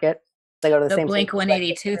at the market. They go to the same Blink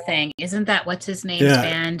 182 thing. Isn't that what's his name's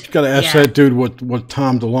band? You got to ask that dude what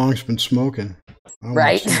Tom DeLonge's been smoking.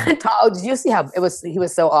 Right. Did you see how he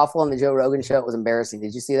was so awful on the Joe Rogan show? It was embarrassing.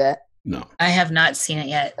 Did you see that? No, I have not seen it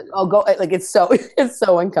yet. Oh, go! Like it's so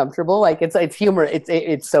uncomfortable. Like it's humor.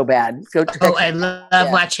 It's so bad. I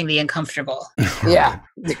love watching The Uncomfortable. Yeah,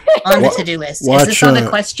 on the to-do list. Is this on the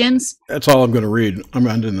questions? That's all I'm going to read. I'm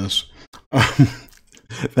ending this.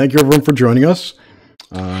 Thank you, everyone, for joining us.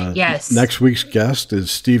 Yes. Next week's guest is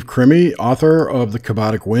Steve Crimmy, author of The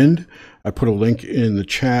Kabbalic Wind. I put a link in the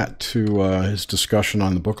chat to his discussion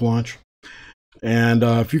on the book launch. And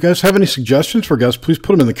if you guys have any suggestions for guests, please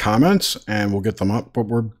put them in the comments and we'll get them up. But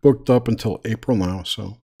we're booked up until April now.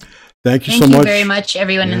 So thank you so much. Thank you very much,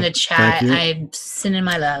 everyone in the chat. I'm sending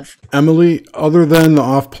my love. Emily, other than the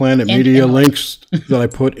Off-Planet Media links that I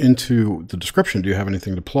put into the description, do you have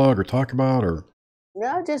anything to plug or talk about? Or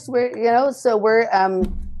no, just we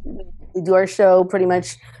do our show pretty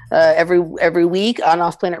much every week on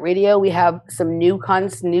Off-Planet Radio. We have some new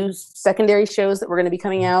secondary shows that we're going to be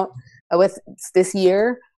coming out with this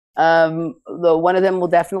year. One of them will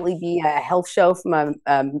definitely be a health show from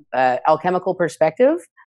an alchemical perspective.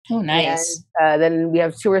 Oh, nice. And then we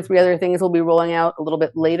have 2 or 3 other things we'll be rolling out a little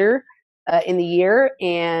bit later in the year.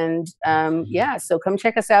 And so come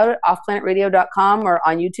check us out at offplanetradio.com or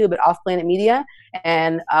on YouTube at Off-Planet Media.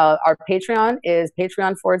 And our Patreon is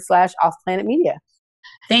patreon.com/offplanetmedia.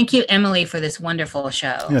 Thank you, Emily, for this wonderful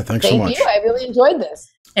show. Yeah, thanks so much. Thank you. I really enjoyed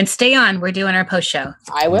this. And stay on. We're doing our post show.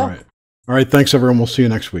 I will. All right. Thanks, everyone. We'll see you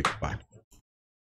next week. Bye.